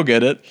 oh, I'll go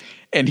get it.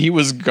 And he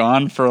was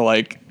gone for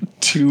like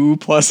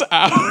 2+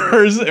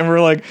 hours, and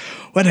we're like,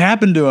 what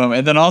happened to him?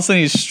 And then all of a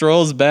sudden he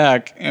strolls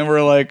back, and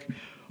we're like,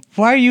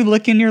 why are you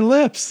licking your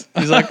lips?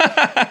 He's like,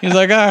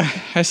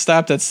 I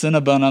stopped at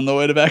Cinnabon on the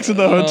way back to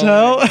the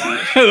hotel. And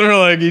we're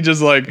like, he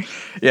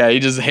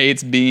just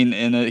hates being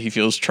in it. He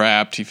feels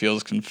trapped. He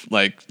feels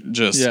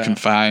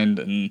confined.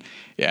 And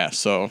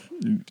so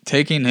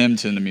taking him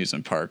to an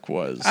amusement park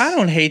was. I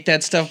don't hate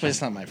that stuff, but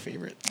it's not my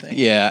favorite thing.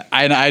 Yeah,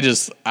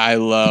 I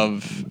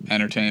love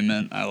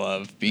entertainment. I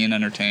love being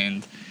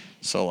entertained.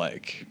 So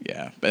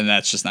and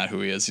that's just not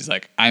who he is. He's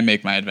like, I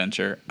make my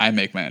adventure, I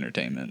make my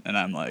entertainment, and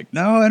I'm like,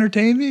 no,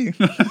 entertain me.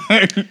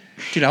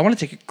 Dude, I want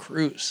to take a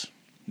cruise.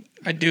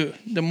 I do.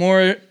 The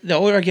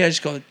older I get, I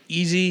just go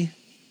easy.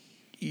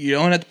 You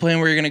don't have to plan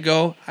where you're gonna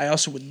go. I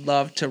also would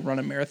love to run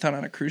a marathon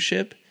on a cruise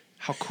ship.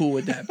 How cool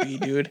would that be,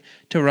 dude?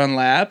 To run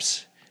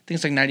laps. I think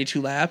it's like 92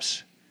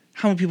 laps.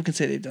 How many people can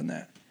say they've done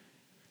that?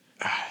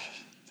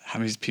 How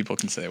many people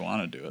can say they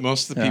want to do it?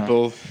 Most of the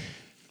people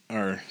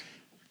are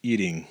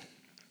eating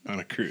on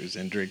a cruise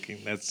and drinking.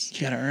 That's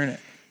You gotta earn it.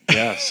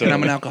 yeah. So And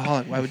I'm an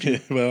alcoholic. Why would you?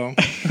 well,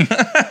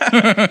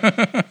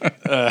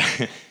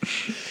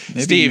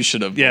 Maybe Steve, you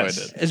should avoid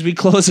it. As we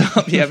close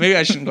up, maybe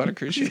I shouldn't go on a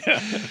cruise ship.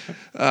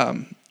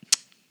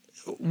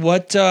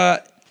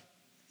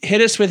 Hit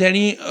us with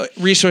any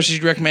resources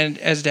you'd recommend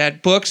as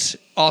dad. Books,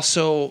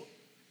 also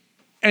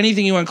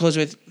anything you want to close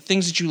with,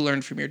 things that you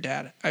learned from your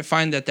dad. I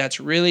find that that's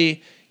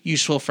really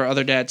useful for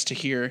other dads to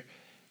hear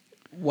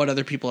what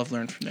other people have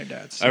learned from their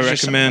dads. I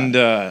recommend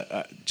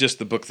just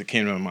the book that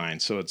came to my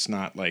mind. So it's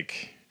not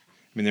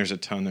there's a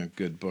ton of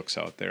good books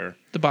out there.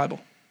 The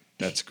Bible.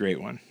 That's a great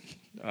one.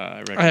 I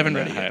recommend haven't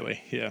read it that yet.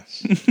 highly.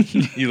 Yes.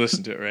 You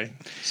listened to it, right?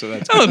 So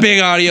that's I'm a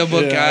big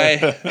audiobook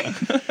guy.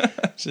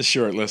 It's a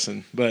short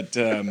listen. But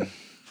Teddy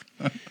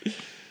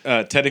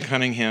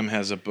Cunningham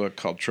has a book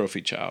called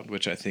Trophy Child,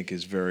 which I think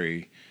is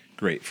very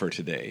great for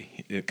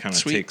today. It kind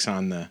of takes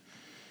on the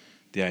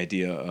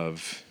idea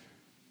of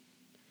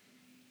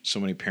so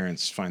many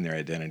parents find their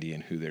identity in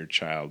who their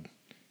child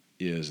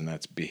is, and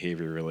that's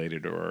behavior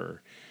related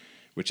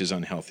which is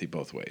unhealthy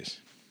both ways.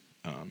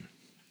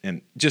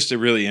 And just a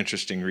really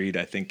interesting read.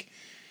 I think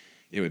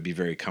it would be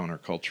very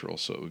countercultural,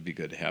 so it would be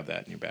good to have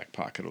that in your back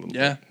pocket a little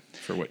bit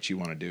for what you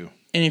want to do.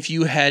 And if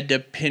you had to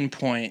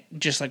pinpoint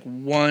just like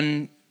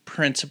one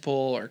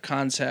principle or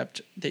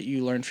concept that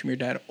you learned from your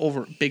dad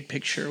over big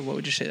picture, what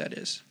would you say that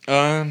is?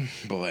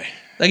 Boy.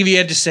 Like if you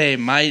had to say, if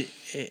my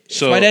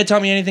dad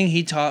taught me anything,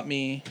 he taught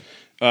me.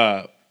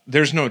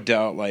 There's no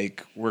doubt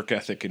work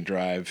ethic and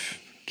drive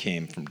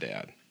came from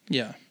dad.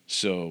 Yeah.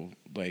 So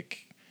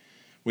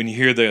when you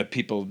hear the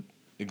people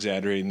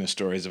exaggerating the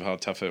stories of how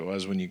tough it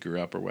was when you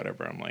grew up or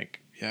whatever, I'm like,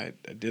 yeah,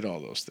 I did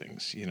all those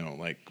things.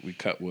 We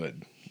cut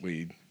wood,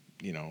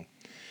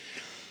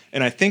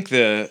 and I think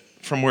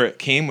from where it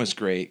came was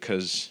great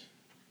because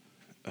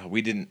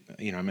we didn't,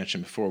 I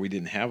mentioned before we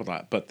didn't have a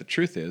lot, but the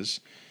truth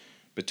is,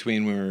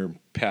 between when we were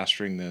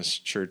pastoring this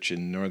church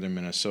in northern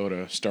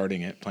Minnesota,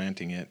 starting it,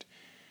 planting it,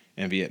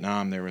 and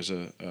Vietnam, there was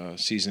a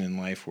season in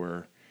life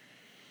where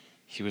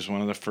he was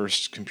one of the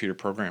first computer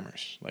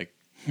programmers,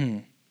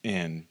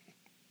 and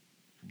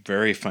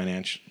very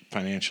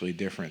financially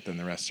different than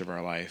the rest of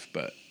our life,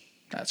 but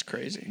that's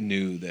crazy.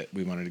 Knew that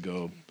we wanted to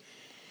go,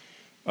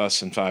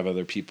 us and 5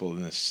 other people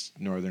in this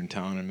northern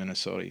town in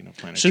Minnesota,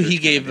 plant a So church. he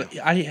gave,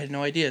 I had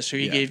no idea. So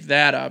he gave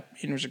that up,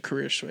 and it was a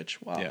career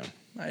switch. Wow. Yeah.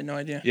 I had no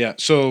idea. Yeah.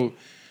 So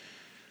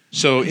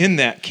in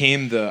that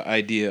came the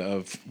idea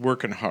of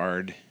working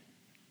hard,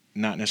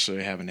 not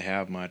necessarily having to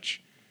have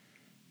much,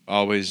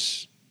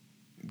 always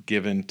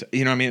given to,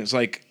 it's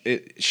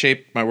it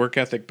shaped my work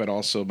ethic, but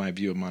also my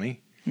view of money.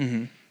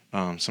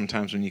 Mm-hmm.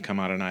 Sometimes when you come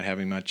out of not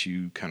having much,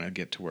 you kind of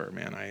get to where,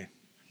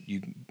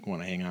 you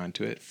want to hang on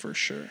to it. For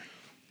sure.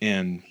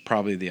 And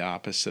probably the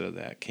opposite of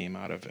that came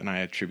out of, and I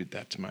attribute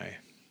that to my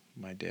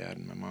dad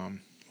and my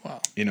mom.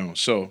 Wow.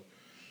 So,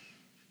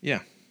 yeah.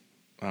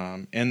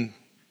 And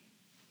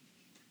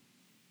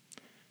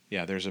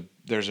yeah, there's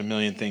a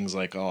million things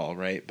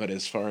right? But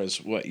as far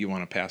as what you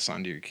want to pass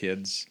on to your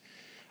kids,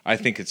 I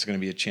think it's going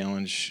to be a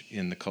challenge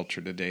in the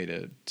culture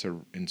today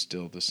to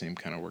instill the same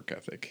kind of work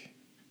ethic.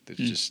 That's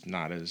just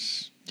not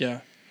as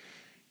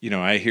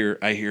I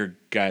hear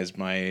guys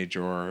my age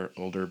or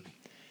older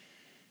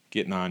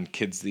getting on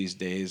kids these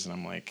days, and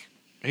I'm like,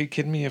 are you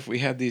kidding me? If we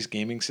had these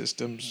gaming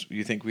systems,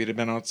 you think we'd have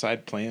been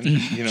outside playing?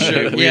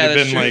 Sure. We'd have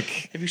been true.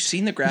 Have you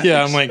seen the graphics?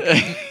 Yeah, I'm like,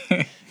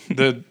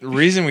 the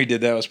reason we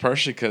did that was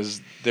partially because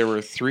there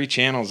were 3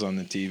 channels on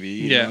the TV.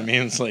 You know what I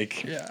mean? It's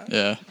like,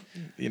 yeah.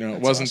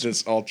 It wasn't awesome.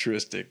 This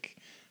altruistic.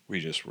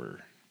 We just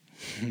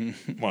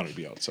wanted to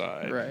be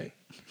outside. Right.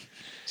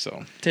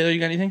 So, Taylor, you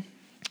got anything?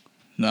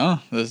 No,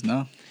 there's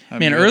no.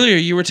 Man, earlier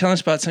you were telling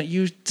us about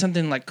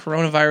something like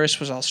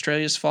coronavirus was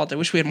Australia's fault. I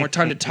wish we had more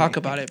time to talk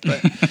about it,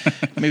 but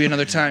maybe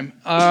another time.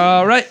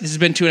 All right, this has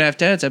been 2.5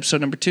 Dads,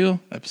 episode number 2.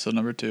 Episode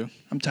number 2.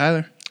 I'm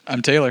Tyler.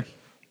 I'm Taylor.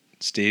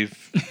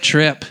 Steve.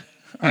 Trip.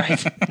 All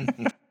right.